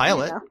was the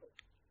pilot. Yeah.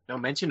 No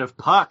mention of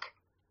Puck.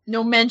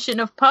 No mention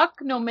of Puck.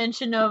 No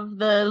mention of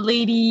the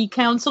lady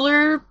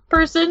counselor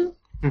person.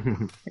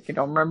 I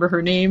don't remember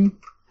her name.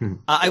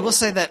 I will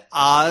say that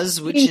Oz,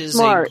 which Jean is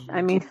Smart.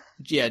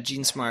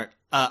 Jean Smart.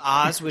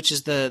 Oz, which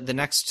is the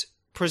next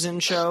prison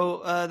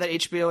show that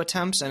HBO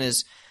attempts, and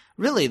is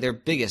really their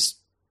biggest,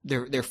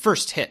 their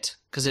first hit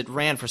because it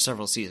ran for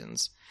several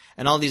seasons,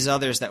 and all these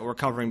others that we're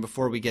covering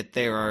before we get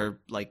there are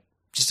like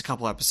just a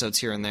couple episodes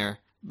here and there.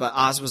 But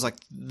Oz was like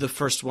the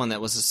first one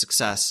that was a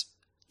success.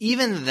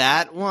 Even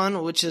that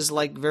one, which is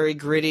like very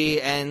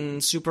gritty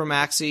and super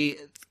maxi,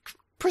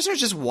 prisoners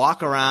just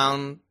walk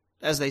around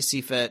as they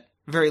see fit.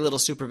 Very little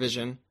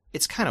supervision.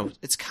 It's kind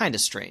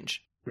of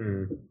strange.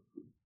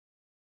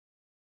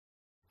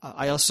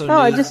 I also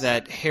knew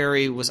that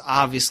Harry was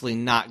obviously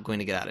not going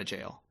to get out of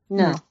jail.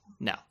 No.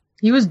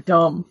 He was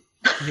dumb.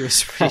 He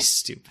was pretty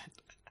stupid.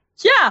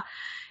 Yeah.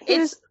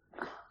 It's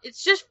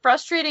just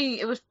frustrating.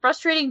 It was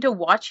frustrating to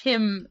watch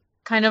him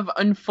kind of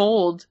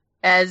unfold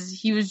as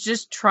he was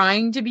just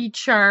trying to be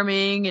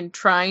charming and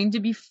trying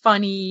to be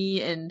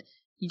funny, and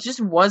he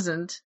just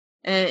wasn't.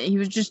 And he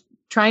was just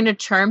trying to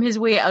charm his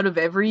way out of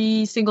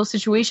every single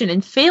situation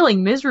and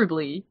failing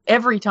miserably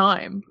every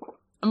time.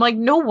 I'm like,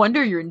 no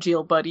wonder you're in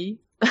jail, buddy.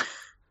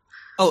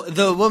 Oh,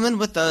 the woman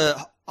with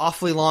the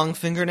awfully long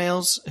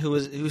fingernails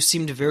who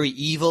seemed very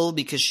evil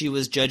because she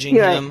was judging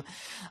him.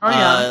 You're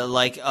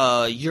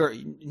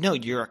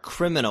a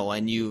criminal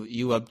and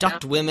you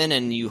abduct women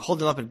and you hold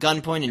them up at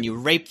gunpoint and you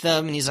rape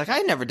them. And he's like,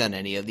 I've never done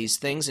any of these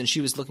things. And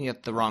she was looking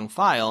at the wrong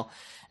file.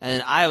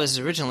 And I was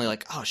originally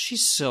like, oh,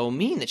 she's so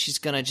mean that she's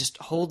going to just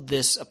hold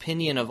this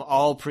opinion of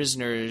all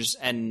prisoners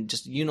and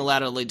just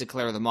unilaterally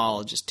declare them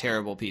all just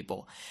terrible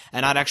people.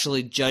 And I'd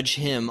actually judge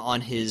him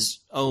on his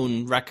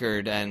own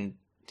record and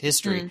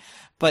history.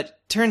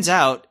 But turns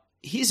out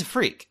he's a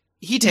freak.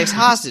 He takes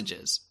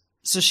hostages.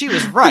 So she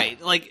was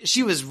right. Like,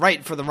 she was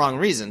right for the wrong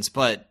reasons,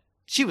 but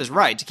she was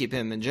right to keep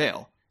him in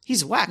jail.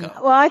 He's a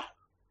wacko. Well,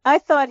 I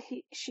thought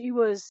she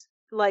was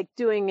like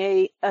doing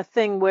a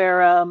thing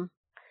where,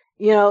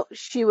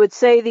 she would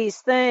say these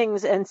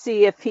things and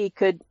see if he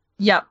could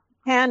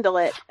handle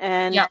it.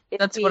 And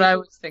that's what I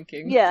was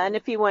thinking. Yeah, and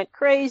if he went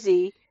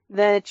crazy,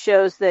 then it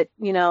shows that,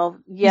 he's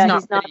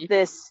not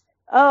this,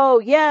 oh,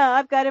 yeah,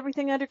 I've got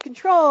everything under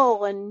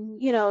control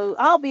and,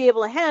 I'll be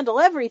able to handle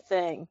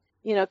everything.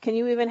 Can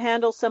you even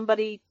handle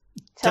somebody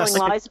telling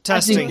lies?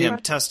 Testing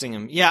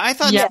him. Yeah, I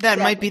thought that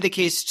might be the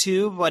case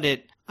too, but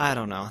I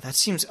don't know. That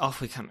seems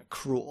awfully kind of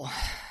cruel.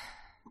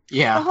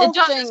 Yeah.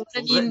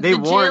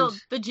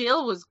 The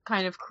jail was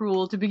kind of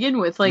cruel to begin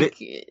with. Like,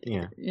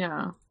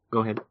 yeah. Go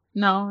ahead.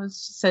 No,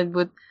 it's just said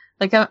with,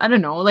 like, I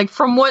don't know. Like,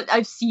 from what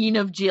I've seen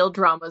of jail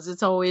dramas,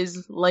 it's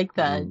always like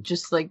that.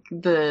 Just like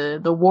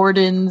the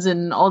wardens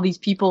and all these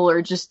people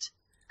are just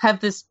have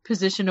this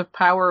position of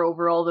power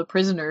over all the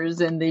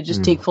prisoners, and they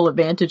just take full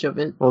advantage of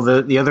it.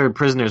 Well, the other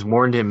prisoners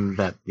warned him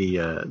that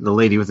the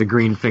lady with the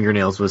green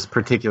fingernails was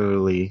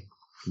particularly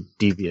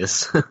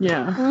devious.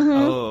 Yeah.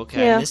 Oh,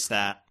 okay. Yeah. I missed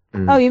that.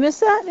 Oh, you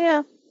missed that?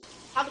 Yeah.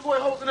 How's the boy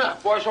holding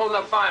up? Boy's holding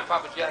up fine,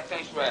 Papa Jack.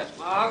 Thanks for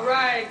asking. All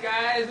right,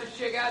 guys. Let's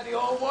check out the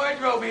old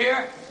wardrobe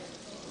here.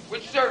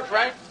 Which shirt,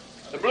 Frank?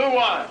 The blue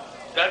one.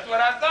 That's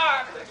what I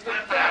thought.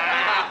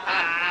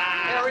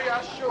 Harry,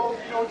 I sure hope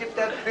you don't get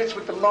that bitch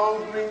with the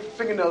long green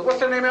fingernails.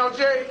 What's her name,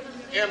 LJ?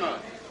 Emma.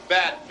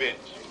 Bad bitch.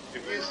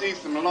 If you see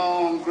some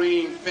long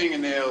green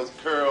fingernails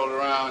curled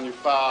around your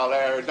foul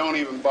area, don't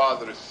even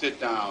bother to sit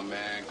down,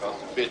 man, because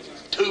the bitch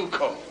is too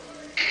cold.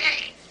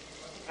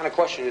 What kind of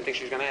question do you think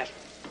she's going to ask?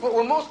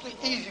 Well, mostly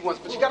easy ones,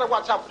 but you got to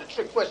watch out for the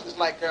trick questions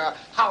like,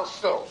 how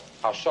so?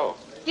 How so?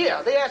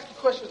 Yeah, they ask you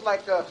questions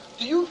like,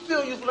 do you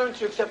feel you've learned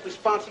to accept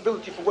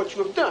responsibility for what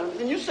you have done?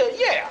 And you say,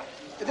 yeah.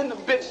 And then the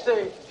bitch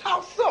say,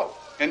 how so?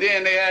 And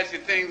then they ask you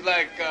things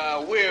like,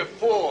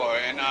 wherefore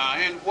and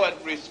in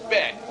what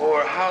respect.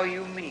 Or how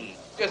you mean?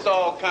 Just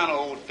all kind of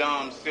old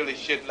dumb, silly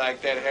shit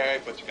like that, Harry,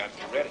 but you got to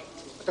be ready.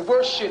 But the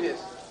worst shit is,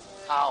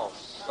 how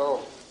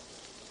so?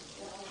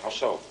 How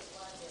so?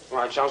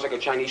 Well, it sounds like a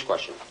Chinese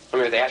question. I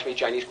mean, if they ask me a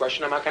Chinese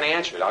question, I'm not going to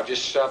answer it. I'll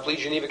just plead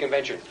Geneva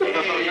Convention. Ready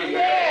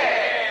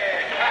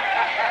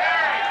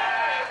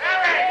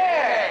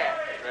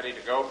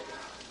to go?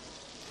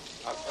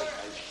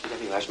 You got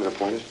any last-minute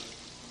pointers?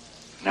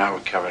 Now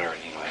we covered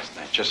everything last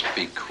night. Just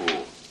be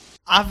cool.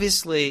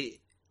 Obviously,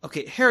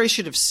 okay, Harry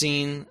should have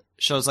seen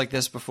shows like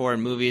this before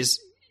in movies.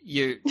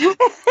 When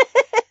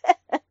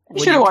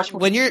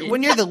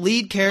you're the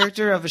lead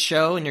character of a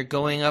show and you're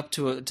going up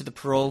to the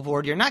parole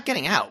board, you're not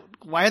getting out.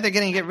 Why are they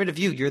going to get rid of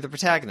you? You're the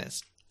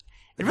protagonist.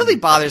 It really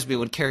bothers me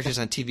when characters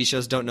on TV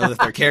shows don't know that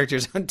they're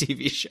characters on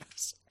TV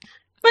shows.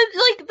 But,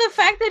 like, the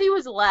fact that he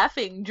was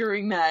laughing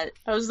during that,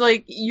 I was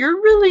like, you're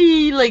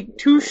really, like,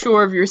 too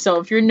sure of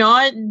yourself. You're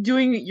not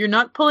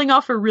pulling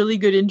off a really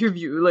good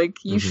interview. Like,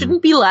 you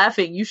shouldn't be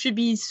laughing. You should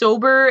be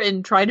sober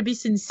and try to be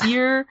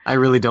sincere. I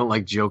really don't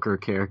like Joker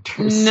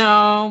characters.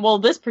 No, well,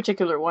 this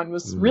particular one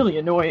was really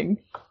annoying.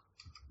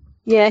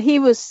 Yeah, he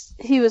was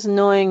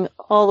annoying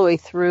all the way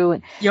through,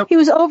 and he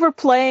was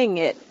overplaying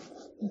it.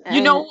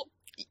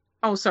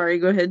 Oh, sorry,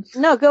 go ahead.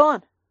 No, go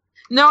on.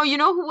 No, you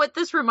know what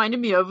this reminded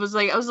me of was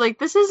I was like,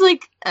 this is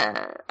like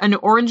an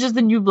Orange is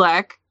the New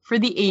Black for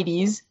the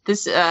 80s.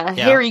 This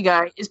hairy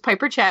guy is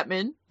Piper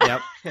Chapman.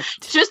 Yep.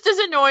 Just as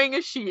annoying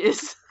as she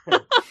is.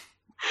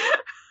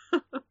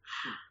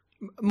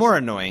 More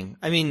annoying.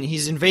 I mean,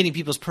 he's invading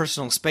people's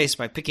personal space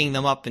by picking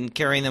them up and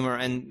carrying them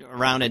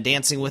around and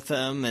dancing with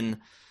them. And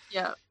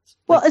yeah.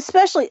 Well,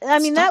 especially, I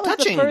mean, that was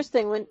the first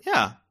thing.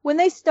 When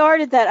they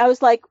started that, I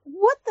was like,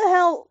 what the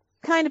hell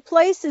kind of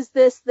place is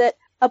this that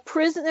a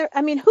prisoner,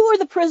 I mean, who are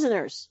the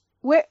prisoners?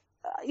 Where,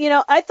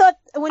 I thought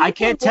when I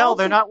can't tell,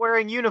 they're not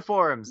wearing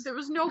uniforms. There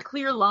was no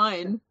clear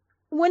line.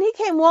 When he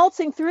came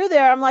waltzing through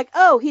there, I'm like,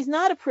 oh, he's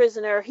not a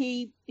prisoner.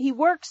 He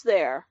works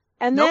there.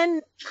 And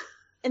then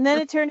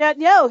it turned out,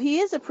 he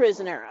is a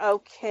prisoner.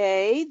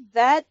 Okay,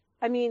 that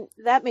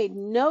made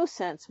no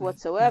sense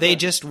whatsoever. They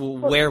just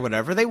wear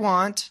whatever they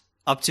want,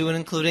 up to and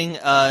including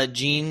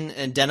jean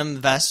and denim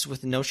vest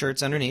with no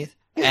shirts underneath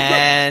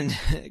and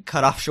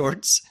cut off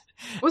shorts.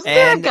 Was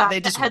there a guy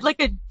that had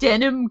like a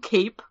denim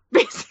cape,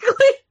 basically?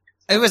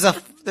 There's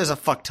a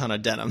fuck ton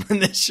of denim in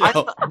this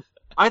show.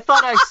 I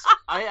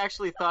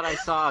actually thought I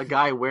saw a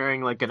guy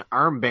wearing like an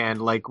armband,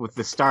 like with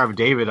the Star of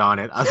David on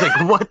it. I was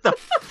like, what the?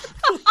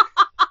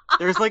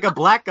 There's like a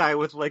black guy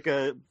with like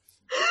a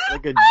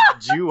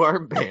Jew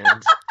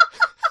armband.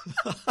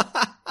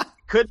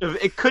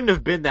 It couldn't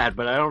have been that,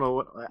 but I don't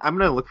know. I'm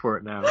gonna look for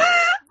it now.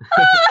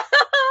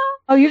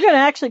 Oh, you're gonna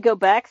actually go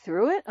back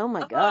through it? Oh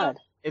my god!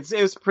 It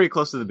was pretty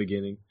close to the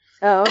beginning.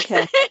 Oh,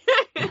 okay.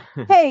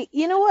 Hey,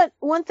 you know what?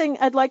 One thing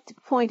I'd like to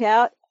point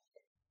out: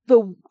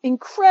 the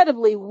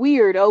incredibly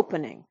weird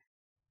opening.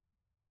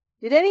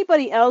 Did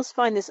anybody else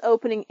find this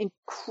opening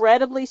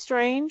incredibly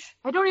strange?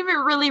 I don't even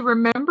really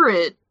remember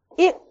it.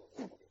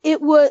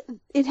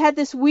 It had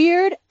this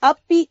weird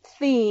upbeat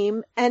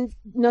theme and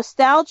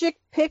nostalgic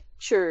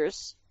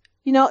pictures.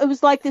 It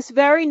was like this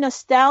very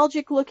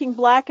nostalgic looking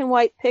black and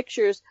white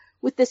pictures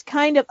with this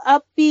kind of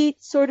upbeat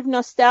sort of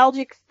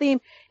nostalgic theme.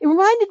 It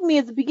reminded me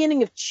of the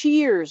beginning of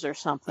Cheers or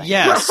something.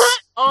 Yes.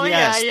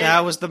 Yeah.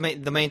 That was the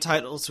main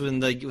titles with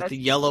the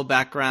yellow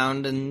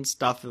background and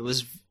stuff. It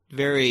was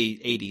very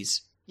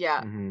 80s.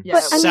 Yeah. Mm-hmm. Yeah.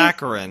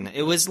 Saccharine.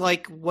 It was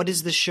like, what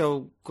is this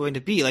show going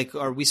to be? Like,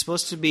 are we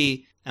supposed to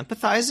be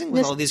empathizing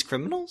with all these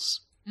criminals?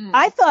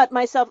 I thought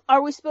myself,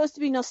 are we supposed to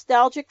be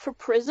nostalgic for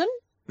prison?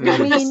 I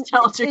mean,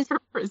 nostalgic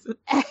for prison.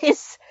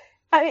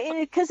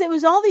 Because it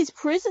was all these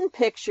prison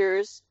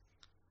pictures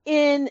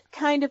in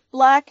kind of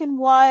black and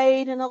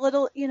white and a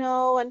little,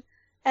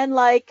 and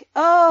like,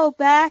 oh,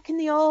 back in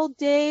the old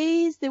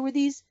days, there were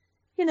these,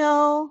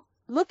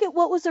 look at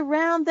what was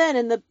around then.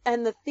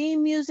 And the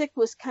theme music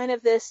was kind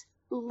of this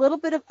little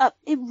bit of up.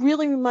 It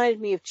really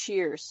reminded me of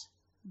Cheers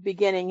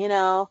beginning,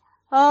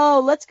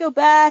 Oh, let's go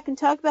back and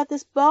talk about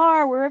this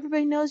bar where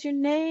everybody knows your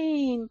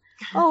name.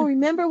 Oh,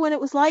 remember when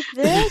it was like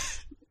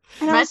this?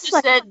 And Matt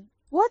just said,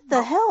 what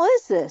the hell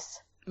is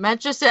this?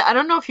 Matt just said, I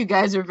don't know if you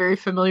guys are very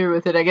familiar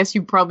with it. I guess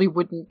you probably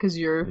wouldn't because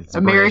you're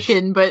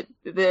American, British.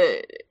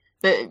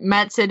 But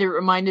Matt said it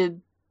reminded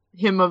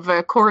him of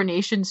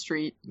Coronation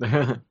Street.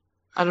 I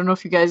don't know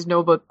if you guys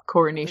know about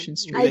Coronation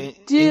Street. I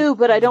do,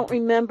 but I don't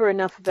remember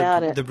enough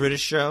about it. The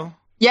British show?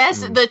 Yes,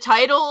 the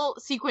title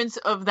sequence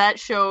of that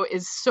show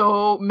is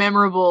so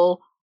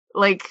memorable,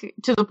 like,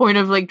 to the point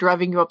of, like,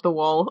 driving you up the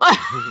wall.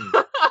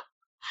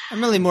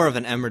 I'm really more of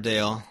an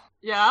Emmerdale.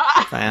 Yeah.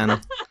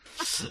 Diana.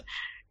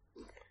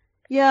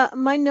 Yeah,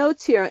 my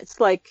notes here, it's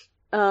like,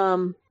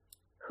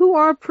 who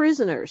are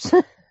prisoners?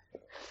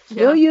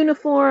 No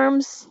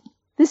uniforms.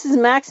 This is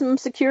maximum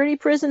security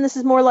prison. This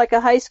is more like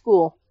a high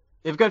school.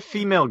 They've got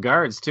female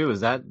guards too.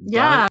 Is that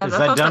Yeah, done? Is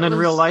that done in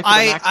real life?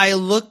 I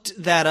looked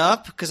that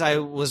up because I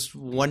was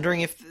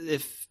wondering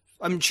if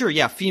I'm sure.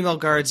 Yeah, female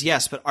guards.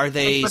 Yes, but are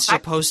they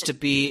supposed to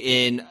be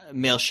in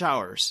male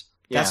showers?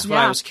 That's what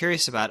I was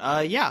curious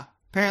about. Yeah.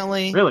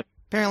 Apparently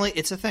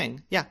it's a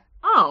thing. Yeah.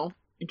 Oh,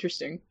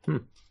 interesting.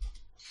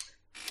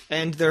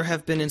 And there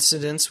have been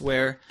incidents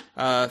where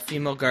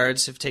female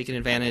guards have taken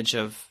advantage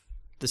of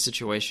the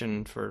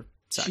situation for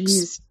sex.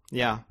 Jeez.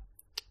 Yeah.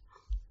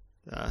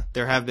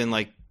 There have been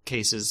like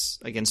cases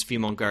against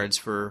female guards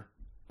for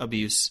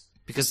abuse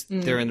because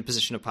they're in a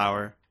position of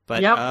power.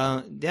 But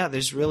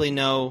there's really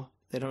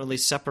they don't really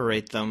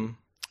separate them.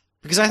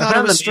 Because I thought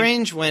it was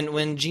strange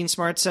when Jean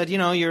Smart said,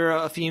 you're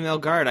a female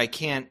guard, I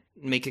can't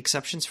make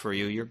exceptions for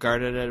you. You're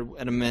guarded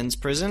at a men's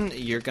prison,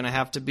 you're going to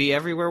have to be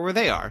everywhere where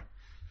they are.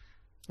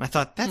 And I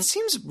thought, that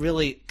seems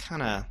really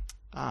kind of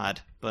odd,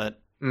 but...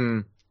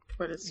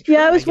 But it's true.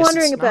 Yeah, I was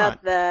wondering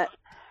about that.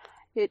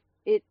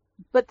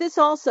 But this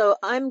also,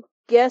 I'm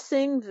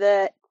guessing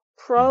that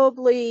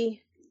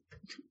probably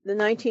the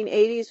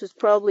 1980s was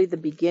probably the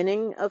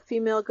beginning of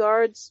female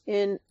guards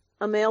in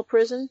a male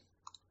prison.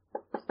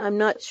 I'm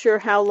not sure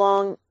how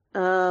long,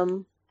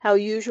 how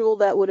usual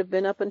that would have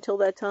been up until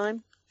that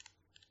time.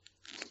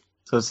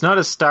 So it's not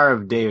a Star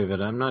of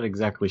David. I'm not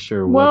exactly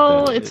sure what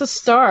Well, that it's is. a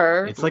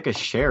star. It's like a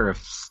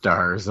sheriff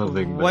star or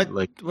something.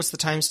 What's the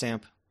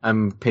timestamp?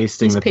 I'm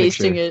pasting He's the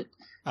pasting picture. it.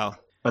 Oh.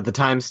 But the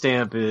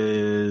timestamp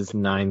is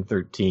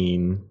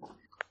 9:13.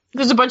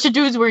 There's a bunch of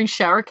dudes wearing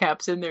shower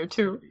caps in there,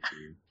 too.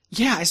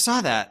 Yeah, I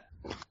saw that.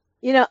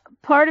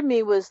 Part of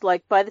me was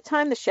like, by the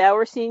time the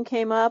shower scene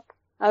came up,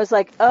 I was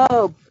like,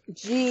 oh,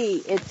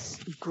 gee,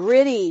 it's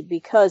gritty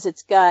because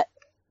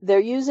they're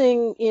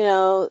using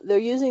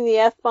the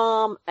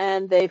F-bomb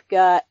and they've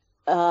got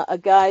a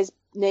guy's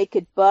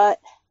naked butt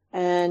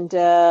and,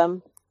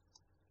 there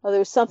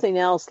was something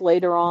else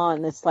later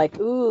on that's like,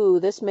 ooh,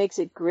 this makes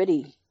it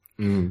gritty.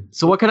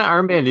 So what kind of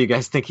armband do you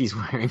guys think he's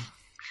wearing?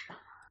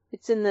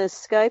 It's in the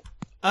Skype?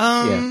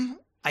 I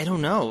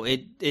don't know.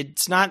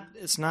 It's not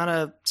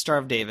a Star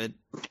of David.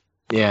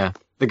 Yeah.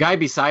 The guy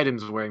beside him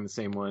is wearing the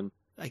same one.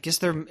 I guess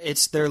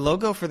it's their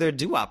logo for their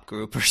doo-wop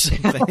group or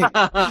something.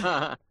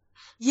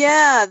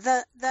 Yeah,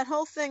 that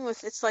whole thing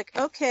with, it's like,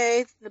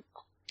 okay.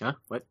 Huh?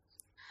 What?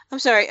 I'm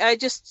sorry, I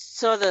just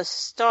saw the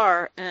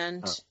star,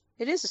 and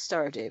it is a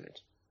Star of David.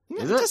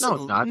 Is it? No,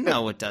 it's not.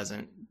 No, it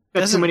doesn't.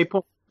 Got too many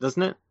points,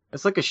 doesn't it?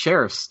 It's like a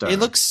sheriff's star. It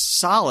looks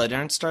solid.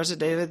 Aren't Stars of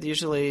David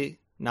usually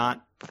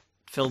not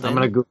filled in? I'm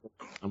gonna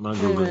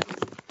Google it.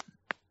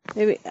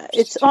 Maybe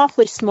it's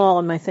awfully small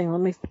on my thing.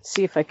 Let me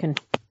see if I can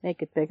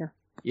make it bigger.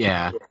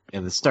 Yeah.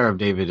 The Star of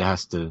David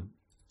has to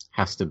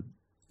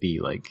be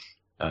like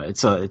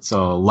it's a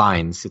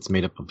lines. It's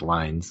made up of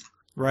lines.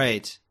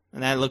 Right,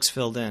 and that looks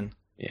filled in.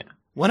 Yeah.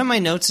 One of my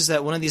notes is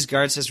that one of these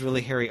guards has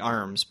really hairy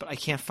arms, but I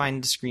can't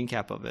find the screen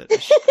cap of it.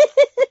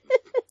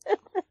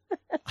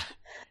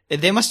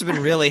 They must have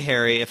been really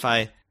hairy if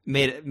I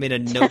made a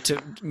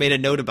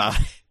note about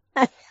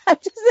it. I'm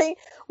just saying,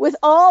 with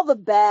all the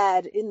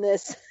bad in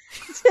this,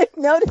 to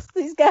notice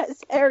these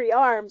guys' hairy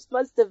arms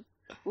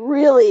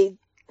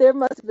there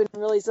must have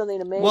been really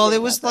something amazing. Well,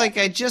 it was like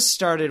I just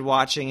started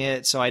watching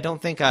it, so I don't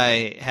think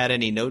I had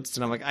any notes,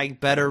 and I'm like, I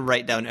better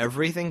write down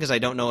everything because I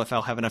don't know if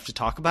I'll have enough to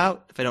talk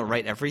about if I don't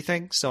write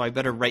everything. So I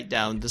better write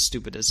down the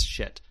stupidest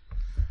shit.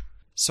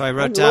 So I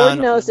wrote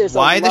down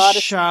why the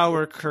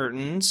shower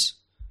curtains.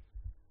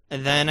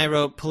 And then I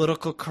wrote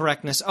political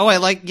correctness. Oh,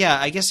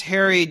 I guess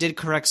Harry did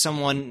correct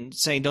someone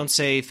saying, don't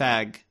say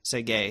fag,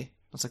 say gay. I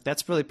was like,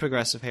 that's really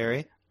progressive,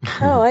 Harry.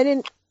 Oh,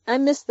 I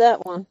missed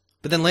that one.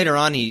 But then later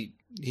on, he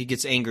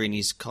gets angry and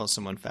he calls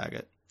someone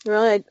faggot.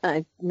 Well,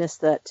 I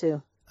missed that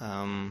too.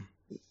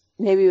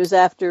 Maybe it was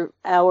after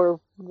hour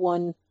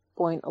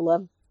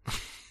 1.11.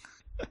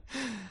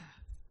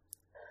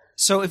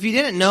 So if you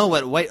didn't know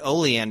what White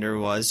Oleander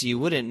was, you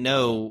wouldn't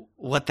know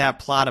what that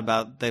plot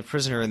about the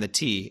prisoner and the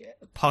tea.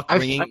 Puck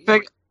bringing...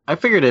 I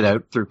figured it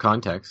out through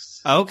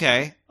context.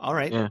 Okay, all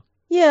right.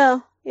 Yeah.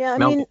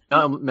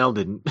 Mel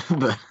didn't.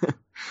 But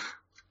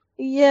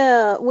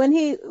yeah, when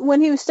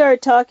he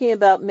started talking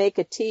about make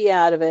a tea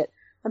out of it,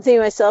 I'm thinking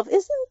to myself,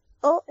 is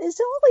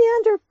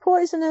Oleander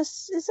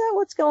poisonous? Is that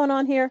what's going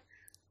on here?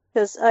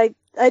 Because I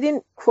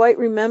didn't quite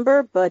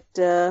remember, but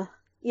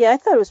yeah, I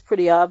thought it was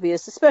pretty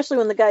obvious, especially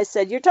when the guy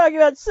said, "You're talking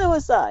about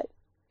suicide,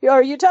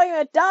 or you're talking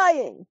about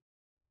dying."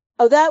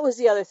 Oh, that was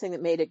the other thing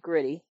that made it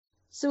gritty.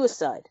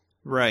 Suicide.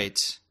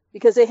 Right.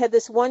 Because they had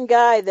this one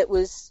guy that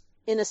was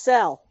in a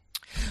cell.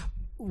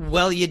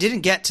 Well, you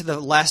didn't get to the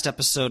last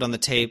episode on the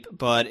tape,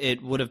 but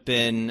it would have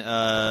been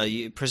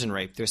prison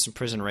rape. There's some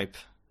prison rape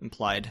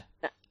implied.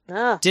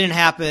 Didn't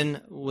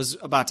happen, was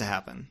about to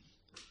happen.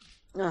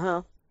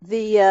 Uh-huh.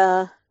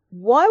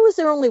 Why was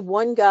there only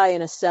one guy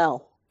in a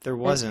cell? There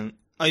wasn't.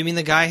 Oh, you mean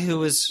the guy who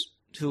was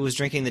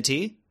drinking the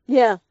tea?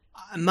 Yeah.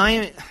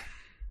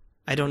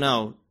 I don't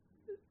know.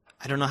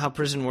 I don't know how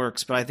prison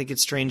works, but I think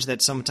it's strange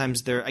that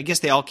sometimes I guess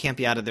they all can't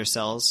be out of their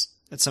cells.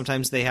 That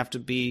sometimes they have to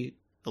be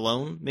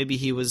alone. Maybe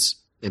he was...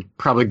 They'd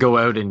probably go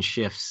out in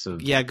shifts.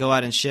 Go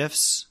out in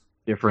shifts.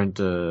 Different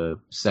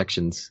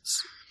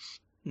sections.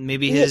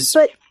 Maybe he just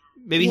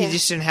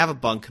didn't have a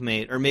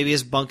bunkmate, or maybe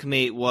his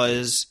bunkmate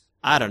was,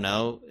 I don't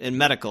know, in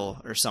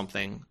medical or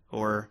something,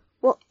 or...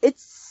 Well, it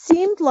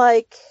seemed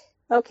like,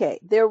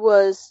 there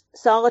was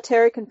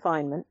solitary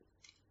confinement,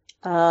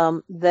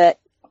 that,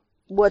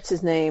 what's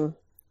his name,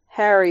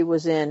 Harry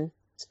was in,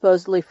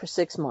 supposedly for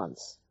 6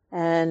 months.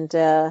 And,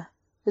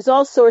 there's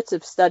all sorts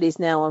of studies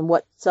now on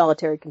what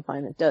solitary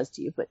confinement does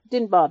to you, but it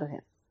didn't bother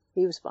him.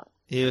 He was fine.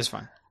 He was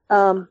fine.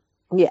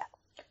 Yeah.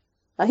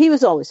 He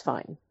was always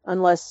fine,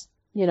 unless,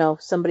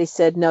 somebody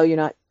said, no, you're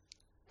not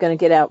going to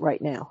get out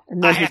right now.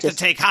 And then I have to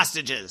take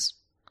hostages.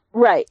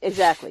 Right,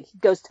 exactly. He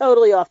goes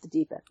totally off the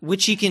deep end.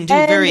 Which he can do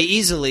very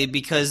easily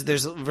because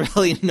there's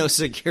really no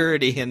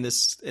security in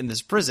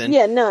this prison.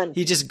 Yeah, none.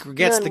 He just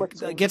gets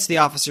the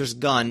officer's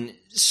gun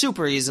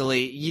super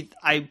easily.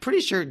 I'm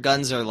pretty sure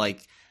guns are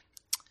like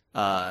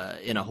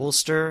in a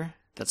holster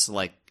that's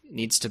like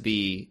needs to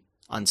be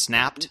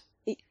unsnapped.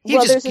 He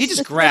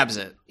just grabs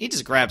it. He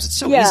just grabs it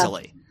so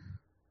easily.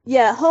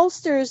 Yeah,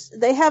 holsters,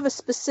 they have a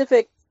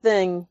specific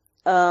thing.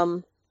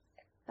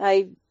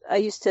 I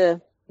used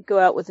to go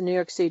out with a New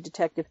York City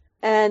detective,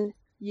 and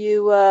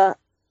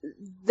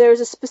there's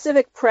a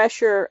specific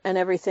pressure and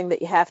everything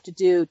that you have to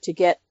do to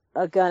get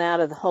a gun out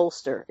of the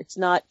holster. It's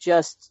not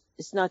just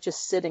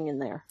sitting in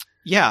there.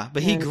 Yeah,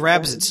 but he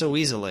grabs it so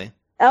easily.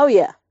 Oh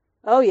yeah.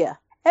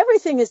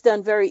 Everything is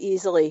done very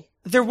easily.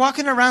 They're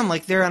walking around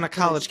like they're on a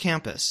college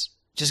campus,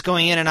 just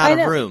going in and out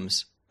of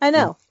rooms. I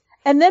know.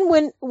 And then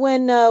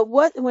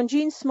when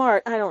Jean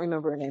Smart, I don't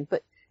remember her name,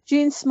 but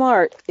Jean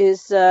Smart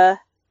is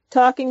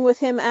talking with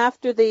him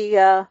after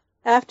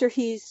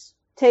he's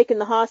taken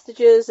the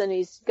hostages and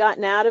he's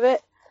gotten out of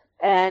it,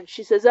 and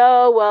she says,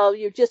 "Oh well,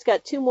 you've just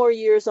got 2 more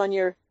years on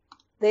your."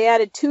 They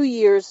added 2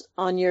 years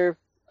on your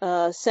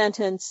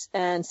sentence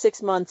and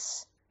 6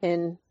 months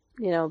in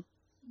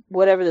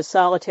whatever the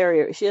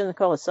solitary. She doesn't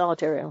call it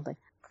solitary, I don't think.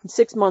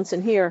 6 months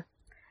in here,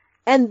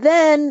 and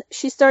then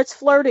she starts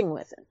flirting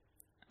with him,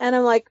 and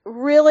I'm like,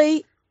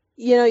 really?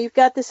 You've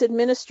got this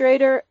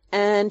administrator,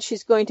 and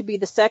she's going to be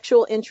the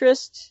sexual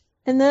interest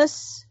in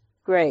this?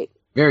 Great.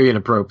 Very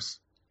inappropriate.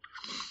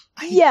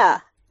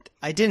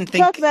 I didn't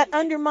think... Talk about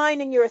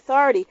undermining your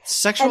authority.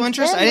 Sexual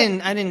interest? I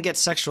didn't get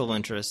sexual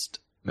interest.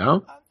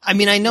 No? I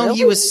mean, I know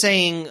he was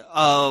saying,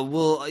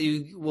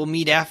 we'll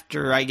meet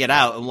after I get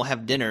out and we'll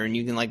have dinner and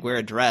you can wear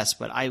a dress,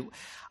 but I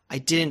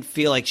didn't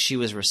feel like she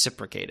was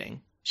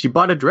reciprocating. She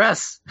bought a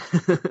dress.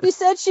 She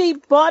said she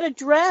bought a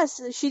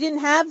dress. She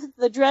didn't have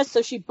the dress,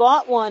 so she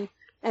bought one.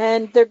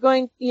 And they're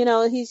going,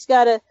 he's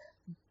got to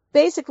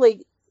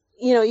basically,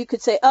 you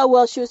could say, oh,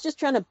 well, she was just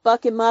trying to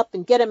buck him up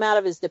and get him out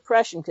of his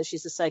depression because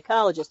she's a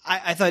psychologist.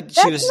 I thought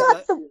she was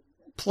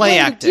play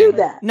acting.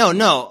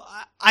 No.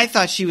 I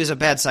thought she was a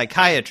bad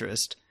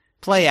psychiatrist,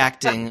 play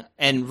acting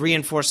and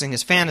reinforcing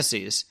his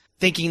fantasies,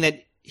 thinking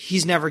that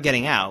he's never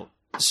getting out.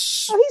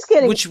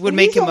 Which would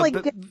make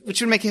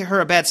her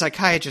a bad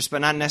psychiatrist,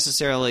 but not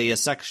necessarily a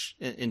sex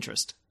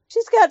interest.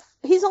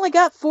 He's only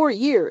got 4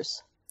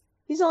 years.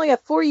 He's only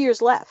got 4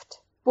 years left.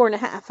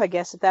 4.5, I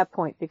guess, at that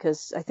point,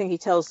 because I think he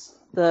tells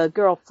the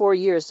girl 4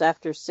 years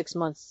after 6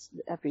 months,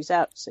 after he's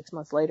out 6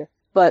 months later.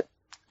 But,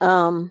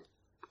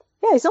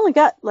 he's only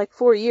got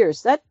 4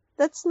 years.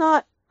 That's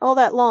not all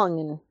that long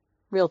in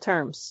real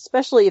terms,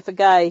 especially if a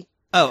guy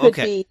could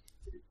be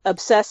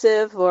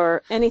obsessive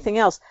or anything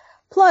else.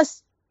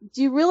 Plus,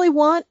 do you really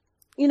want,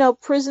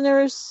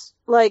 prisoners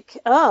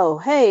oh,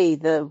 hey,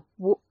 the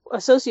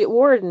associate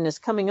warden is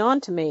coming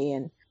on to me,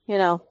 and,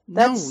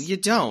 that's... No, you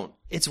don't.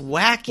 It's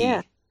wacky.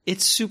 Yeah.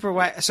 It's super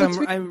wacky. So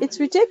it's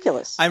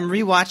ridiculous. I'm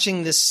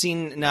rewatching this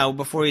scene now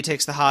before he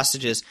takes the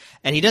hostages,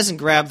 and he doesn't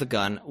grab the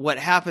gun. What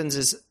happens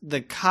is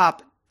the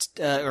cop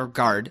or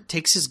guard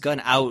takes his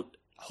gun out,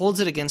 holds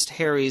it against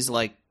Harry's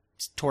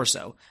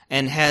torso,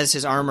 and has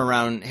his arm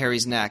around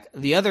Harry's neck.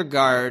 The other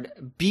guard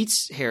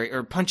beats Harry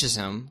or punches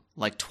him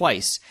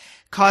twice,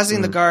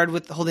 causing the guard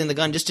with holding the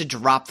gun just to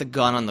drop the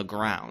gun on the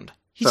ground.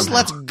 He just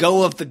lets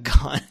go of the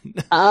gun.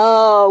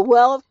 Oh,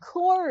 well, of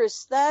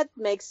course. That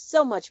makes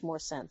so much more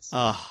sense.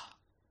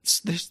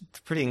 They're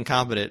pretty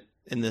incompetent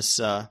in this.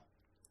 Oh,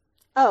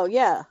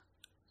 yeah.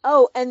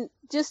 Oh, and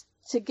just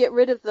to get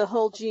rid of the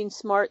whole Jean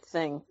Smart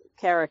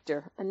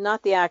character, and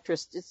not the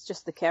actress, it's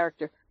just the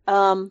character.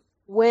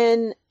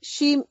 When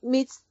she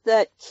meets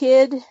that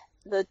kid,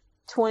 the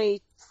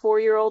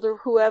 24-year-old or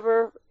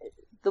whoever,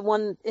 the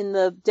one in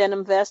the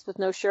denim vest with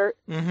no shirt,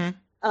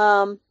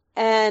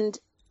 and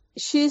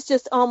she's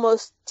just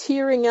almost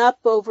tearing up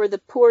over the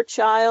poor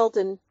child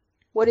and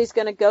what he's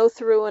going to go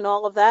through and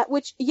all of that,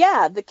 which,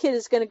 the kid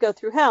is going to go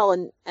through hell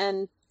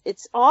and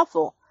it's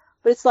awful.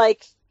 But it's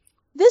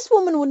this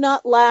woman would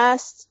not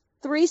last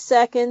 3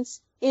 seconds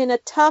in a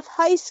tough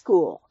high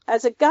school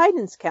as a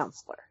guidance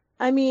counselor.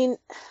 I mean,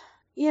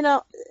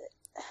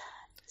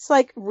 it's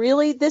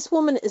really? This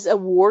woman is a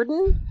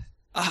warden?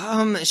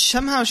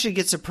 Somehow she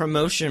gets a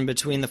promotion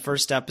between the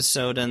first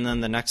episode and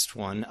then the next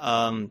one.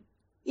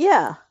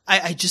 Yeah.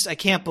 I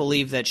can't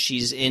believe that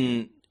she's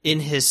in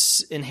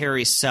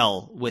Harry's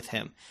cell with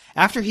him.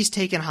 After he's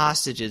taken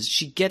hostages,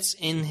 she gets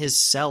in his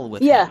cell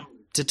with him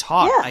to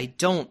talk. Yeah. I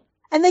don't.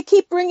 And they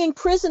keep bringing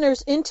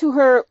prisoners into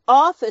her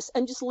office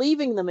and just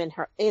leaving them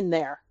in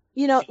there.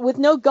 With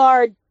no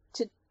guard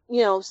to,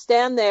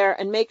 stand there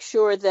and make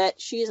sure that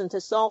she isn't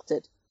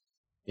assaulted.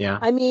 Yeah.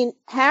 I mean,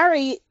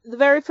 Harry, the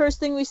very first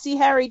thing we see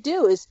Harry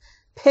do is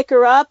pick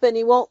her up, and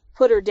he won't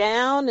put her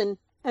down and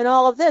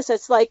all of this.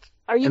 It's like,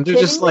 are you kidding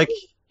me?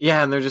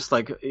 And they're just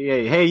like,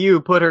 hey,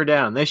 you put her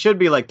down. They should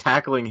be like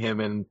tackling him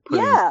and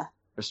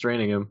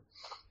restraining him.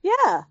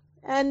 Yeah.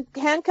 And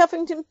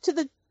handcuffing him to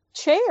the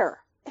chair.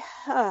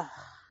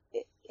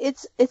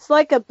 It's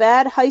like a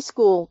bad high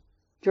school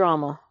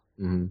drama.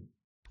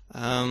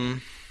 Mm-hmm.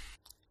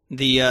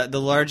 The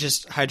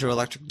largest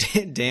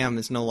hydroelectric dam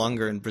is no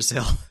longer in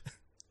Brazil.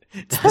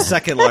 It's the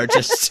second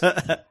largest.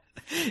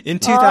 In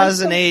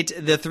 2008,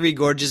 the Three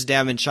Gorges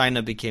Dam in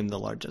China became the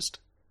largest.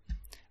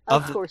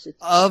 Of course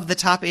it's... Of the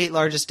top 8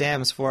 largest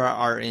dams, 4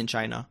 are in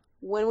China.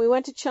 When we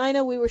went to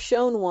China, we were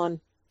shown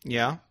one.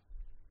 Yeah?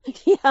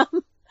 Yeah.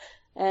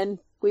 And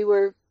we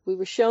were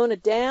shown a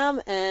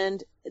dam,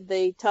 and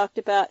they talked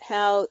about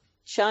how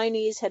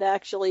Chinese had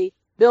actually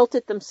built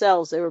it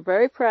themselves. They were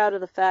very proud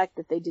of the fact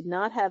that they did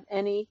not have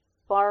any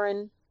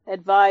foreign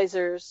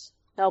advisors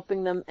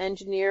helping them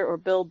engineer or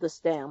build this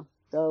dam.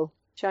 So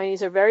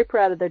Chinese are very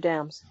proud of their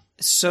dams.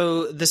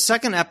 So the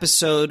second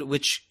episode,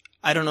 which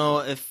I don't know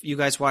if you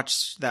guys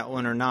watched that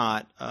one or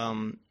not.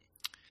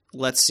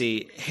 Let's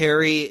see.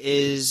 Harry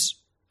is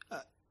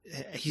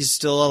he's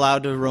still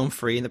allowed to roam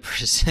free in the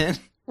prison.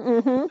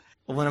 Mm-hmm.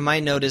 One of my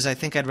notes is I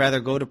think I'd rather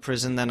go to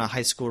prison than a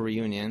high school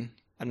reunion.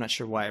 I'm not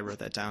sure why I wrote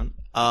that down.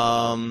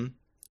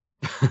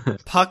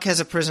 Puck has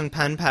a prison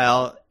pen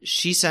pal.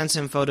 She sends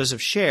him photos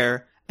of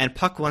Cher, and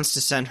Puck wants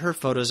to send her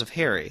photos of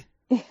Harry.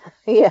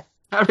 Yeah.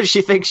 How does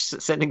she think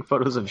sending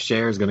photos of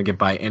Cher is going to get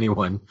by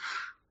anyone?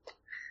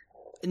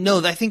 No,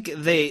 I think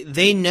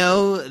they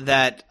know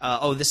that...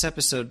 this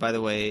episode, by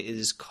the way,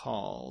 is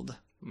called...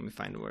 Let me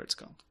find where it's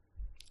called.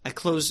 I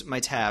closed my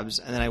tabs,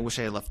 and then I wish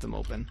I had left them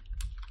open.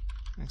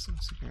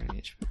 Excellent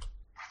security.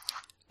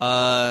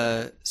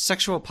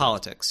 Sexual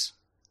politics.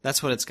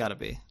 That's what it's got to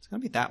be. It's got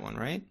to be that one,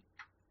 right?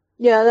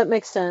 Yeah, that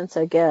makes sense,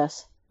 I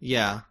guess.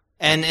 Yeah.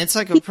 And it's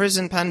like a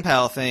prison pen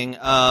pal thing.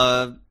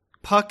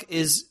 Puck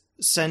is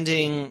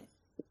sending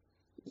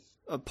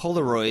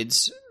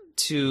Polaroids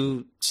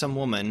to some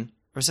woman.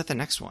 Or is that the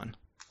next one?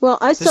 Well,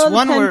 I saw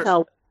the pen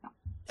pal.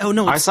 Oh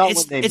no! I saw when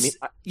they meet.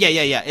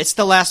 Yeah. It's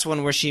the last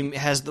one where she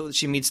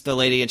meets the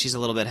lady and she's a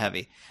little bit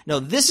heavy. No,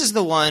 this is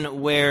the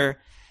one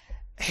where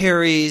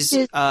Harry's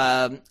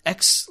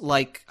ex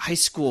high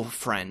school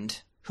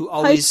friend who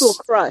always high school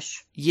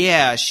crush.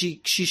 Yeah,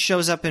 she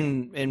shows up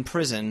in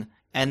prison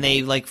and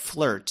they like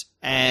flirt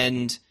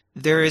and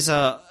there's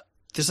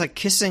like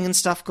kissing and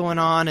stuff going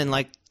on in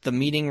like the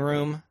meeting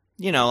room.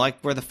 Like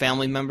where the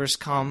family members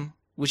come,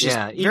 which is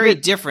very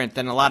different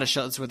than a lot of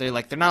shows where they're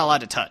not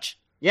allowed to touch.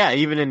 Yeah,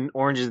 even in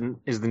Orange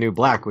is the New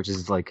Black, which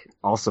is like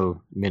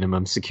also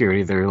minimum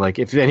security. They're like,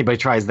 if anybody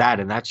tries that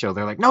in that show,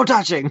 they're like, no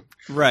touching.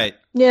 Right.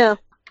 Yeah.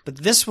 But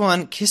this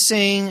one,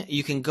 kissing,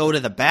 you can go to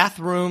the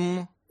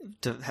bathroom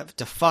to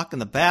fuck in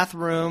the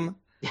bathroom.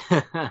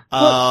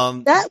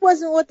 Well, that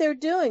wasn't what they're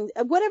doing.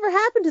 Whatever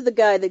happened to the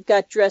guy that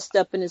got dressed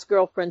up in his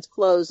girlfriend's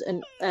clothes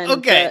and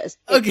okay.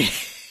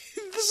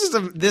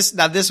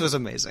 This was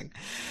amazing.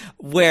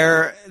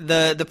 Where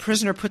the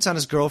prisoner puts on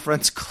his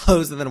girlfriend's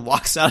clothes and then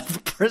walks out of the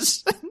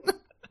prison.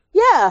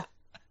 Yeah.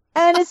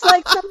 And it's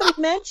like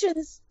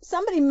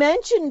somebody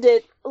mentioned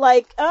it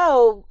like,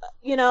 oh,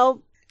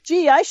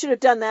 gee, I should have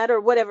done that or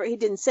whatever. He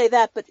didn't say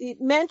that, but he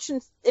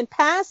mentioned in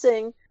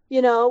passing,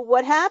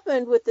 what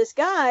happened with this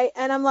guy.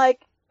 And I'm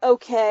like,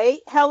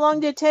 okay, how long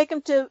did it take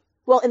him to,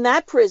 well, in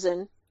that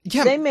prison,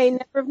 they may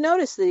never have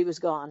noticed that he was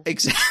gone.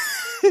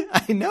 Exactly.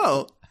 I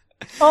know.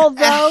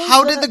 Although,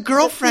 how did the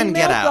girlfriend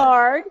get out?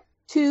 Guard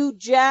to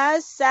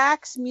jazz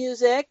sax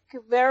music,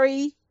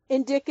 very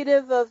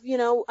indicative of,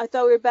 I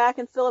thought we were back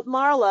in Philip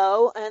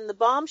Marlowe, and the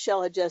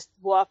bombshell had just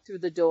walked through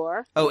the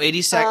door. Oh,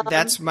 80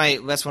 that's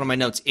one of my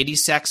notes. 80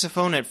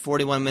 saxophone at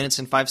 41 minutes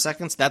and 5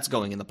 seconds. That's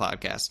going in the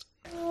podcast.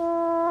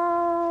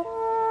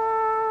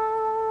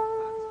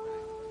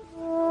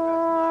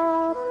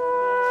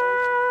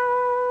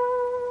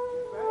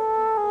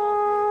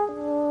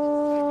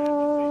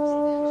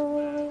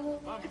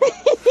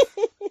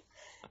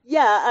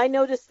 Yeah, I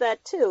noticed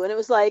that too. And it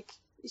was like,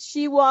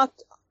 she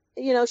walked,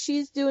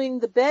 she's doing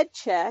the bed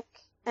check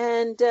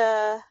and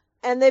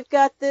they've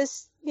got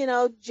this,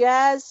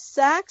 jazz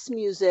sax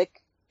music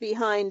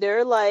behind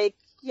her. Like,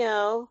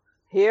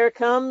 here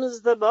comes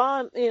the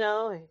bomb,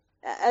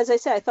 as I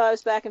said, I thought I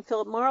was back in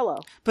Philip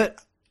Marlowe.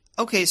 But,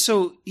 okay,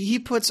 so he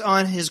puts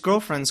on his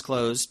girlfriend's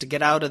clothes to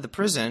get out of the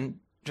prison,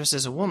 dressed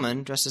as a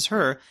woman, dressed as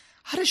her.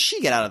 How does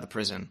she get out of the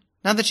prison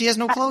now that she has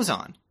no clothes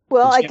on?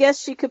 Well, I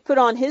guess she could put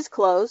on his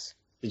clothes.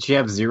 Did she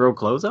have zero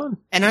clothes on?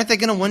 And aren't they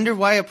going to wonder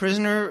why a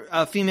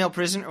female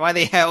prisoner, why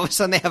they all of a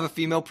sudden they have a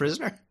female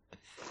prisoner?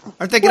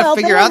 Aren't they going to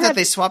figure out that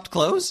they swapped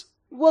clothes?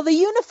 Well, the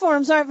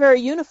uniforms aren't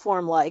very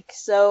uniform-like,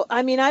 so,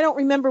 I mean, I don't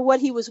remember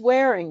what he was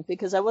wearing,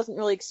 because I wasn't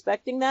really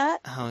expecting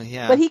that. Oh,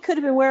 yeah. But he could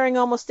have been wearing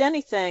almost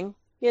anything.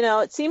 You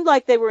know, it seemed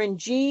like they were in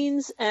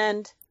jeans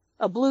and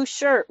a blue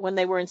shirt when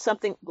they were in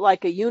something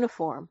like a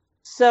uniform.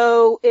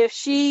 So, if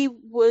she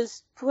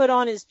was put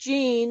on his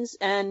jeans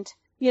and,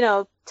 you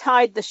know,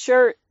 tied the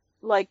shirt,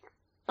 like,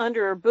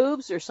 under her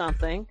boobs or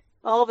something,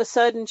 all of a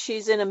sudden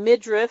she's in a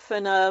midriff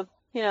and a,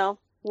 you know,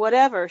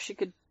 whatever. She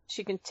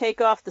can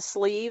take off the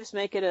sleeves,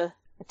 make it a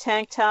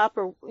tank top,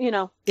 or, you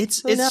know.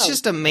 It's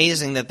just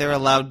amazing that they're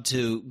allowed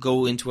to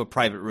go into a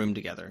private room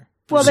together.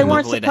 Well, they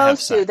weren't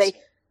supposed to.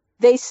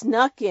 They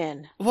snuck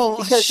in. Well,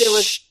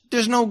 because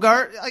there's no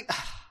guard.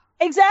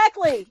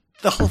 Exactly.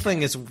 The whole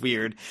thing is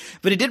weird.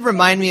 But it did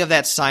remind me of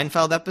that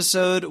Seinfeld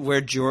episode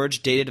where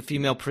George dated a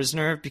female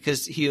prisoner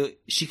because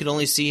she could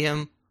only see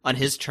him on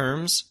his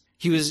terms.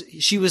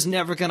 She was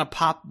never going to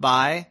pop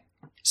by.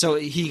 So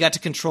he got to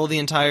control the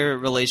entire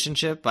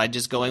relationship by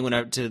just going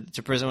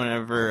to prison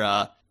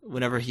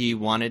whenever he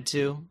wanted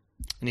to.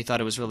 And he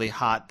thought it was really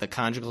hot, the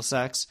conjugal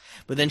sex.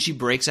 But then she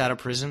breaks out of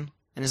prison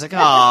and he's like,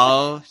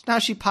 oh, now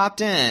she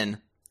popped in.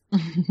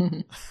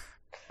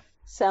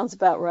 Sounds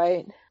about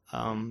right.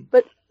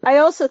 But I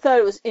also thought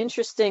it was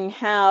interesting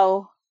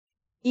how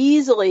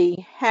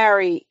easily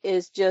Harry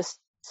is just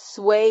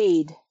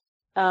swayed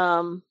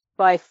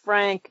by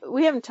Frank.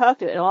 We haven't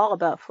talked at all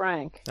about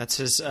Frank. That's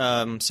his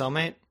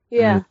cellmate?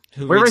 Yeah.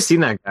 Where have I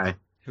seen that guy?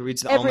 Who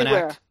reads the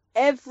almanac?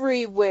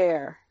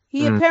 Everywhere.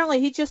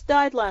 He just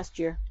died last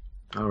year.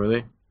 Oh,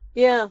 really?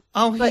 Yeah.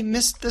 Oh, he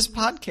missed this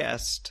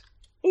podcast.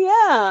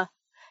 Yeah.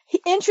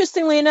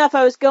 Interestingly enough,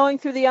 I was going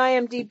through the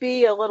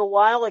IMDb a little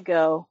while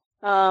ago,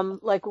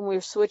 like when we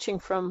were switching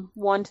from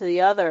one to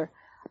the other,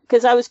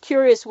 because I was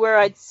curious where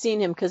I'd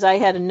seen him, because I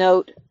had a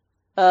note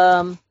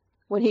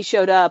when he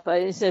showed up.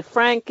 I said,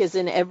 Frank is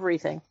in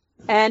everything.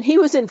 And he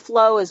was in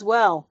Flow as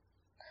well.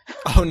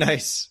 Oh,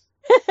 nice.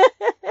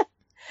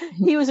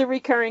 He was a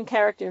recurring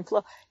character in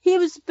Flow.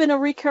 He's been a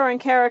recurring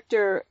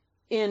character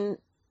and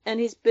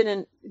he's been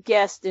a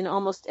guest in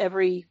almost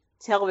every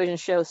television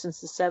show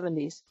since the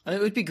 70s. It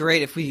would be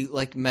great if we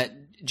met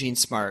Gene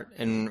Smart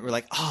and we're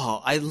like,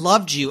 oh, I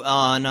loved you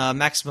on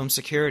Maximum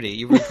Security.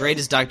 You were great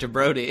as Dr.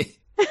 Brody.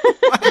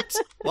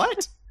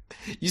 What?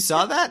 You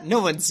saw that?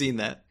 No one's seen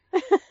that.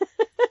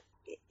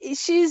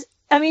 She's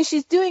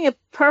doing a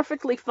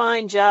perfectly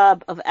fine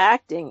job of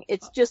acting.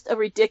 It's just a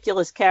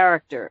ridiculous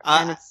character,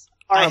 and it's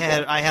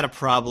horrible. I had a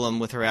problem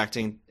with her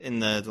acting in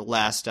the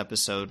last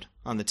episode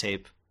on the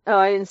tape. Oh,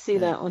 I didn't see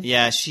that one.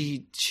 Yeah,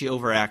 she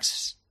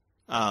overacts.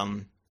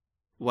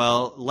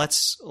 Well,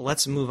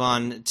 let's move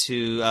on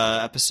to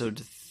episode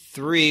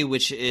 3,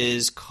 which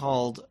is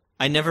called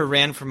 "I Never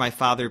Ran from My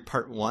Father"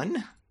 Part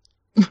 1.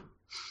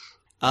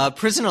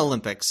 Prison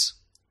Olympics.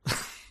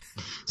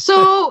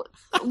 So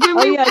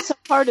it's a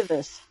part of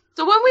this.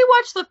 So when we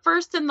watched the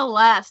first and the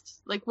last,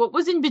 what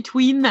was in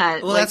between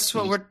that? Well, that's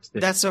what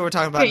we're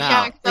talking about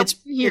now.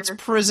 Yeah, it's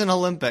Prison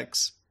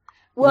Olympics.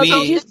 Well,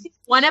 so you see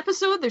one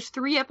episode? There's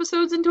 3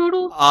 episodes in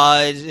total?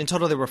 In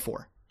total there were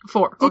 4.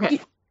 4,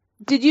 okay.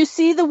 Did you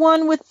see the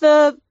one with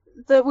that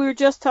we were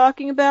just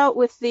talking about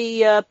with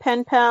the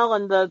pen pal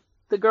and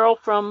the girl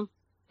from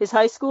his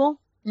high school?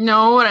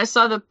 No, and I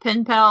saw the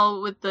pen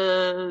pal with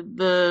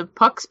the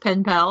Puck's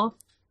pen pal.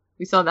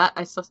 We saw that.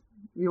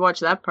 We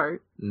watched that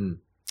part. Mm.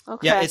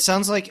 Okay. Yeah, it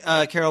sounds like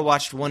Carol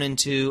watched 1 and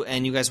 2,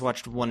 and you guys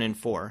watched 1 and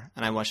 4,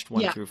 and I watched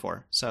 1 through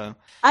 4. So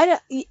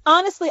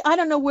honestly, I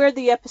don't know where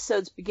the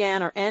episodes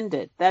began or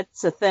ended.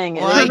 That's the thing.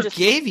 Well, I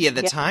gave you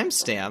the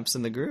timestamps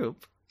in the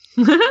group.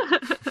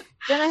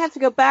 Then I have to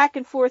go back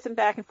and forth or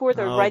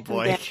write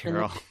them down.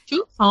 Carol.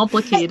 Too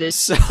complicated.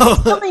 So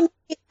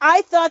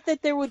I thought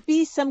that there would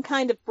be some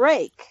kind of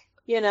break,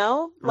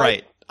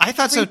 right. I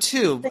thought so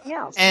too.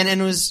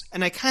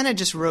 And I kind of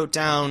just wrote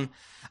down.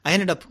 I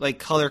ended up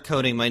color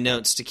coding my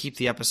notes to keep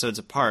the episodes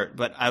apart,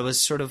 but I was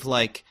sort of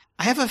I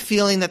have a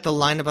feeling that the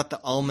line about the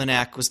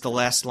almanac was the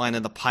last line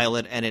of the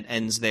pilot and it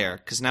ends there,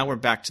 because now we're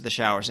back to the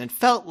showers. And it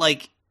felt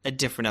like a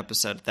different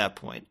episode at that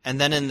point.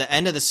 And then in the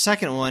end of the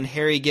second one,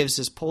 Harry gives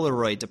his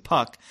Polaroid to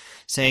Puck,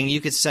 saying,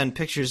 you could send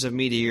pictures of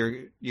me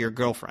to your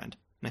girlfriend.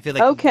 And I feel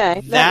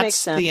like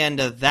that's the end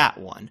of that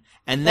one.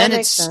 And then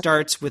it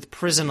starts with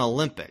Prison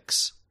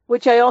Olympics.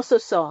 Which I also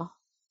saw.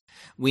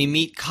 We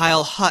meet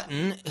Kyle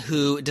Hutton,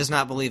 who does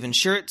not believe in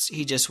shirts.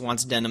 He just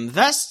wants denim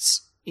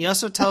vests. He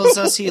also tells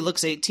us he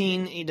looks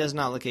 18. He does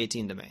not look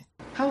 18 to me.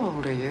 How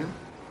old are you?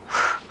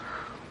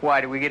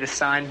 Why, do we get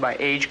assigned by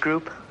age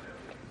group?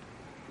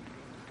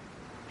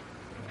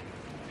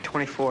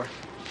 24.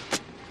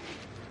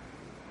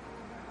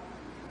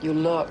 You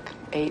look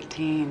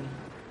 18.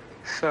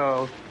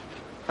 So,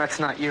 that's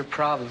not your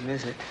problem,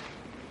 is it?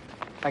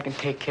 I can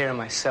take care of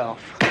myself.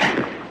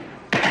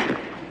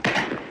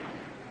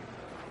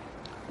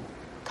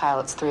 Kyle,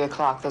 it's 3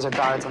 o'clock. Those are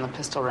guards on the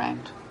pistol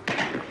range.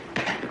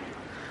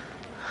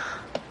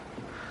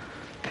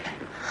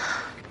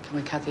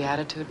 Can we cut the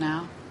attitude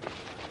now?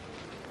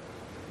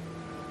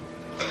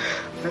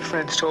 My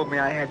friends told me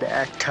I had to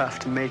act tough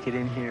to make it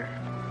in here.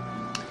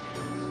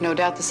 No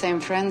doubt the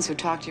same friends who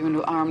talked you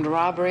into armed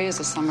robbery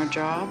as a summer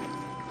job.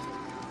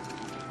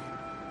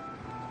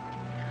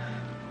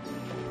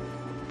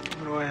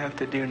 What do I have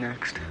to do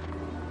next?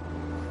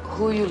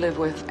 Who you live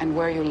with and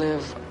where you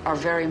live are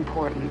very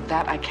important.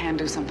 That I can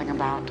do something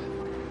about.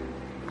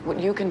 What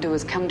you can do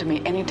is come to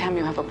me anytime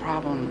you have a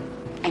problem.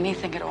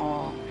 Anything at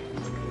all.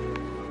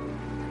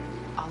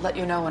 I'll let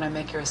you know when I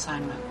make your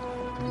assignment.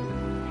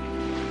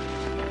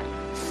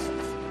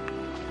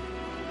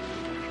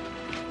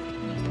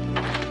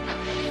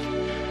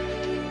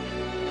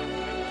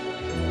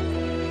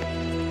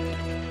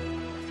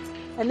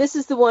 And this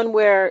is the one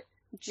where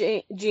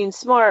Jean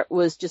Smart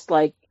was just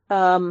like,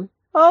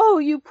 oh,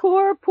 you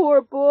poor,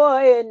 poor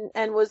boy,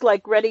 and was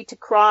like ready to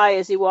cry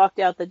as he walked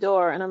out the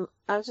door. And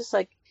I was just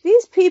like,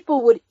 these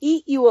people would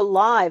eat you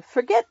alive.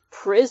 Forget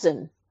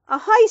prison. A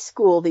high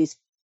school, these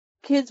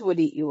kids would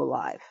eat you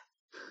alive.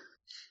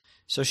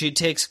 So she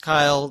takes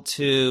Kyle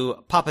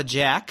to Papa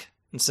Jack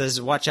and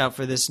says, watch out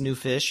for this new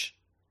fish.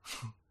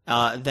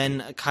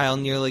 Then Kyle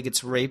nearly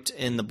gets raped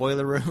in the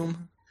boiler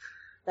room.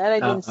 That I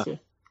didn't see.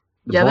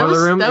 That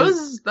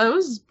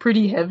was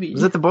pretty heavy.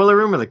 Was it the boiler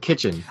room or the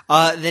kitchen?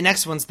 The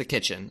next one's the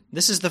kitchen.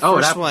 This is the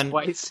first one.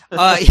 Twice.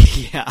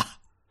 Yeah.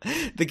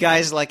 The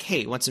guy's like,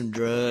 hey, want some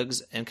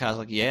drugs? And Kyle's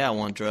like, yeah, I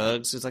want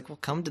drugs. He's like, well,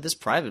 come to this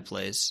private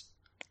place.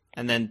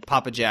 And then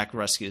Papa Jack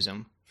rescues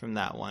him from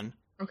that one.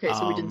 Okay,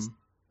 so we didn't...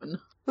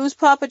 Who's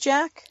Papa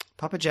Jack?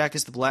 Papa Jack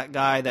is the black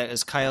guy that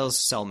is Kyle's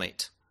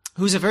cellmate,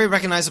 who's a very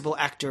recognizable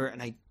actor, and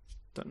I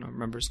don't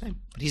remember his name,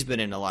 but he's been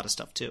in a lot of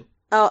stuff too.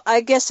 Oh, I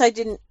guess I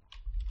didn't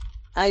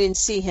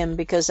see him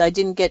because I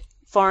didn't get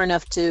far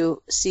enough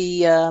to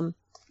see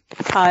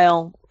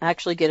Kyle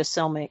actually get a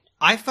cellmate.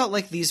 I felt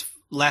like these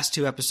last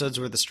two episodes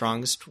were the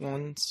strongest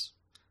ones,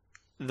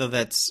 though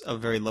that's a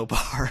very low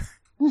bar.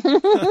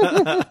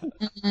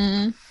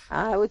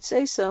 I would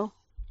say so.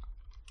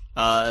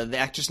 The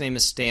actor's name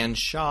is Stan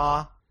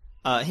Shaw.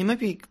 He might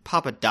be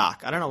Papa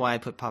Doc. I don't know why I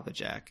put Papa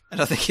Jack. I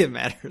don't think it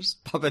matters.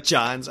 Papa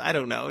John's. I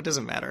don't know. It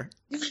doesn't matter.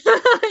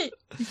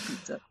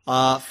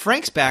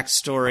 Frank's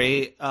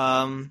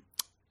backstory.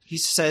 He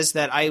says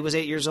that I was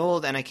 8 years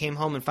old and I came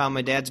home and found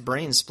my dad's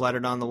brains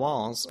splattered on the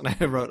walls. And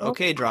I wrote,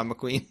 okay, drama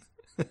queen.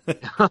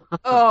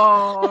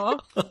 Oh.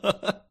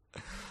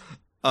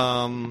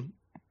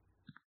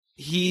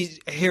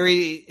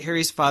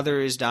 Harry's father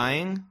is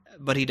dying,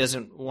 but he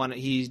doesn't have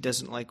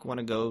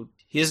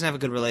a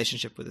good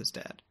relationship with his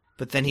dad.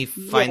 But then he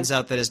finds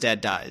out that his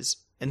dad dies.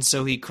 And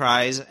so he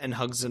cries and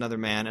hugs another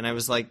man. And I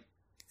was like,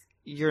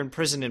 you're in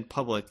prison in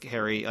public,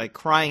 Harry. Like,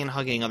 crying and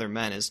hugging other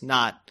men it's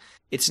not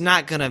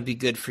going to be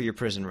good for your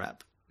prison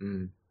rep.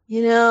 Mm.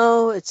 You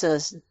know, it's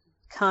a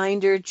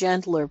kinder,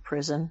 gentler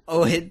prison.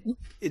 Oh, it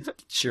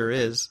sure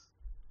is.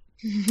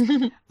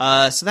 So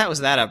that was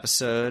that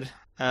episode.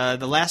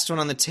 The last one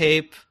on the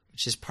tape,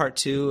 which is part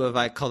 2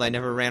 of called I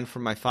Never Ran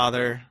From My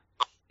Father.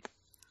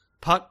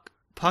 Puck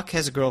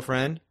has a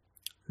girlfriend,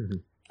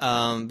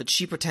 but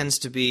she pretends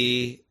to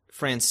be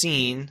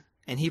Francine,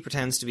 and he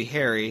pretends to be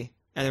Harry,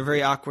 and they're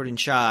very awkward and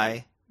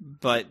shy,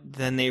 but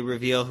then they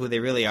reveal who they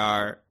really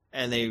are,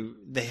 and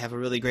they have a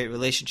really great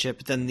relationship,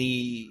 but then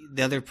the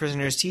other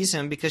prisoners tease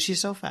him because she's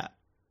so fat.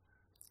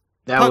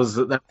 That was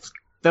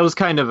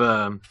kind of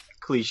a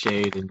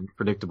cliched and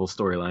predictable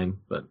storyline,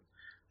 but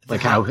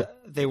like how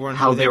they weren't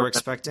who they were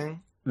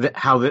expecting.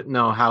 How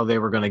they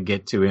were going to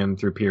get to him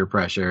through peer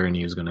pressure, and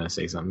he was going to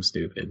say something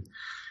stupid.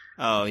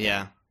 Oh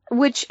yeah.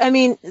 Which, I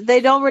mean,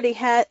 they'd already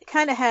had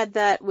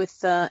that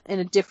with in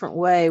a different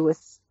way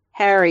with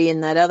Harry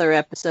in that other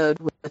episode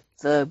with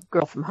the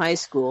girl from high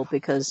school,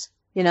 because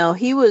you know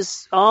he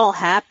was all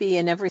happy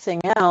and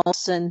everything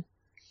else, and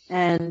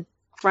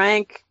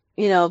Frank,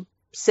 you know,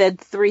 said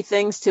 3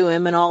 things to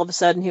him, and all of a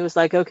sudden he was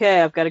like,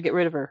 okay, I've got to get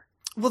rid of her.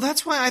 Well,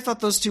 that's why I thought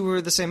those two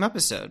were the same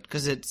episode,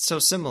 because it's so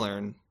similar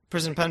in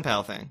prison pen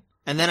pal thing.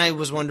 And then I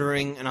was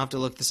wondering, and I'll have to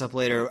look this up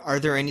later, are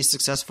there any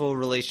successful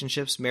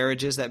relationships,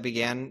 marriages that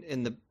began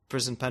in the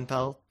prison pen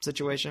pal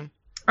situation?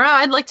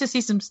 I'd like to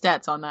see some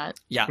stats on that.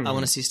 Yeah, I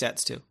want to see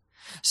stats too.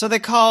 So they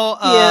call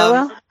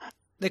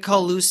they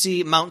call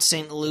Lucy Mount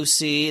St.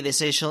 Lucy. They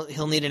say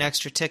he'll need an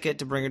extra ticket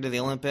to bring her to the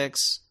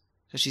Olympics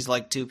because she's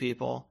like 2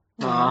 people.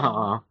 She's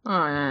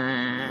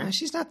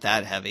not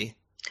that heavy.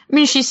 I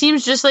mean, she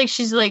seems just like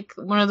she's like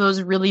one of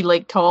those really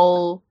like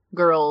tall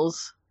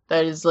girls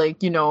that is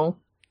like, you know,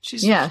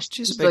 she's a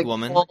big like,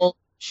 woman. Tall.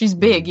 She's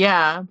big,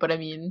 yeah, but I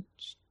mean,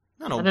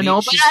 I don't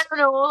know, but I don't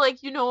know,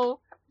 like you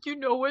know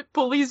what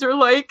bullies are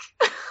like.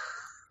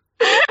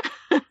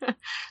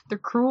 They're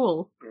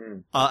cruel.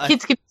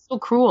 Kids can be so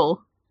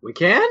cruel. We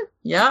can?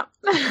 Yeah.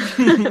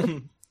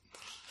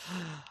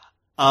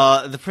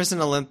 The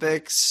Prison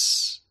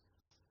Olympics.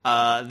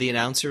 The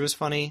announcer was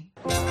funny.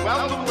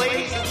 Welcome,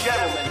 ladies and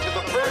gentlemen, to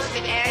the first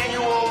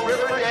annual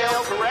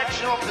Riverdale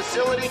Correctional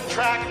Facility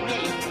Track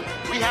Meet.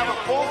 We have a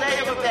full day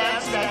of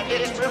events that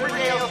pits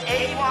Riverdale's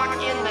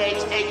A-Block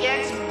inmates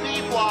against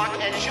B-Block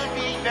and should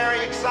be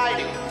very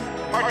exciting.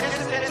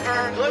 Participants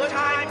earn good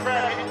time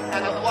credit,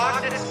 and the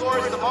block that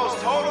scores the most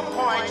total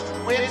points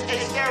wins a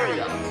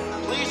stereo.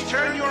 Please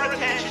turn your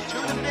attention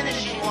to the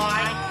finishing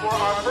line for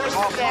our first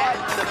event,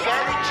 the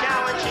very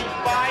challenging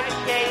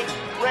 5K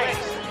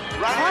race.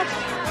 Runners,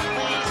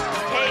 please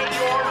take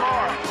your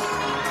marks.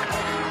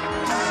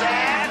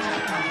 Set.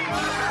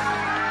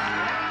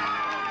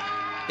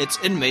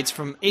 It's inmates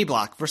from A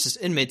block versus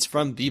inmates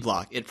from B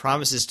block. It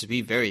promises to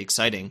be very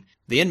exciting.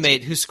 The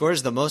inmate who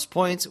scores the most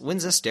points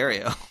wins a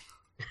stereo.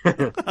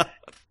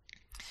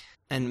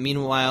 And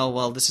meanwhile,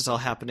 while this is all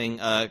happening,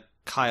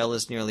 Kyle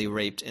is nearly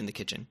raped in the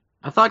kitchen.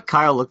 I thought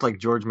Kyle looked like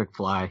George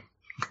McFly.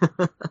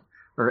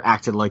 Or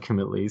acted like him,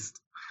 at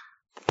least.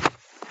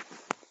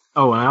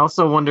 Oh, and I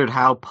also wondered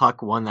how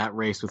Puck won that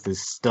race with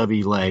his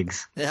stubby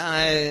legs.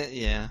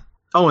 Yeah.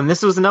 Oh, and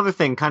this was another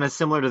thing kind of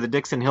similar to the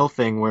Dixon Hill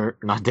thing where...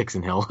 Not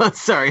Dixon Hill,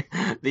 sorry.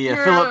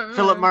 The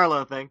Philip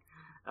Marlowe thing.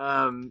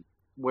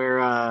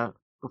 Where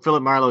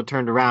Philip Marlowe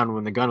turned around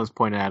when the gun was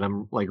pointed at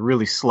him, like,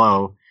 really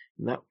slow.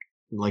 That,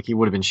 like, he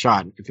would have been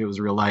shot if it was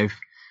real life.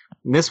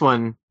 In this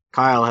one,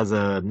 Kyle has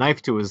a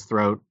knife to his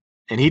throat,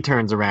 and he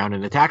turns around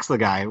and attacks the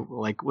guy.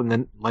 Like,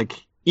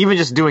 even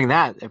just doing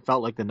that, it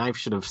felt like the knife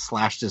should have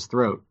slashed his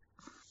throat.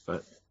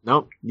 But,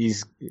 nope.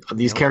 These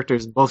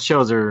characters in both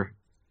shows are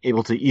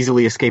able to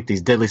easily escape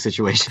these deadly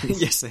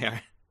situations. Yes, they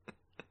are.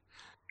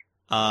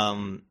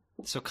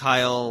 So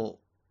Kyle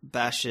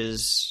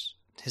bashes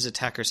his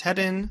attacker's head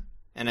in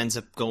and ends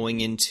up going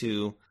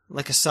into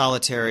like a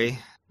solitary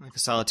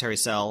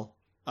cell.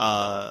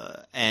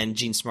 And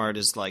Jean Smart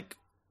is like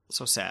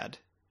so sad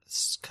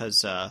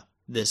because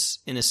this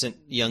innocent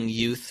young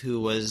youth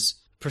who was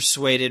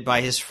persuaded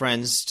by his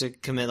friends to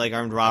commit like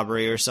armed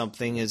robbery or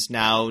something has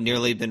now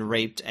nearly been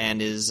raped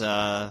and is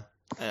a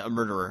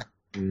murderer.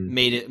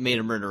 Made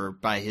a murderer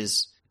by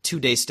his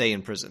 2-day stay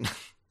in prison.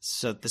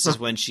 So this is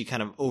when she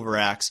kind of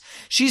overacts.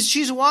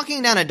 She's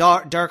walking down a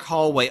dark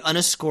hallway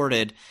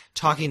unescorted,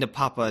 talking to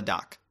Papa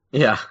Doc.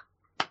 Yeah.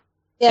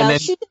 Yeah, then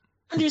she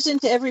wanders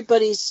into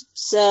everybody's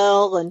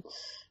cell and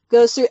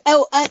goes through.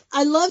 Oh,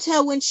 I loved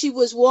how when she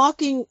was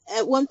walking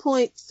at one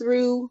point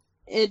through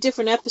in a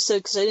different episode,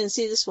 because I didn't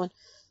see this one,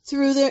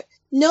 through there,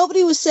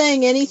 nobody was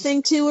saying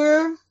anything to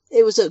her.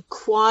 It was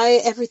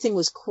everything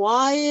was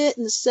quiet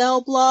in the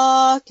cell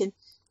block and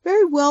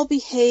very well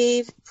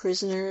behaved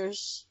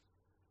prisoners.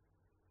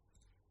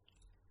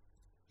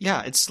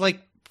 Yeah, it's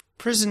like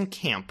prison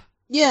camp.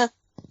 Yeah.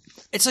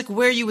 It's like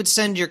where you would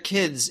send your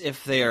kids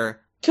if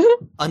they're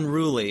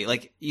unruly.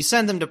 Like, you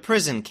send them to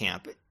prison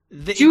camp.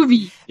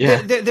 Juvie.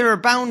 Yeah. There are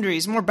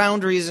more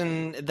boundaries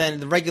than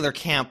the regular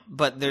camp,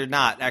 but they're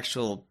not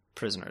actual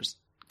prisoners.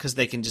 Because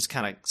they can just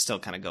still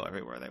go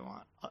everywhere they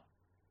want.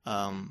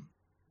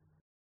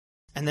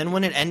 And then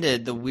when it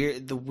ended, the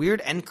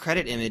weird end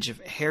credit image of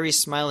Harry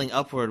smiling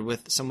upward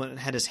with someone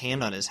had his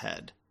hand on his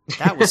head.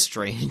 That was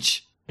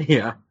strange.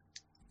 Yeah.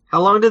 How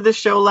long did this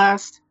show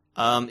last?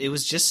 It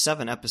was just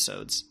 7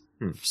 episodes.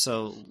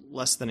 So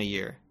less than a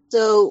year.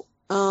 So,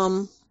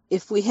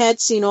 if we had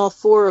seen all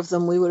 4 of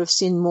them, we would have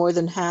seen more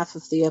than half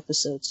of the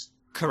episodes.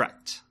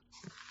 Correct.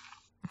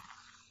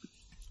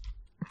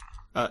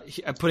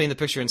 I'm putting the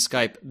picture in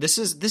Skype. This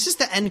is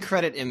the end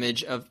credit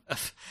image of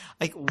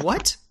like,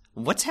 what?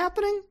 What's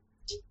happening?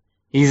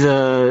 He's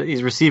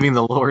receiving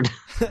the Lord.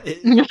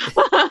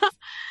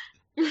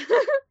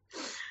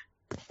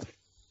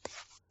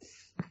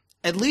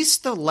 At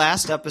least the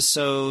last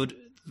episode,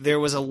 there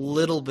was a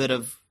little bit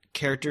of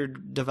character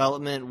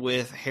development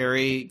with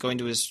Harry going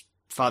to his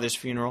father's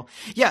funeral.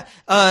 Yeah,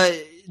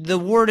 the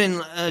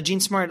warden,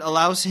 Jean Smart,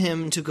 allows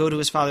him to go to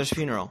his father's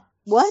funeral.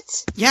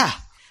 What? Yeah.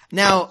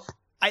 Now,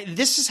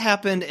 this has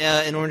happened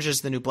in Orange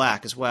is the New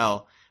Black as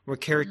well, where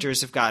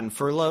characters have gotten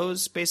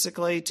furloughs,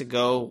 basically, to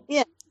go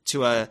to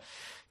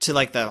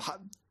like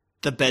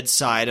the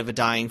bedside of a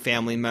dying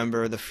family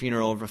member, the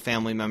funeral of a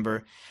family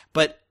member.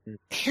 But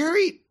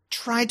Harry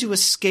tried to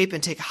escape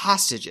and take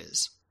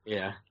hostages.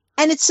 Yeah.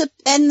 And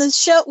and the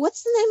show,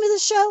 what's the name of the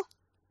show?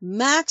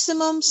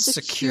 Maximum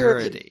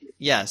Security.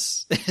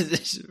 Yes.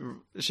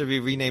 It should be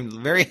renamed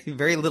very,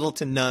 very little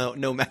to no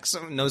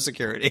maximum, no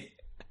security.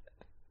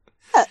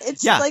 Yeah,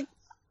 it's like...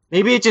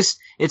 Maybe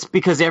it's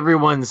because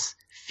everyone's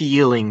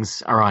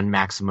feelings are on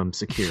maximum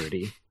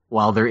security.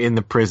 While they're in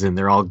the prison,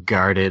 they're all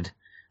guarded.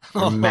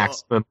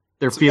 Maximum.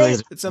 Their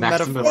feelings. It's a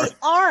maximum. metaphor. They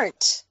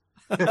aren't.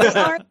 They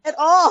aren't at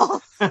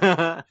all.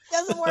 It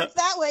doesn't work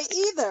that way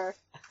either.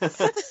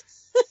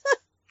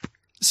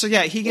 So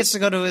yeah, he gets to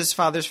go to his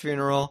father's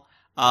funeral.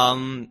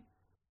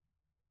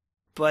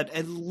 But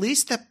at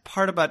least that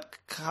part about,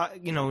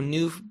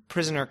 new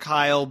prisoner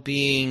Kyle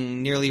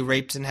being nearly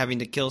raped and having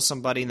to kill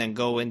somebody and then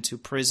go into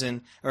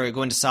prison or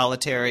go into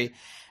solitary,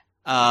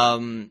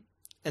 and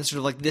sort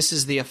of like this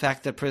is the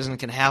effect that prison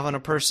can have on a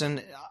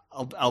person,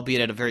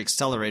 albeit at a very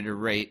accelerated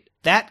rate.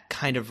 That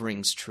kind of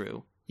rings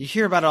true. You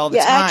hear about it all the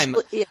time.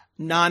 Actually,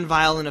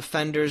 Nonviolent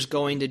offenders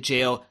going to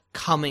jail,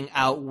 coming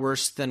out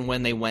worse than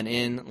when they went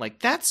in. Like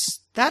that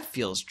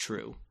feels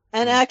true.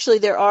 And actually,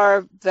 there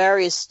are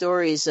various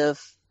stories of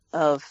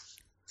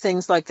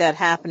things like that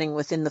happening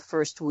within the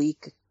first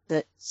week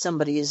that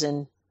somebody is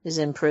in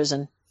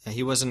prison. Yeah,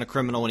 he wasn't a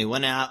criminal when he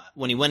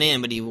went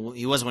in, but he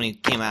was when he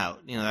came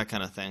out. That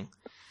kind of thing.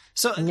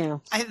 So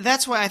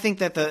that's why I think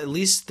that at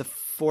least the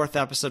fourth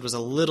episode was a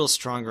little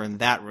stronger in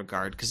that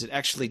regard, because it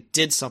actually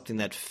did something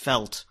that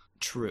felt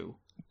true.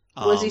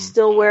 Was he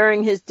still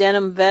wearing his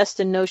denim vest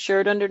and no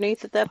shirt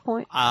underneath at that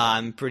point?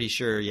 I'm pretty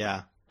sure,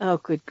 yeah. Oh,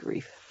 good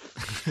grief.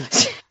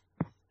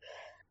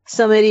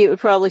 Some idiot would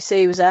probably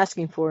say he was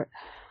asking for it.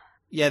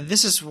 Yeah,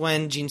 this is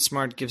when Jean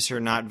Smart gives her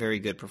not very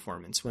good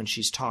performance, when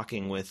she's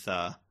talking with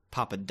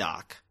Papa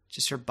Doc.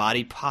 Just her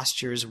body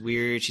posture is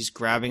weird. She's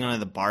grabbing onto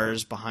the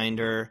bars behind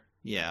her.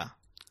 Yeah.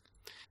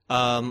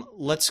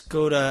 Let's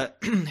go to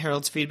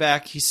Harold's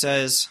feedback. He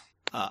says,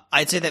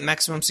 I'd say that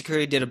Maximum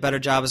Security did a better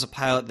job as a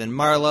pilot than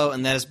Marlowe,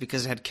 and that is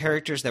because it had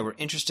characters that were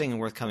interesting and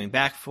worth coming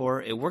back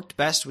for. It worked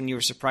best when you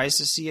were surprised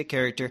to see a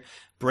character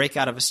break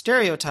out of a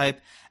stereotype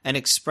and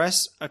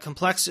express a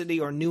complexity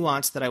or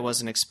nuance that I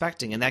wasn't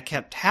expecting, and that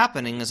kept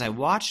happening as I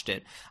watched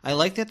it. I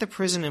like that the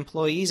prison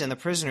employees and the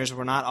prisoners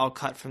were not all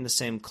cut from the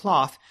same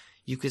cloth.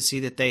 You could see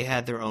that they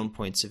had their own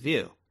points of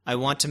view. I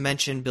want to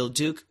mention Bill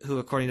Duke, who,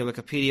 according to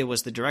Wikipedia,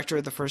 was the director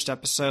of the first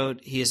episode.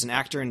 He is an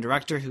actor and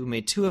director who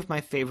made two of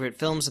my favorite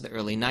films of the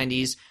early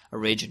 90s, A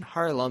Rage in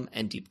Harlem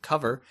and Deep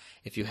Cover.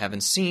 If you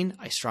haven't seen,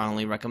 I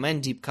strongly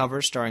recommend Deep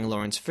Cover, starring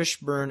Lawrence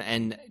Fishburne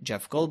and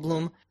Jeff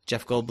Goldblum.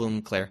 Jeff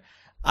Goldblum, Claire.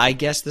 I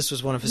guess this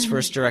was one of his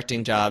first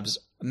directing jobs.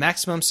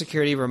 Maximum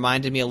Security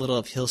reminded me a little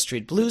of Hill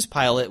Street Blues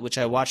pilot, which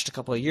I watched a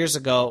couple of years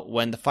ago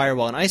when the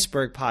Firewall and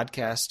Iceberg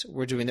podcast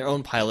were doing their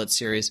own pilot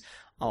series.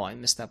 Oh, I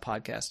missed that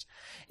podcast.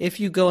 If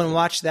you go and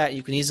watch that,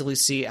 you can easily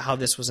see how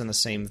this was in the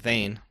same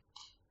vein.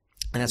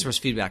 And that's where his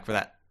feedback for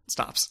that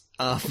stops.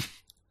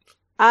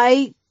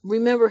 I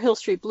remember Hill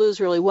Street Blues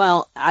really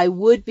well. I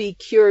would be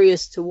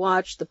curious to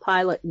watch the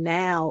pilot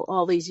now,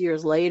 all these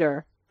years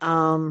later.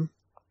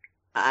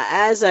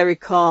 As I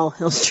recall,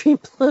 Hill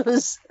Street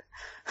Blues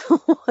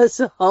was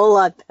a whole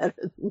lot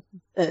better than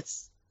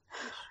this.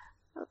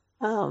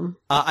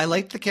 I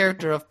liked the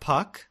character of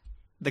Puck,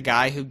 the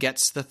guy who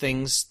gets the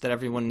things that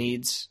everyone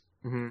needs,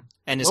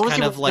 and is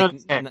kind of like,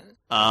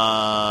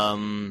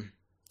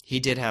 he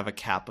did have a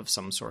cap of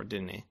some sort,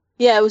 didn't he?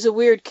 Yeah, it was a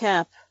weird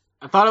cap.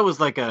 I thought it was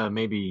like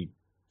maybe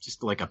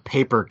just like a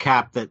paper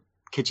cap that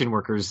kitchen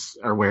workers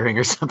are wearing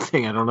or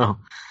something. I don't know.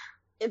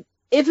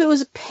 If it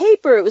was a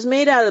paper, it was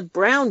made out of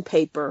brown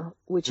paper,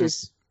 which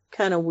is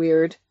kind of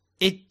weird.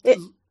 It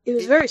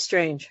was very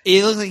strange.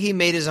 It looks like he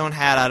made his own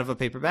hat out of a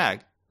paper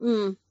bag.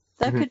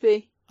 That could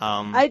be.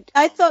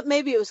 I thought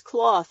maybe it was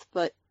cloth,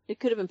 but it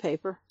could have been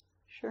paper.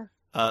 Sure.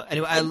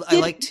 Anyway, I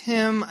liked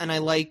him, and I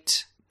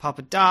liked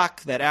Papa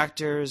Doc. That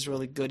actor is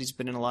really good. He's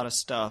been in a lot of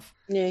stuff.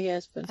 Yeah, he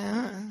has been.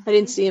 I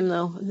didn't see him,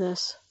 though, in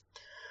this.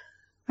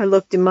 I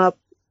looked him up.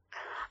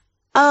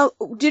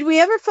 Did we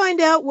ever find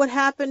out what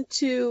happened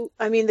to,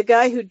 the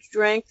guy who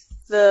drank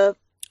the...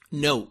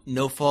 No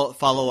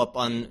follow-up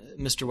on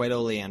Mr. White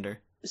Oleander.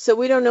 So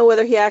we don't know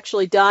whether he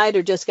actually died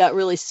or just got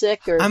really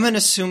sick, or... I'm going to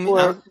assume...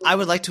 I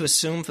would like to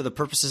assume for the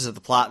purposes of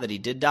the plot that he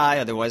did die,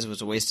 otherwise it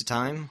was a waste of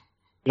time.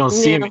 We don't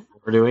see him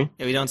anymore, do we?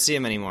 Yeah, we don't see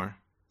him anymore.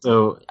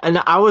 So, and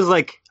I was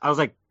like,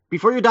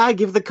 before you die,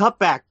 give the cup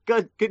back.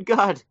 Good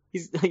God.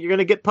 You're going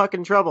to get Puck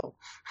in trouble.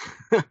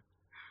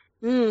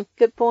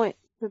 Good point.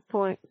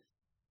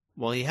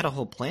 Well, he had a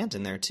whole plant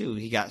in there, too.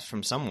 He got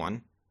from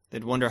someone.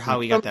 They'd wonder how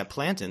he got that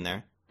plant in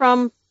there.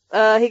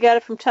 He got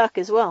it from Tuck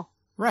as well.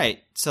 Right.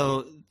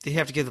 So they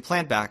have to give the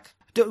plant back.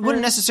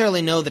 Wouldn't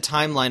necessarily know the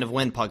timeline of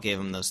when Puck gave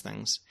him those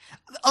things.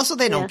 Also,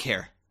 they don't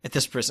care at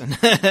this prison.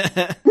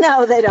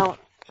 No, they don't.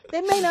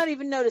 They may not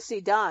even notice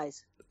he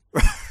dies.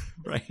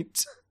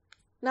 Right.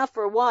 Not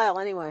for a while,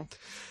 anyway.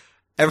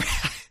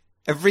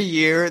 Every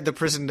year, the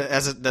prison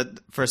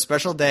for a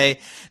special day,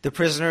 the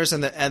prisoners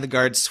and the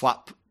guards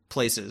swap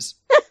places.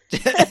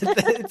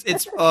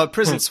 It's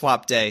prison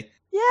swap day.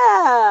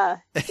 Yeah,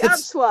 job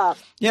swap.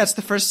 Yeah, it's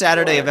the first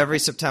Saturday of every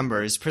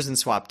September is prison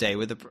swap day.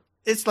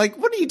 It's like,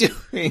 what are you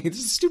doing?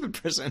 It's a stupid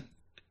prison.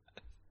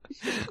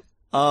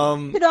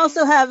 You could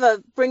also have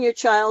a bring your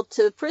child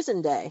to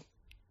prison day,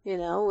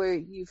 where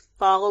you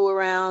follow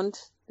around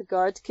the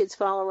guards' kids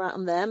follow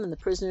around them, and the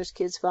prisoners'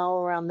 kids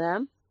follow around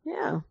them.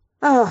 Yeah.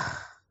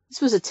 Oh,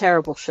 this was a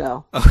terrible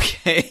show.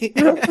 Okay.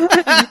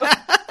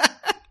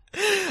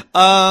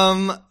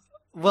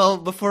 Well,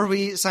 before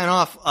we sign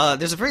off,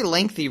 there's a very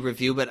lengthy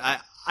review, but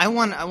I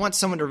want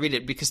someone to read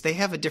it because they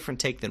have a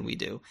different take than we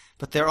do.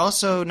 But they're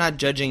also not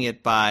judging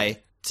it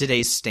by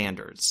today's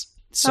standards.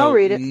 So I'll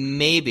read it.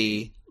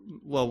 Maybe,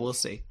 we'll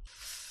see.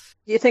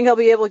 Do you think I'll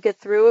be able to get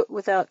through it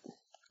without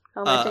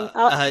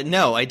commenting?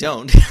 No, I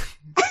don't.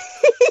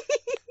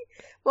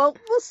 Well,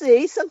 we'll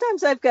see.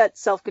 Sometimes I've got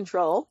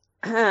self-control.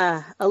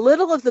 A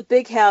Little of the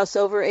Big House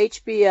over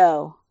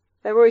HBO.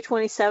 February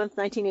 27th,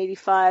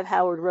 1985,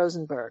 Howard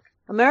Rosenberg.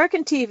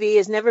 American TV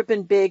has never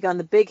been big on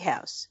the Big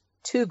House.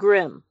 Too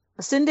grim.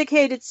 A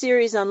syndicated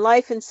series on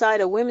life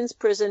inside a women's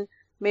prison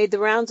made the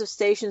rounds of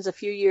stations a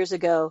few years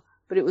ago,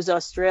 but it was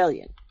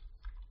Australian.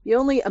 The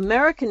only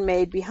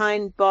American-made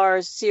behind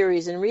bars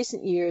series in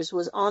recent years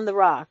was On the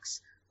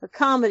Rocks, a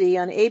comedy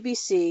on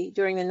ABC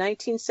during the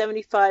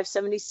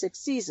 1975-76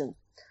 season.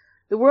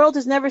 The world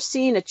has never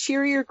seen a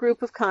cheerier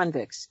group of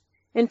convicts.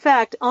 In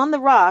fact, On the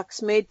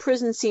Rocks made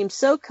prison seem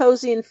so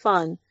cozy and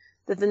fun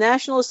that the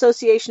National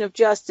Association of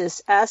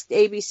Justice asked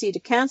ABC to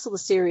cancel the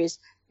series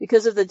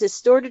because of the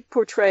distorted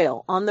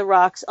portrayal. On the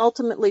Rocks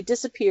ultimately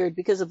disappeared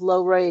because of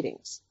low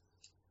ratings.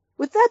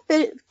 With that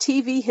bit of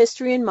TV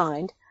history in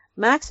mind,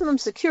 Maximum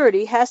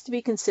Security has to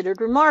be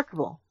considered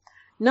remarkable.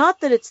 Not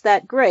that it's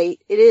that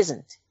great, it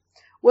isn't.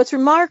 What's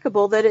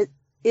remarkable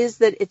is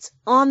that it's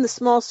on the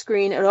small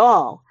screen at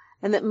all,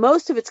 and that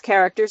most of its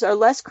characters are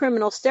less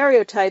criminal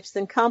stereotypes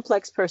than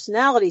complex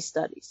personality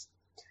studies.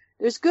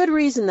 There's good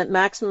reason that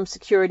Maximum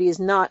Security is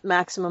not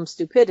Maximum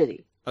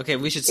Stupidity. Okay,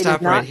 we should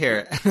stop right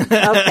here.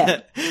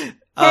 Okay. Hey,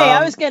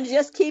 I was going to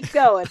just keep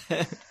going.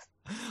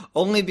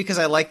 Only because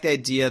I like the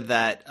idea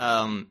that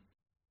On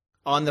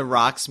the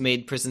Rocks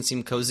made prison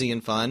seem cozy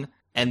and fun,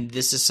 and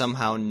this is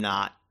somehow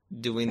not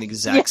doing the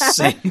exact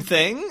same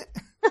thing.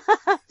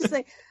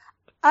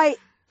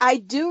 I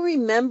do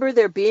remember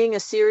there being a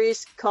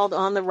series called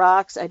On the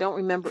Rocks. I don't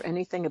remember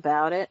anything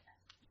about it.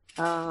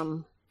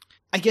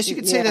 I guess you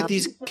could say that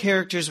these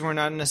characters were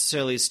not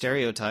necessarily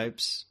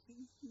stereotypes.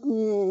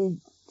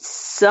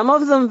 Some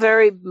of them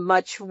very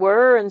much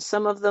were, and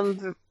some of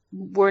them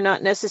were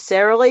not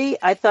necessarily.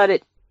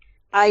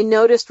 I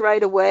noticed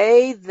right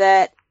away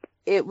that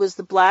it was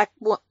the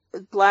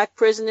black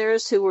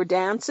prisoners who were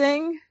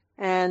dancing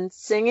and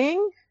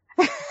singing,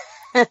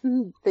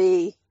 and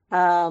the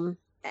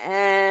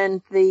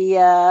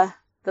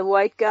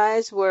white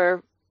guys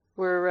were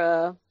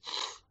oh,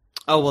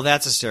 well,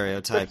 that's a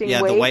stereotype.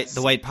 Yeah, weights.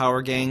 the white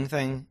power gang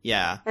thing.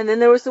 Yeah. And then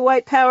there was the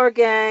white power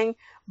gang,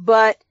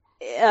 but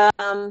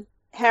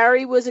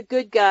Harry was a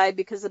good guy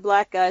because the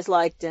black guys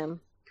liked him.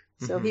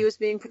 So he was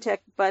being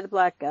protected by the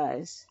black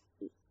guys.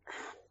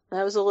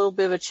 That was a little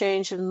bit of a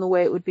change from the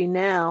way it would be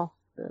now.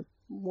 The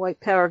white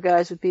power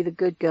guys would be the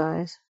good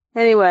guys.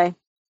 Anyway.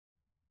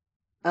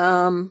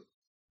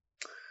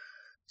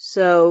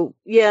 So,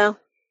 yeah.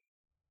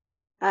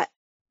 I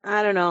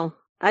don't know.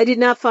 I did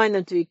not find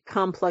them to be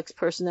complex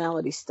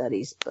personality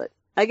studies, but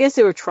I guess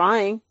they were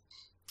trying.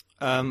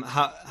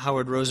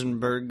 Howard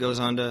Rosenberg goes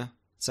on to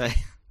say.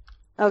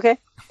 Okay.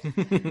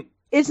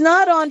 It's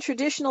not on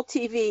traditional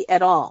TV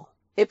at all.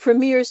 It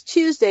premieres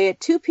Tuesday at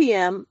 10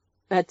 p.m.,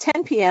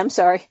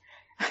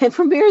 It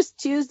premieres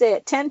Tuesday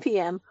at 10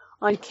 p.m.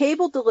 on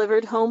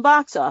cable-delivered home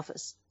box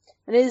office,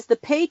 and it is the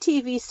pay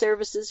TV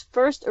service's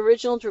first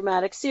original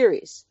dramatic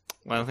series.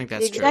 Well, I don't think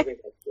that's true.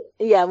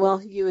 Yeah, well,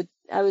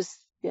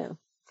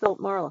 Philip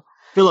Marlowe.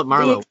 Philip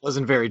Marlowe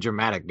wasn't very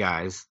dramatic,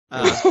 guys.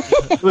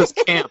 It was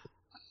camp.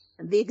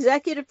 The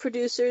executive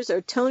producers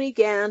are Tony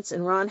Gantz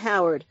and Ron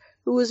Howard,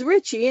 who was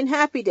Richie in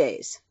Happy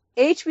Days.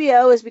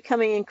 HBO is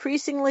becoming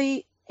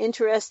increasingly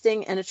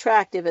interesting and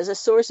attractive as a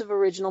source of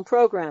original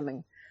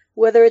programming,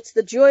 whether it's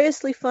the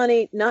joyously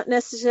funny, not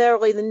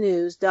necessarily the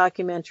news,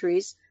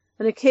 documentaries,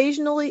 and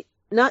occasionally,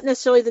 not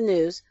necessarily the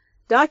news,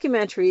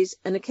 documentaries,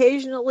 and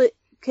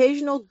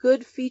occasional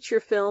good feature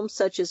films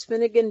such as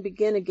Finnegan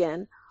Begin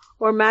Again,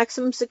 or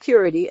Maximum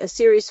Security, a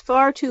series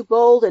far too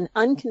bold and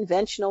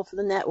unconventional for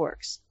the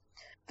networks.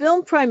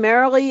 Filmed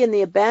primarily in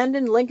the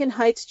abandoned Lincoln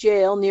Heights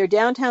jail near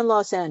downtown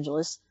Los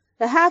Angeles,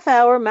 the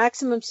half-hour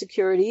Maximum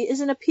Security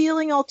is an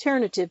appealing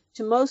alternative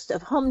to most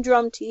of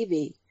humdrum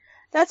TV.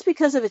 That's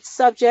because of its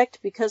subject,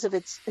 because of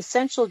its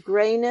essential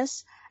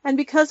grayness, and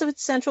because of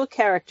its central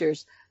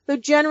characters, though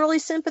generally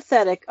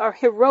sympathetic, are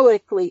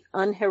heroically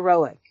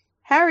unheroic.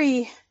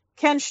 Harry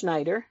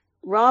Kenschneider,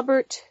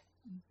 Robert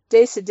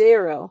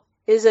Desidero,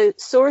 is a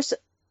sort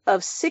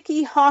of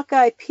sicky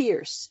Hawkeye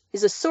Pierce,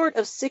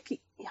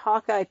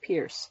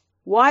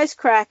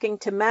 wisecracking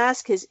to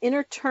mask his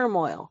inner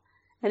turmoil,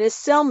 and his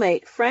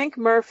cellmate, Frank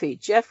Murphy,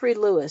 Jeffrey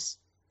Lewis,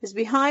 is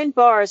behind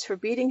bars for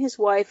beating his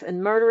wife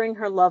and murdering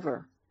her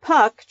lover.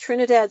 Puck,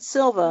 Trinidad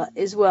Silva,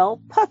 is,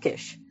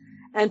 puckish,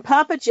 and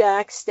Papa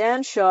Jack,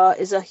 Stan Shaw,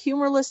 is a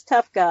humorless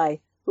tough guy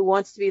who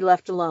wants to be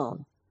left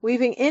alone.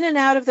 Weaving in and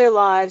out of their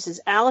lives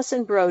is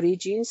Allison Brody,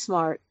 Jean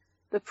Smart,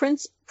 the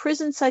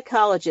prison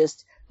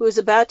psychologist who is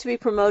about to be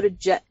promoted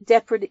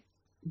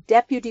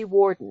deputy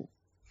warden.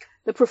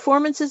 The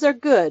performances are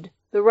good,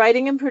 the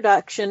writing and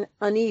production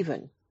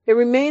uneven. It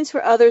remains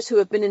for others who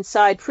have been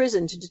inside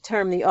prison to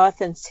determine the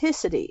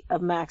authenticity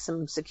of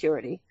Maximum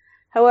Security.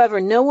 However,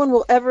 no one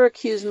will ever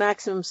accuse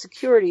Maximum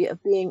Security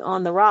of being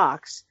on the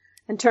rocks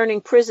and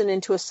turning prison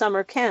into a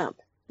summer camp.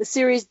 The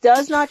series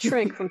does not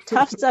shrink from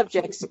tough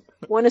subjects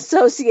one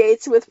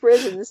associates with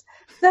prisons,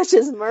 such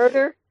as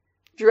murder,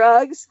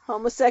 drugs,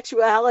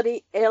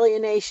 homosexuality,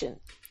 alienation.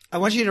 I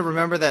want you to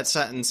remember that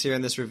sentence here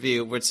in this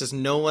review where it says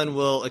no one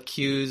will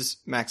accuse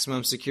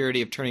Maximum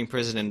Security of turning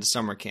prison into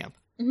summer camp.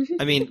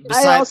 I mean,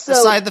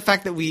 beside the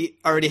fact that we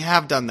already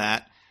have done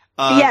that.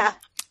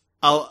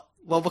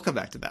 We'll come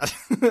back to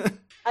that.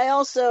 I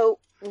also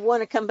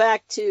want to come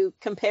back to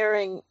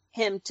comparing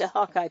him to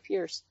Hawkeye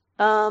Pierce.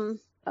 No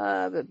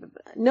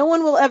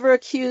one will ever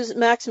accuse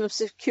Maximum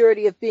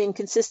Security of being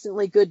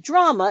consistently good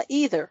drama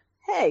either.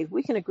 Hey,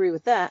 we can agree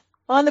with that.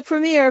 On the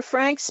premiere,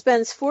 Frank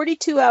spends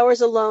 42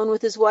 hours alone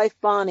with his wife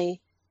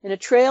Bonnie in a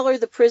trailer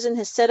the prison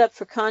has set up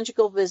for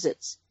conjugal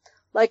visits.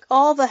 Like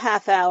all the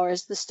half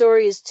hours, the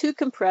story is too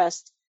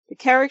compressed, the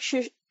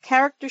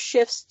character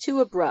shifts too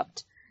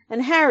abrupt,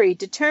 and Harry,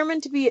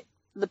 determined to be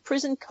the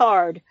prison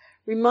card,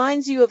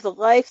 reminds you of the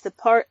life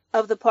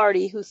of the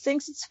party who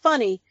thinks it's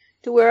funny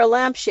to wear a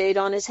lampshade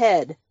on his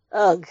head.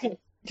 Ugh.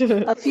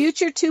 A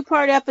future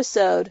 2-part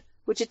episode,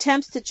 which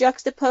attempts to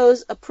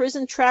juxtapose a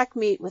prison track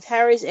meet with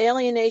Harry's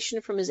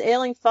alienation from his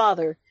ailing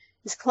father,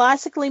 is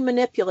classically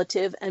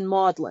manipulative and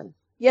maudlin.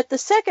 Yet the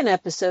second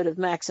episode of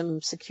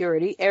Maximum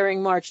Security,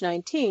 airing March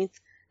 19th,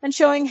 and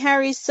showing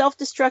Harry's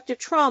self-destructive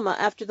trauma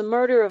after the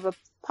murder of a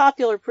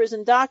popular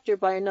prison doctor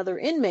by another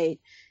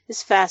inmate,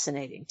 is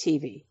fascinating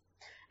TV.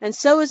 And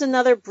so is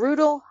another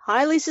brutal,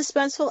 highly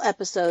suspenseful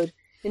episode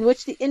in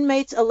which the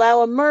inmates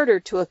allow a murder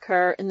to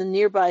occur in the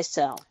nearby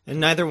cell. And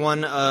neither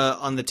one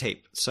on the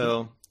tape,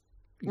 so...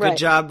 Right.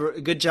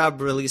 Good job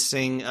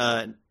releasing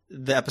the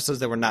episodes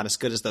that were not as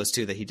good as those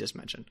two that he just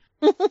mentioned.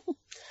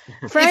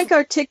 Frank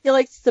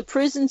articulates the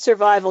prison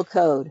survival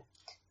code.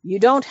 You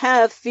don't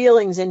have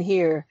feelings in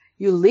here.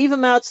 You leave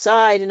them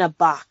outside in a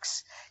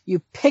box. You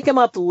pick them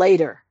up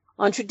later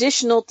on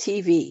traditional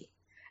TV.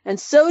 And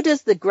so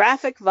does the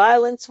graphic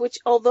violence, which,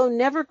 although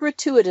never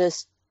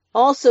gratuitous,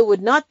 also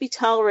would not be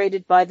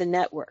tolerated by the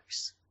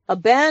networks. A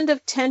band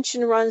of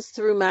tension runs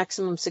through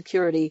Maximum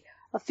Security,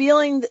 a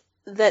feeling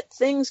that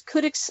things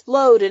could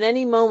explode at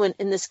any moment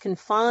in this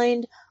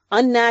confined,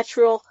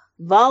 unnatural,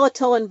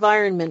 volatile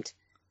environment.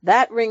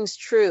 That rings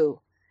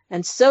true.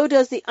 And so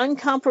does the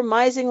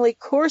uncompromisingly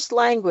coarse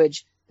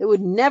language that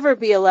would never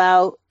be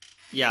allowed.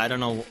 Yeah, I don't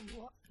know.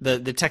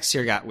 The text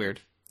here got weird.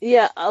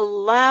 Yeah,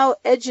 allow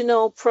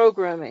original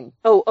programming.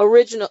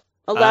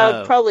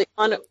 Probably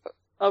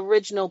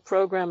original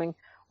programming.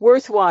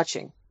 Worth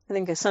watching. I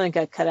think something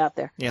got cut out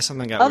there. Yeah,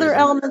 something got Other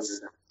weird.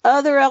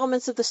 Other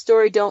elements of the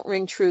story don't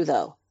ring true,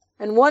 though.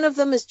 And one of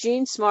them is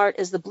Jean Smart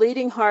as the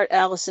bleeding heart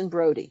Allison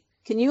Brody.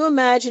 Can you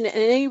imagine in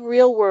any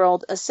real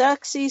world a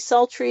sexy,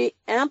 sultry,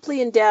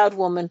 amply endowed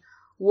woman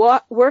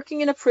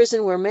working in a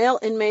prison where male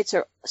inmates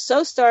are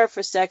so starved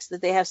for sex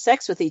that they have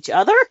sex with each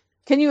other?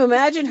 Can you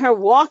imagine her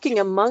walking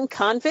among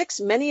convicts,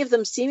 many of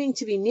them seeming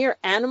to be near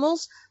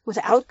animals,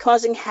 without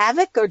causing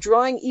havoc or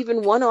drawing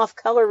even one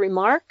off-color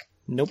remark?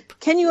 Nope.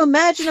 Can you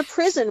imagine a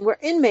prison where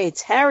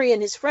inmates, Harry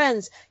and his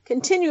friends,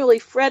 continually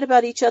fret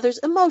about each other's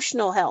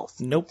emotional health?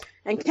 Nope.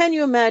 And can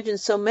you imagine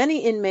so many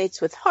inmates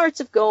with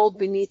hearts of gold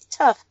beneath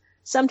tough,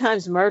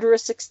 sometimes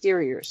murderous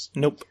exteriors?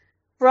 Nope.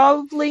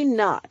 Probably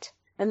not.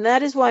 And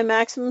that is why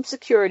Maximum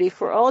Security,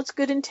 for all its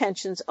good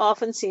intentions,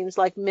 often seems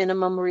like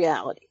minimum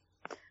reality.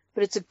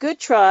 But it's a good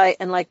try,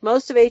 and like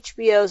most of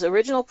HBO's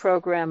original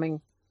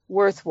programming,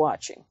 worth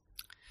watching.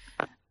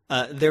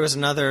 There was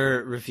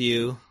another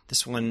review,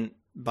 this one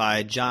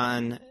by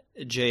John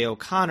J.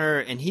 O'Connor,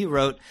 and he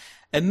wrote,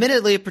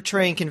 admittedly,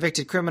 portraying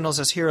convicted criminals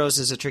as heroes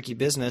is a tricky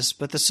business,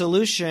 but the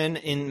solution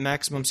in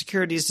Maximum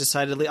Security is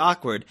decidedly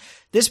awkward.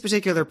 This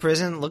particular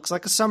prison looks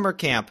like a summer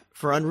camp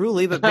for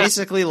unruly but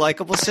basically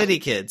likable city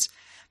kids.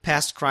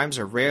 Past crimes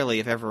are rarely,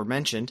 if ever,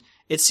 mentioned.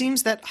 It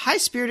seems that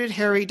high-spirited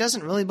Harry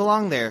doesn't really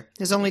belong there.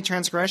 His only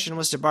transgression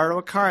was to borrow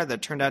a car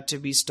that turned out to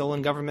be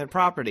stolen government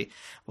property.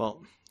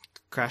 Well,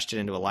 crashed it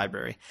into a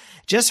library.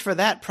 Just for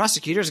that,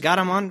 prosecutors got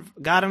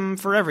him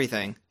for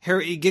everything.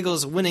 Harry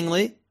giggles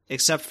winningly,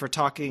 except for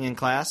talking in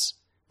class.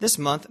 This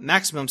month,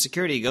 Maximum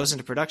Security goes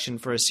into production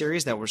for a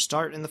series that will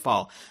start in the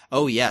fall.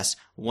 Oh yes,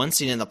 one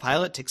scene in the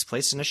pilot takes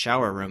place in a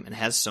shower room and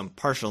has some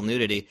partial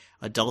nudity.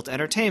 Adult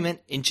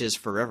entertainment inches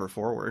forever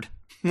forward.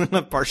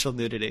 Partial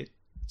nudity.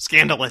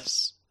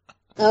 Scandalous.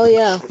 Oh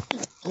yeah.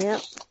 Yeah.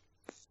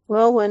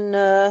 Well, when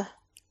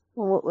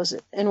what was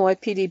it?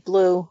 NYPD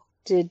Blue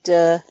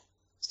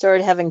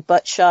started having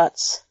butt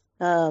shots.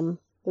 It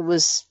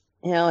was,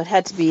 it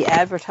had to be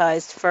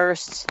advertised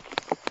first.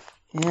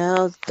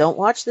 Don't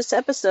watch this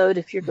episode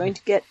if you're going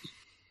to get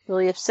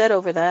really upset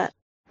over that.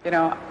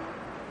 I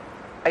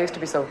used to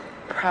be so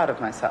proud of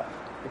myself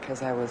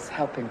because I was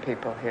helping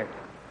people here.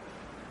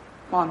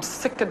 Well, I'm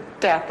sick to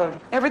death of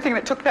everything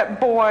that took that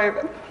boy,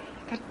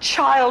 that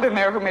child in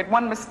there who made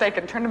one mistake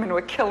and turned him into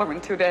a killer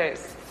in 2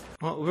 days.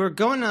 Well, we're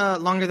going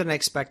longer than I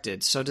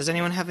expected, so does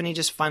anyone have any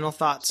just final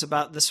thoughts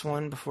about this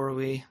one before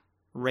we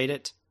rate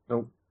it?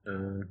 Nope.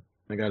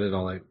 I got it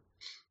all out.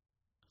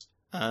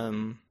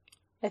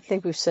 I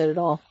think we've said it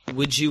all.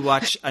 Would you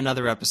watch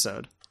another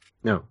episode?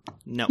 No.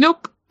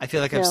 Nope. I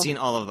feel like I've seen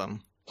all of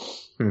them.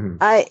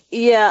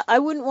 I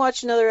wouldn't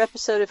watch another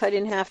episode if I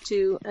didn't have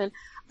to. And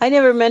I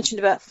never mentioned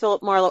about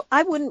Philip Marlowe.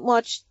 I wouldn't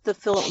watch the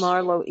Philip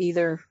Marlowe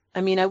either.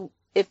 I mean,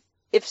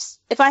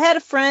 if I had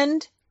a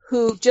friend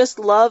who just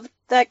loved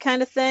that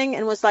kind of thing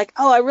and was like,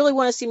 oh, I really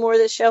want to see more of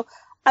this show,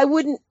 I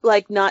wouldn't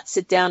not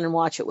sit down and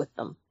watch it with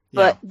them.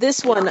 But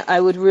this one, I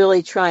would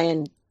really try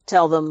and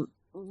tell them,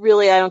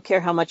 really, I don't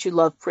care how much you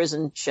love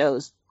prison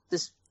shows.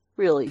 This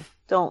really,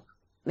 don't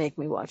make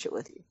me watch it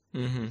with you.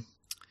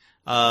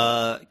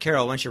 Mm-hmm.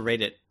 Carol, why don't you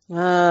rate it?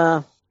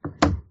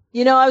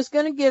 You know, I was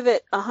going to give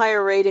it a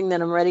higher rating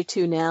than I'm ready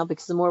to now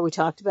because the more we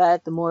talked about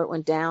it, the more it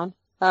went down.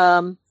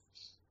 I'm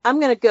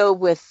going to go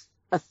with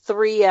a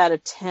 3 out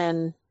of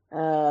 10.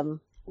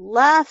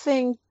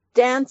 Laughing,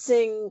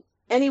 dancing,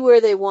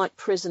 anywhere they want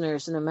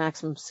prisoners in a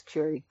maximum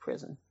security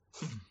prison.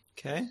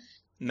 Okay.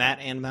 Matt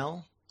and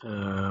Mel?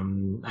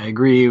 I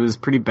agree. It was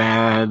pretty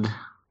bad.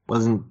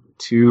 Wasn't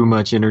too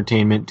much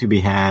entertainment to be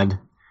had.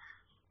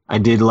 I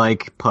did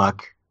like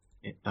Puck,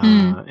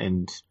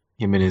 and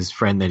him and his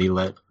friend that he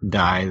let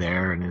die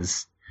there, and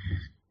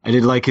I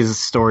did like his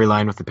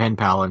storyline with the pen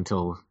pal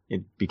until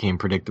it became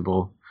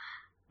predictable.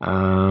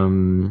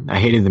 I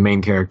hated the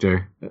main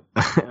character.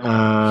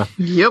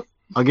 Yep.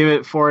 I'll give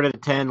it 4 out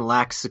of 10.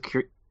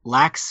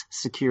 Lacks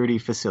security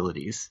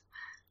facilities.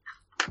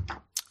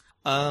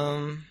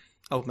 Mel.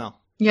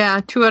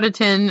 Yeah, 2 out of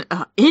 10.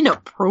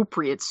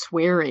 Inappropriate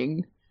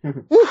swearing.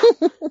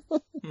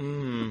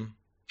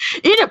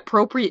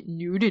 Inappropriate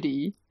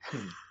nudity.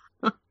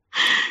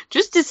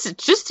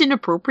 Just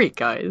inappropriate,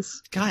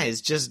 guys.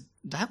 Guys, just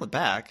dial it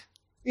back.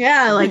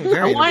 Yeah, like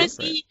I want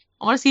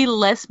to see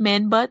less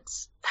man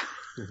butts.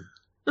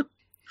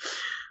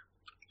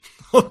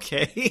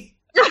 Okay.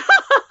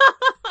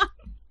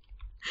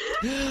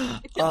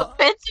 It's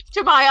offensive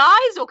to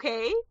my eyes,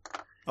 okay?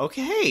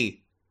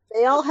 Okay.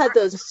 They all had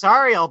those.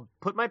 Sorry, I'll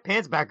put my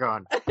pants back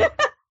on.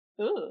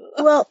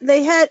 Well,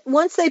 they had,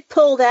 once they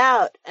pulled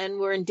out and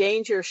were in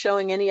danger of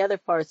showing any other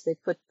parts, they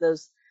put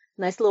those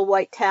nice little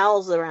white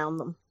towels around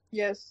them.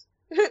 Yes.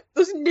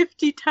 Those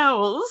nifty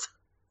towels.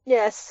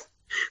 Yes.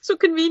 So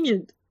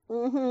convenient.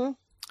 Mm-hmm.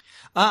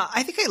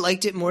 I think I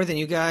liked it more than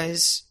you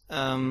guys.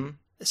 Some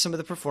of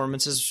the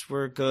performances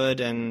were good,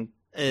 and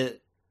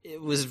it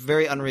was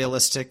very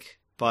unrealistic,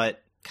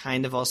 but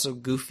kind of also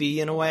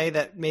goofy in a way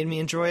that made me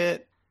enjoy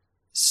it.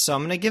 So I'm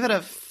going to give it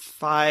a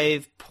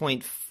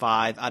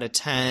 5.5 out of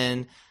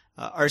 10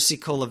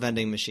 RC Cola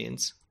vending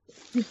machines.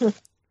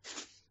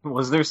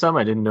 Was there some?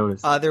 I didn't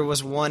notice. There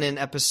was one in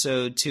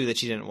episode 2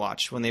 that you didn't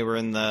watch when they were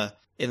in the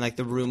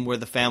room where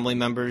the family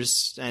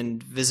members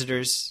and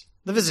visitors,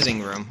 the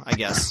visiting room, I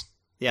guess.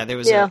 Yeah, there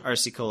was an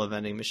RC Cola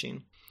vending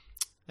machine.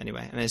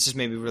 Anyway, and it just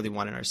made me really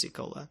want an RC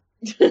Cola.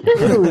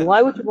 Ooh,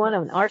 why would you want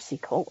an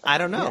RC Cola? I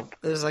don't know.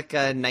 It was like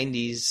a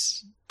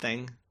 90s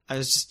thing. I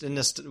was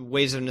just in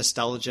waves of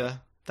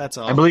nostalgia. That's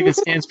all. I believe it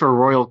stands for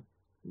Royal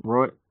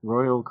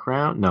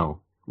Crown? No.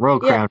 Royal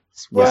Crown.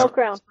 Royal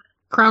Crown.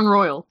 Crown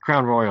Royal.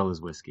 Crown Royal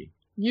is whiskey.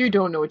 You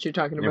don't know what you're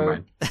talking Never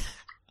about.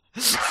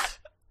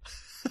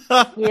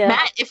 Mind. Yeah.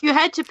 Matt, if you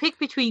had to pick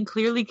between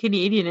Clearly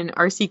Canadian and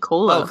RC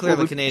Cola. Oh,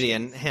 Clearly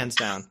Canadian, hands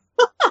down.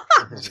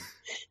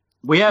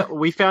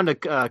 We found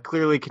a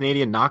Clearly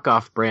Canadian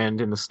knockoff brand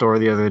in the store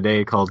the other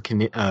day called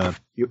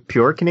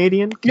Pure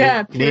Canadian?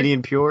 Yeah,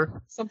 Canadian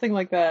Pure. Something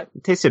like that.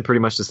 It tasted pretty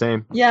much the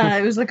same. Yeah,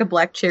 it was like a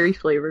black cherry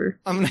flavor.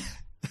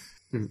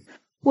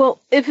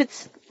 Well, if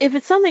it's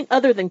something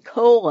other than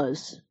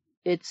colas,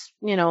 it's,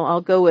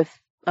 I'll go with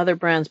other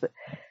brands, but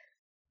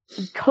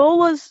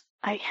colas,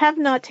 I have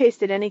not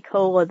tasted any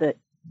cola that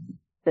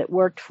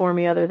worked for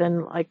me other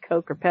than like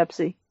Coke or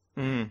Pepsi.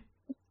 Mm.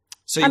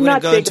 So you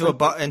wouldn't go into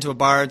a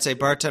bar and say,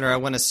 bartender, I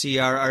want a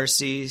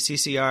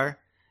CCR,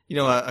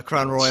 a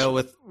Crown Royal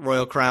with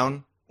Royal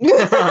Crown,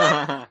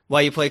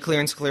 while you play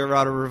Clearance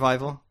Clearwater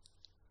Revival?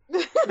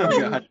 Oh,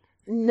 God.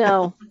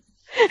 No.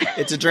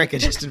 It's a drink. I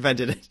just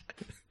invented it.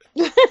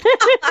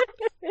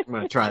 I'm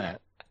going to try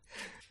that.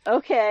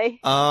 Okay.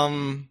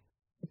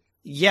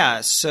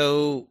 Yeah,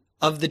 so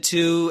of the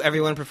two,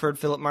 everyone preferred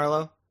Philip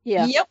Marlowe?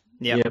 Yeah.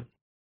 Yep.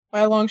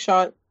 By a long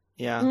shot.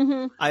 Yeah.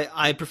 Mm-hmm.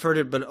 I preferred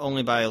it, but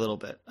only by a little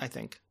bit, I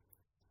think.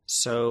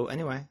 So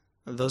anyway,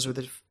 those were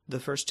the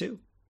first two.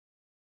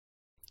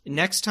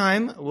 Next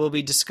time, we'll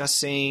be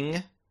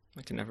discussing...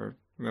 I can never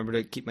remember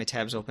to keep my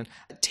tabs open.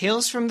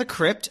 Tales from the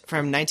Crypt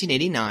from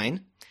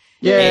 1989.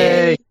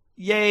 Yay!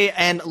 Yay!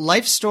 And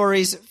Life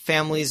Stories,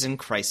 Families in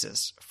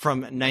Crisis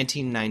from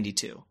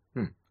 1992.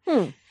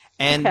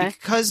 And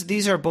because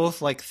these are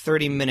both like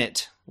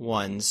 30-minute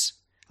ones,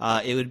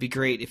 it would be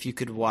great if you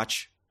could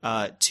watch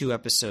 2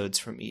 episodes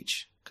from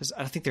each. Because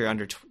I think they're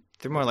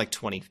they're more like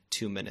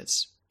 22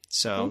 minutes.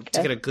 So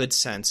to get a good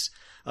sense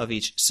of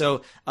each.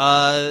 So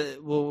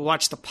we'll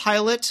watch the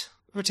pilot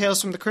for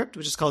Tales from the Crypt,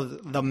 which is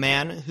called The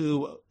Man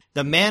Who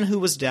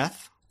Was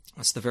Death.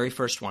 That's the very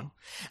first one.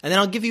 And then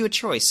I'll give you a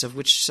choice of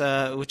which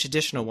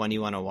additional one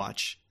you want to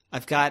watch.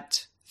 I've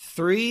got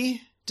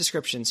 3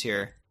 descriptions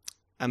here.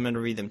 I'm going to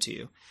read them to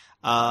you.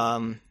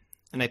 And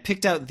I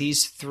picked out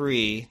these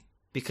 3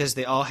 because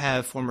they all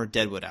have former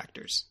Deadwood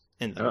actors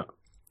in them.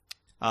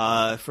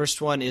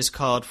 First one is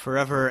called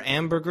Forever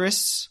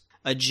Ambergris.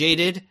 A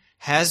jaded,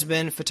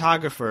 has-been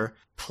photographer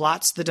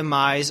plots the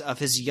demise of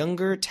his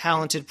younger,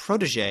 talented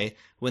protege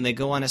when they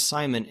go on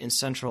assignment in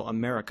Central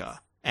America.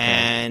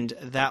 And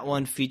that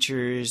one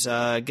features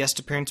a guest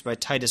appearance by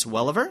Titus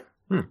Welliver,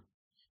 who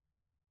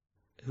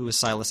was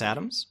Silas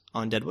Adams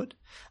on Deadwood.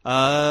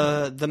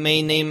 The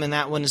main name in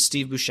that one is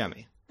Steve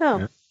Buscemi. Oh.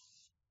 Yeah.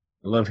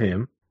 I love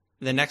him.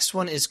 The next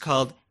one is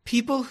called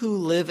People Who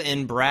Live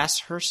in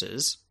Brass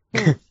Hearses.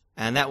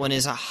 And that one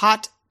is a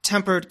hot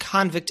hot-tempered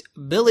convict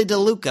Billy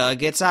DeLuca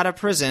gets out of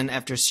prison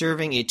after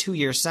serving a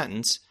 2-year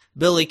sentence.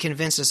 Billy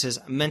convinces his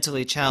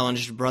mentally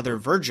challenged brother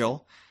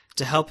Virgil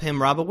to help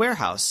him rob a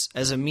warehouse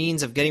as a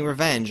means of getting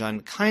revenge on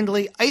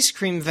kindly ice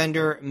cream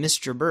vendor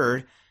Mr.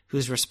 Bird,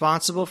 who's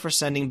responsible for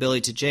sending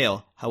Billy to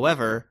jail.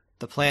 However,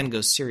 the plan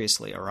goes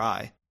seriously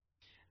awry.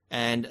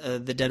 And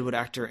the Deadwood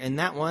actor in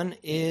that one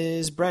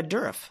is Brad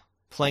Dourif,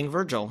 playing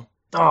Virgil.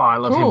 Oh, I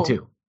love him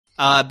too.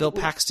 Bill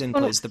Paxton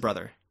plays the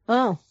brother.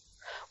 Oh.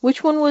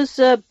 Which one was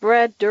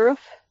Brad Dourif?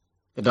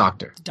 The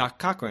doctor. Doc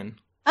Cochran.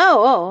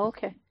 Oh,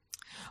 okay.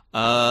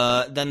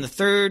 Then the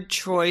third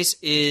choice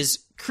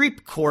is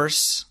Creep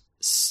Course.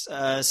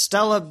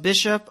 Stella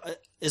Bishop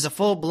is a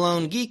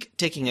full-blown geek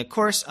taking a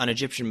course on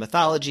Egyptian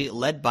mythology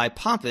led by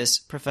pompous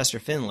Professor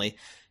Finley,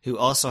 who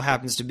also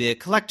happens to be a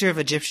collector of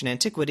Egyptian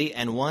antiquity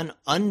and one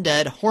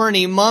undead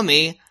horny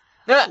mummy.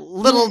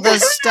 Little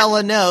does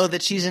Stella know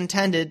that she's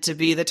intended to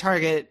be the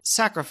target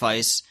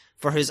sacrifice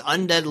for his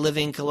undead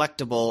living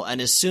collectible and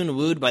is soon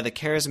wooed by the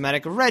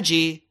charismatic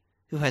Reggie,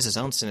 who has his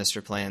own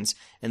sinister plans.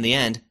 In the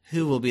end,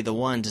 who will be the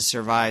one to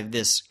survive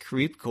this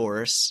creep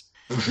course?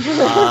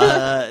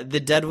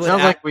 The Deadwood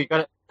sounds like we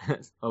got it.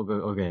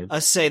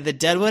 Okay. The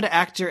Deadwood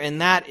actor in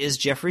that is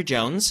Jeffrey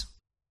Jones,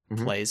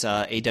 plays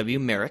A.W.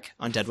 Merrick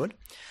on Deadwood.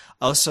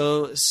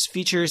 Also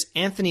features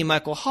Anthony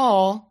Michael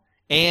Hall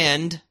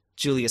and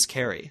Julius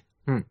Carry.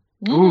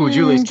 Ooh,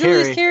 Julius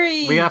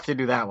Carry. We have to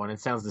do that one. It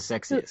sounds the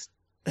sexiest.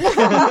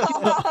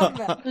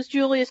 Who's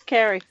Julius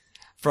Carry?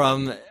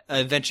 From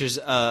Adventures,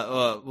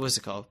 what was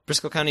it called?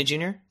 Briscoe County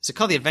Jr.? Is it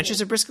called The Adventures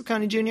of Briscoe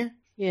County Jr.?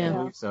 Yeah. I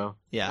believe so.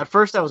 Yeah. At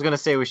first I was going to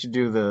say we should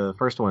do the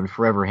first one,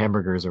 Forever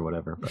Hamburgers or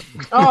whatever. But...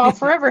 Oh,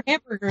 Forever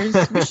Hamburgers.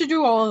 We should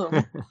do all of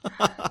them.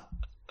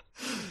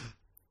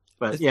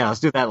 But yeah, let's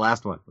do that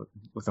last one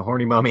with the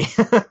horny mummy.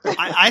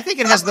 I think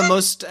it has the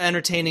most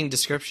entertaining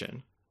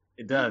description.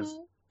 It does.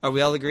 Are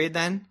we all agreed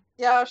then?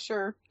 Yeah,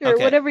 sure. Sure,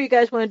 okay. Whatever you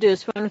guys want to do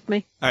is fine with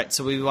me. All right,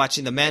 so we'll be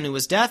watching The Man Who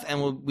Was Death,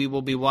 and we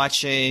will be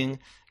watching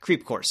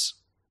Creep Course.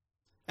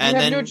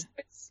 And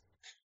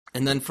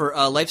then for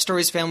Life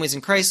Stories, Families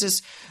in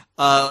Crisis,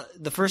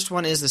 the first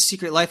one is The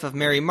Secret Life of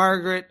Mary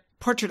Margaret,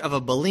 Portrait of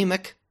a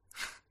Bulimic,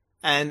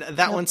 and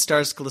that one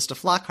stars Callista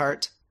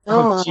Flockhart.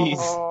 Oh,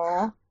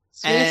 jeez.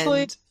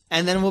 Seriously?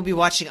 And then we'll be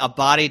watching A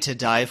Body to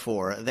Die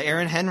For, the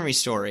Aaron Henry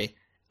story,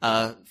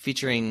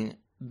 featuring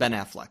Ben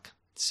Affleck.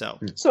 So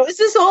is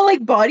this all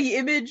like body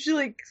image?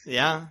 Like,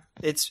 yeah,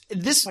 it's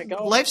this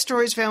Life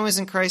Stories, Families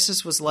in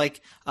Crisis was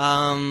like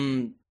a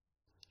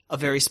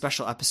very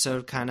special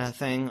episode kind of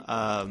thing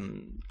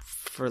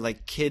for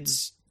like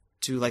kids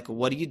to like,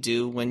 what do you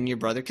do when your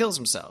brother kills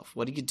himself?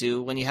 What do you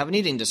do when you have an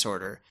eating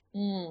disorder?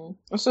 So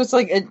it's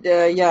like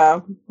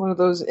one of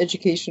those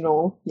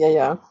educational,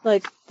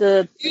 like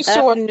the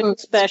afternoon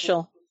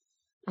special.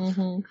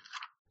 Mm-hmm.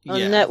 On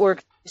the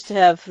network used to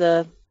have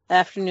the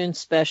afternoon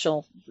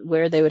special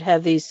where they would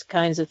have these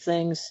kinds of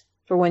things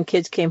for when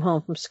kids came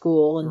home from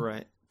school. And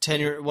right.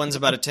 One's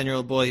about a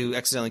 10-year-old boy who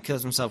accidentally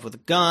kills himself with a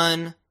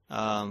gun.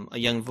 A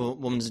young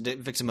woman's a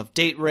victim of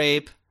date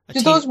rape.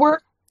 Do those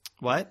work?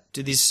 What?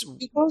 Do these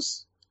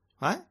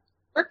what?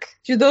 Work?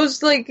 Do those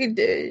do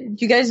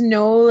you guys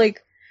know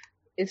like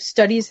if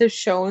studies have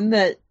shown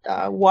that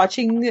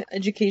watching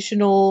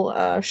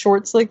educational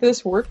shorts like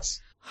this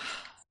works?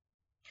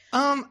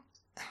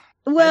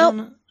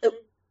 Well,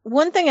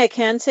 one thing I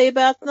can say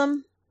about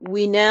them,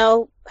 we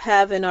now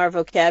have in our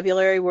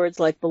vocabulary words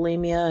like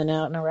bulimia and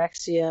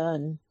anorexia,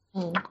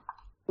 and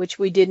which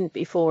we didn't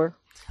before.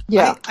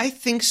 Yeah, I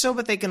think so,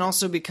 but they can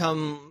also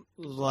become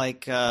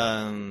like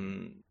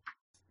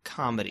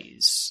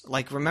comedies.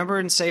 Like, remember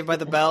in Saved by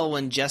the Bell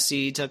when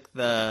Jessie took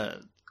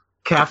the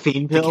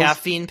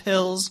caffeine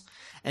pills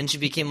and she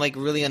became like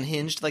really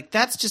unhinged? Like,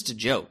 that's just a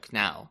joke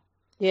now.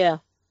 Yeah.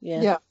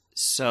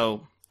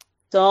 So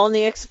it's all in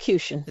the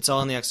execution.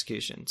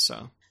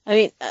 So I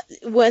mean,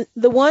 when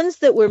the ones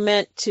that were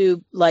meant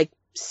to like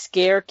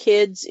scare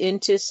kids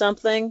into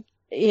something,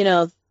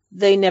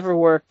 they never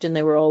worked and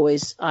they were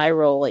always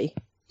eye-rolly.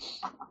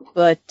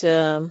 But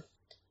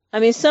I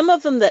mean, some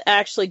of them that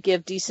actually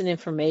give decent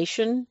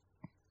information,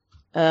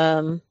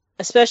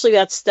 especially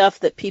about stuff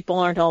that people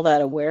aren't all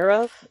that aware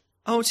of.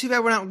 Oh, too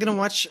bad we're not going to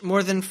watch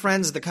More Than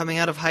Friends, the coming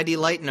out of Heidi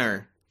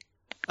Leitner.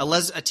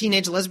 A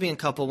teenage lesbian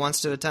couple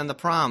wants to attend the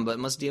prom, but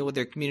must deal with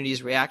their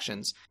community's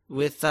reactions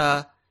with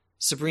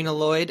Sabrina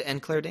Lloyd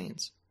and Claire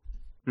Danes.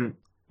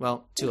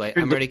 Well, too late.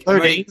 I'm ready.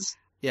 Danes?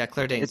 Yeah,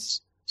 Claire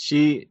Danes.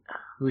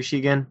 Who is she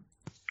again?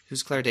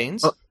 Who's Claire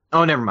Danes?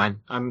 Oh, never mind.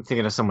 I'm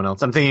thinking of someone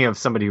else. I'm thinking of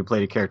somebody who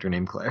played a character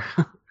named Claire.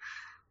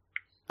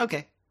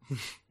 Okay.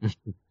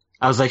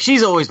 I was like,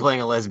 she's always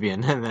playing a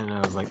lesbian. And then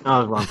I was like,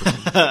 oh, wrong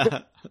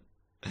person.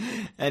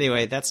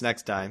 Anyway, that's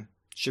next time.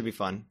 Should be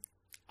fun.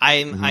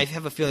 I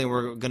have a feeling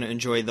we're going to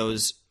enjoy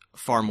those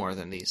far more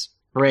than these.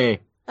 Hooray.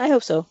 I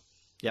hope so.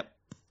 Yep.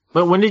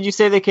 But when did you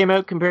say they came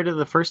out compared to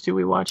the first two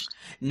we watched?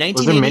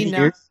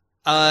 1989.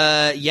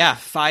 Yeah,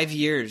 5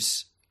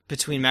 years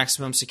between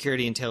Maximum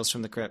Security and Tales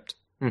from the Crypt.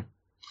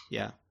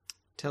 Yeah.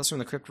 Tales from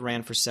the Crypt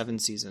ran for 7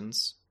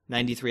 seasons.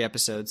 93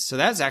 episodes. So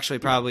that's actually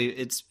probably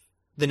it's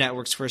the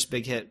network's first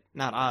big hit,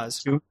 not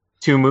Oz.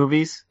 Two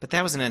movies, but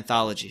that was an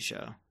anthology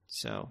show.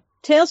 So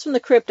Tales from the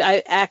Crypt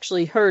I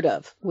actually heard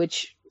of,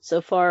 which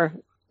so far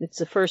it's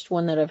the first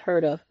one that I've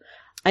heard of.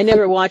 I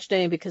never watched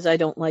any because I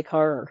don't like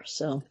horror,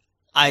 so.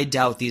 I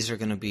doubt these are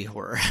going to be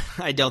horror.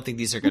 I don't think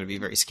these are going to be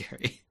very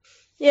scary.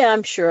 Yeah,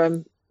 I'm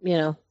sure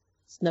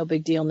it's no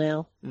big deal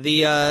now.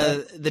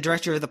 The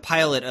director of the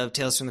pilot of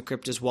Tales from the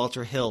Crypt is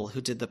Walter Hill, who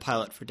did the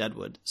pilot for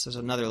Deadwood. So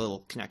there's another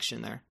little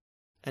connection there.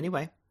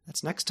 Anyway,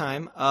 that's next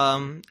time.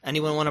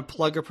 Anyone want to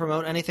plug or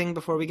promote anything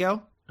before we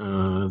go?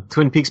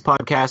 Twin Peaks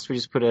podcast. We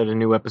just put out a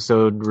new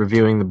episode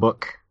reviewing the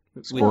book.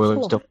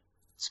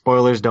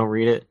 Spoilers, don't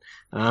read it.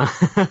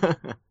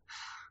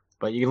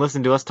 But you can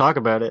listen to us talk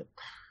about it.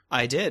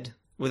 I did,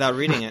 without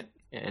reading it.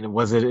 And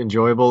was it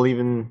enjoyable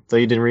even though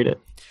you didn't read it?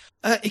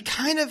 It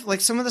kind of,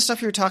 like, some of the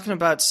stuff you were talking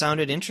about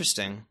sounded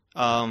interesting.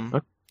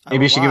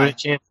 Maybe you should give it a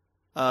chance.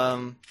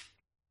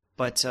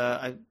 But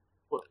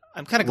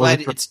I'm kind of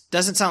glad it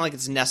doesn't sound like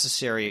it's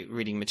necessary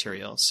reading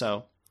material,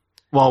 so...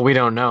 Well, we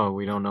don't know.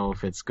 We don't know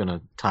if it's going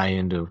to tie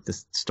into the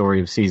story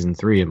of season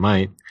 3. It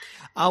might.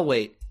 I'll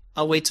wait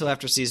till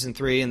after season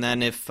 3, and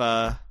then if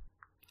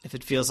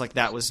it feels like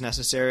that was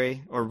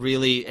necessary or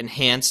really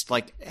enhanced,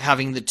 like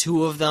having the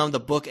two of them, the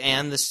book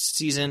and the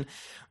season,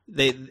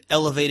 they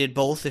elevated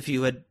both. If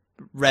you had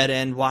read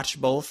and watched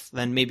both,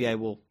 then maybe I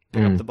will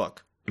pick up the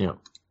book. Yeah.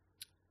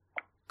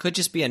 Could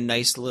just be a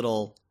nice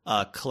little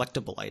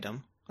collectible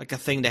item, like a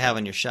thing to have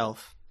on your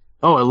shelf.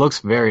 Oh, it looks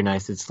very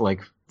nice. It's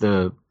like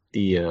the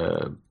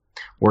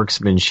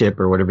workmanship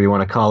or whatever you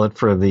want to call it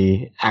for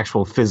the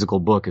actual physical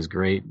book is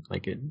great.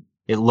 Like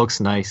it looks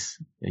nice,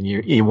 and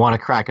you want to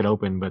crack it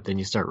open, but then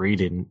you start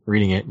reading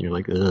it, and you're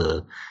like,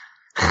 ugh,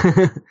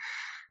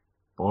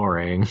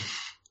 boring.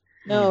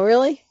 No,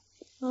 really?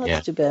 Oh,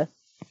 that's too bad.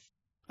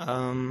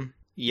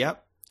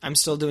 Yep. I'm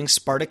still doing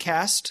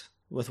Spartacast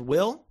with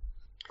Will.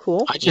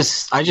 Cool. I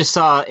just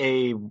saw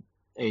a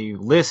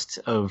list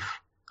of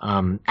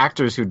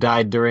actors who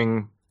died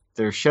during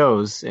their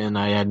shows, and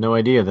I had no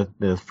idea that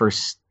the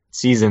first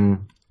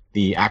season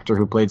the actor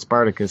who played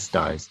Spartacus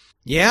dies.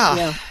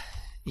 Yeah.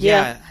 He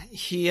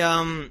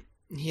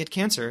had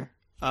cancer.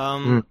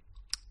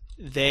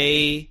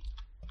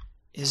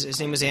 His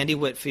name was Andy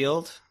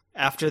Whitfield.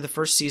 After the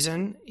first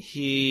season,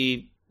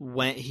 he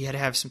had to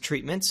have some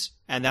treatments,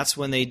 and that's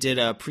when they did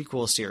a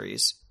prequel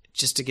series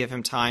just to give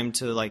him time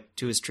to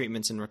do his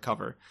treatments and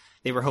recover.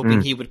 They were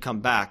hoping he would come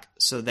back,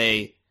 so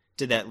they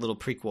did that little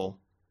prequel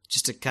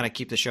just to kind of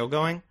keep the show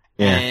going.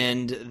 Yeah.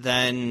 And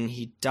then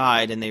he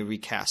died, and they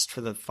recast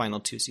for the final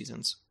 2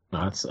 seasons.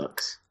 Oh, that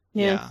sucks.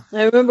 Yeah.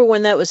 I remember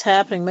when that was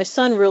happening. My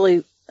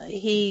son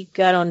he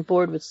got on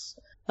board with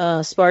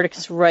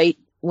Spartacus right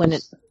when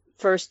it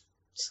first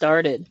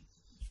started.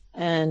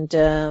 And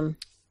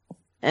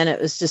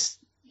it was just,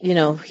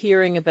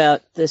 hearing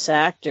about this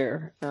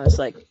actor, I was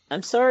like,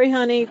 I'm sorry,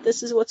 honey,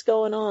 this is what's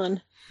going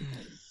on.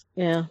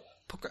 Yeah.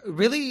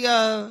 Really,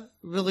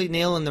 really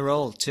nailing the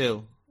role,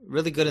 too.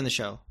 Really good in the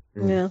show.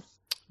 Yeah.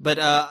 But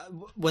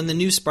when the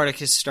new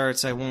Spartacus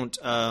starts, I won't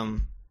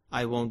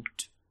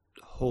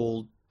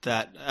hold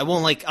that. I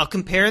won't I'll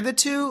compare the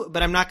two,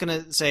 but I'm not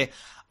going to say,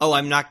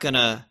 I'm not going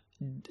to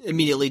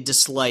immediately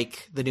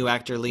dislike the new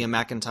actor, Liam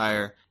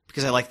McIntyre,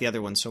 because I like the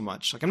other one so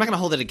much. I'm not going to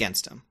hold it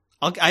against him.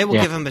 I will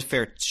give him a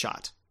fair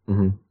shot.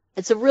 Mm-hmm.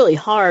 It's a really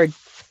hard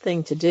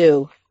thing to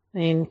do. I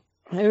mean,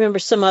 I remember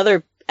some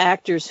other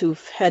actors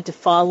who've had to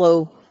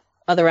follow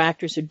other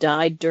actors who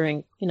died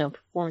during,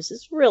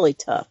 performances. It's really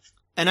tough.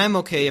 And I'm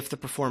okay if the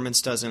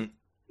performance doesn't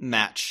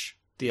match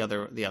the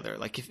other.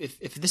 Like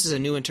if this is a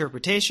new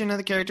interpretation of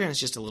the character and it's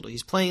just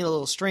he's playing a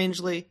little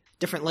strangely,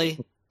 differently,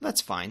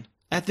 that's fine.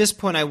 At this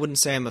point, I wouldn't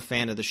say I'm a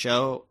fan of the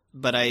show,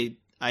 but I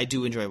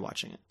do enjoy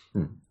watching it.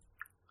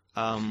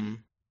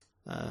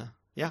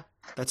 Yeah,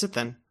 that's it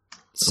then.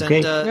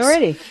 Send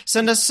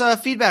us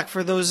feedback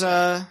for those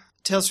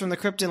Tales from the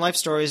Crypt and Life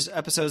Stories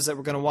episodes that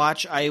we're going to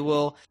watch. I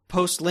will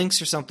post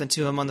links or something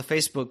to them on the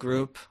Facebook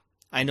group.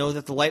 I know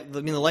that the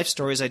Life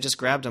Stories, I just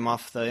grabbed them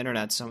off the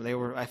internet.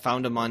 So I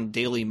found them on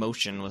Daily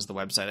Motion was the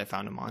website I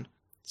found them on.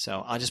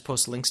 So I'll just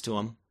post links to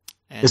them.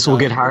 And, this will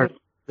get hard.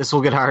 This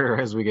will get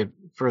harder as we get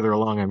further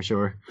along, I'm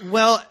sure.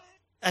 Well,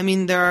 I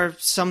mean, there are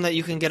some that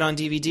you can get on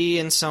DVD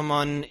and some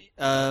on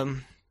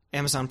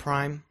Amazon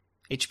Prime,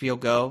 HBO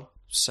Go.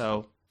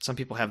 So some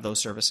people have those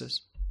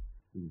services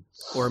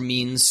or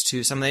means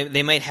to. Some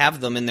they might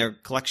have them in their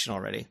collection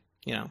already.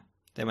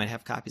 They might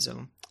have copies of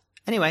them.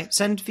 Anyway,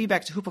 send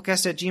feedback to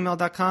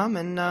hooplecast@gmail.com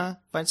and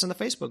find us on the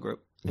Facebook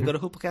group. And go to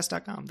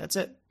hooplecast.com. That's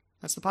it.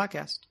 That's the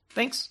podcast.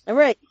 Thanks. All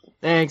right.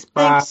 Thanks.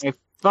 Bye.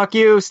 Fuck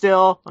you,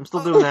 still. I'm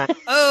still doing that.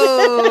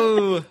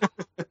 Oh!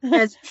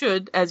 As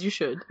you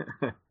should.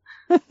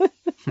 All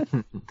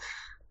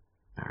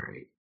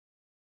right.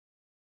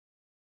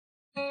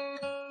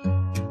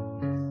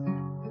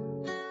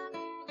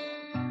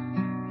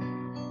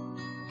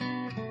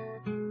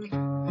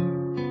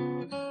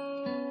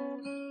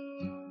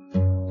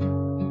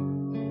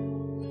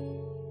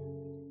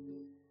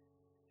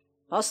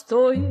 A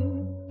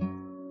stoji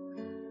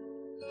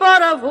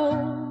паровоз,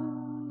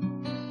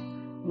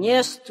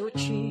 не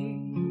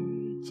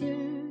стучите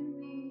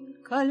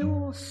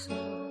колеса.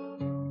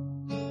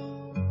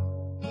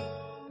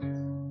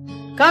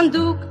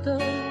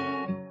 Кондуктор,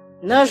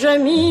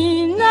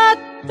 нажми на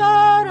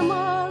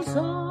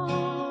тормоза.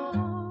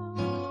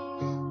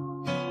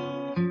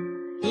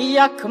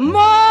 Я к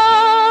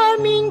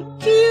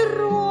маменьке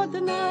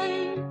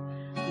родной,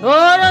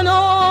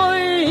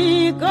 больной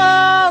и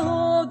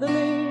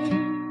голодный,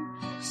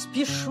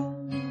 спешу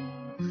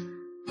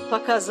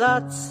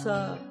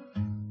показаться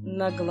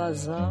на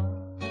глаза.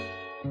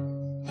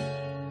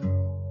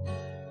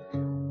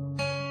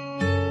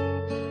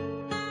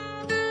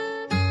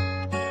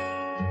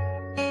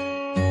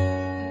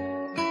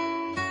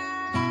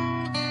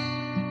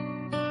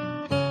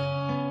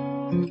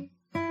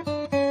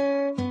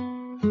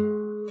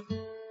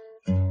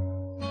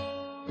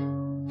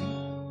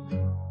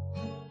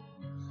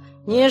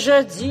 Не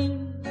жди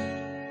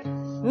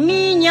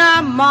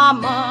меня,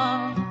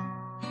 мама,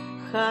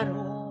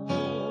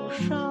 хорошего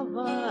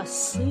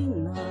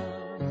сына,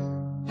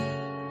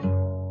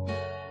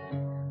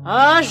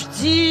 а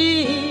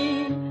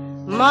жди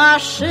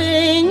мошенника-вора.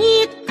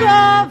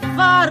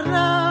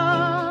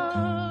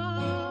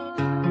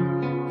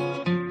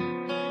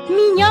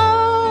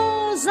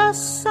 Меня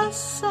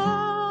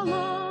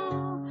засосала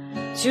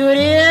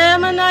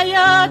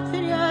тюремная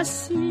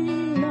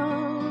трясина,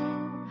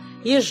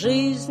 и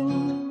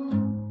жизнь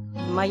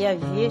моя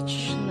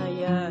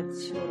вечная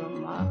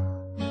тюрьма.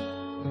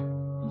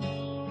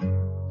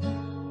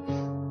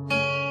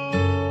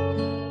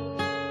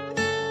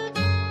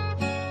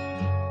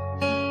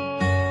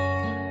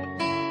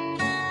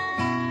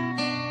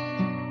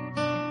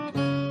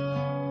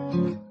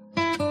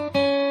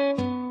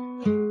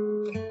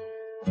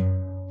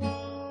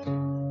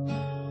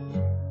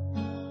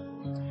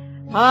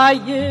 А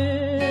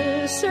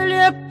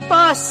если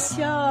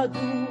посяду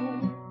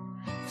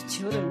в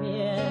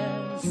тюрьме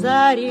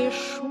за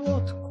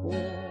решетку,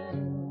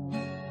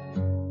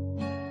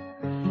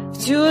 в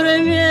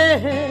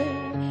тюрьме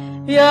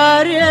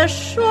я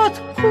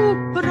решетку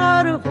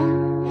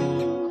прорву,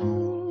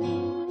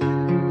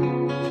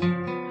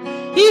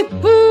 и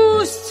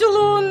пусть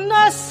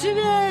луна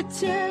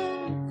светит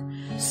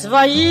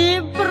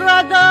своим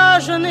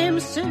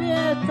продажным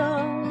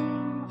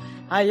светом,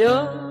 а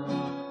я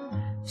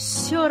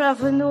все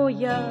равно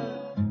я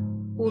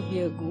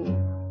убегу.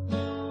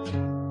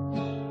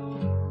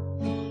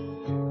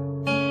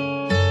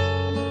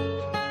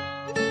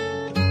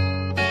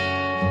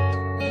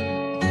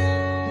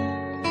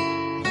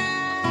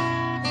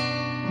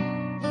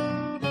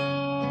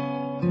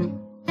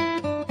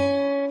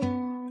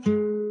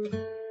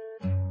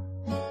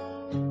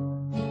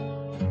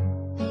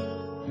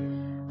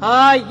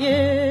 А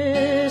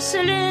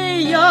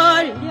если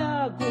я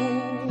лягу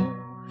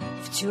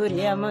в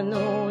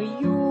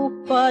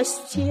тюремную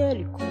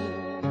постельку,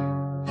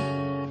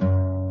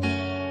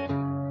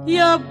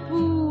 я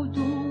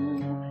буду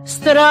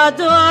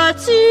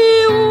страдать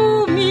и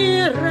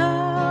умирать,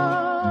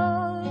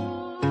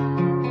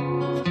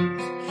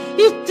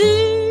 и ты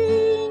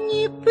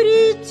не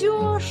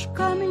придешь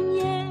ко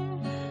мне,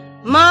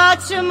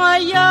 мать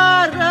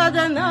моя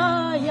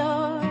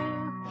родная,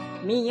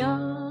 меня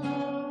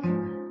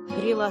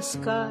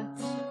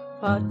приласкать,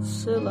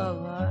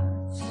 поцеловать.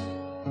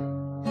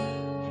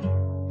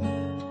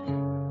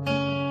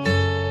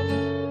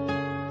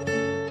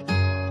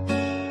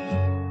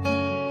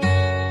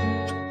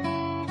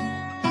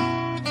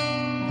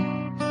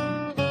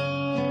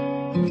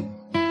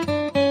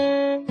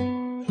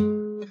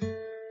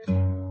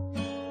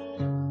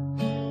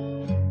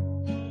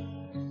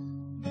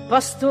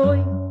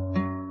 Постой,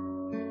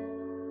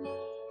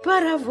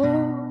 паровоз,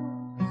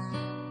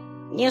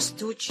 не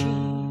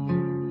стучите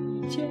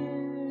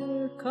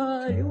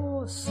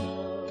колеса.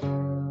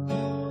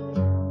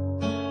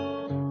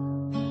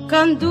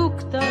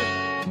 Кондуктор,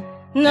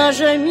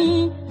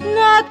 нажми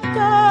на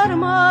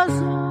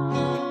тормоза.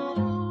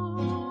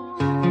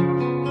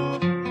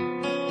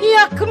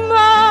 Я к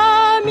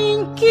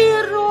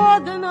маменьке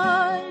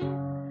родной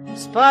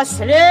с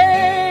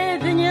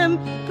последним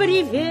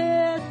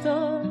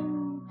приветом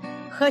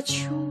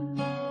хочу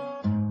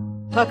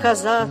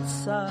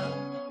показаться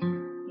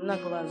на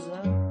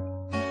глаза.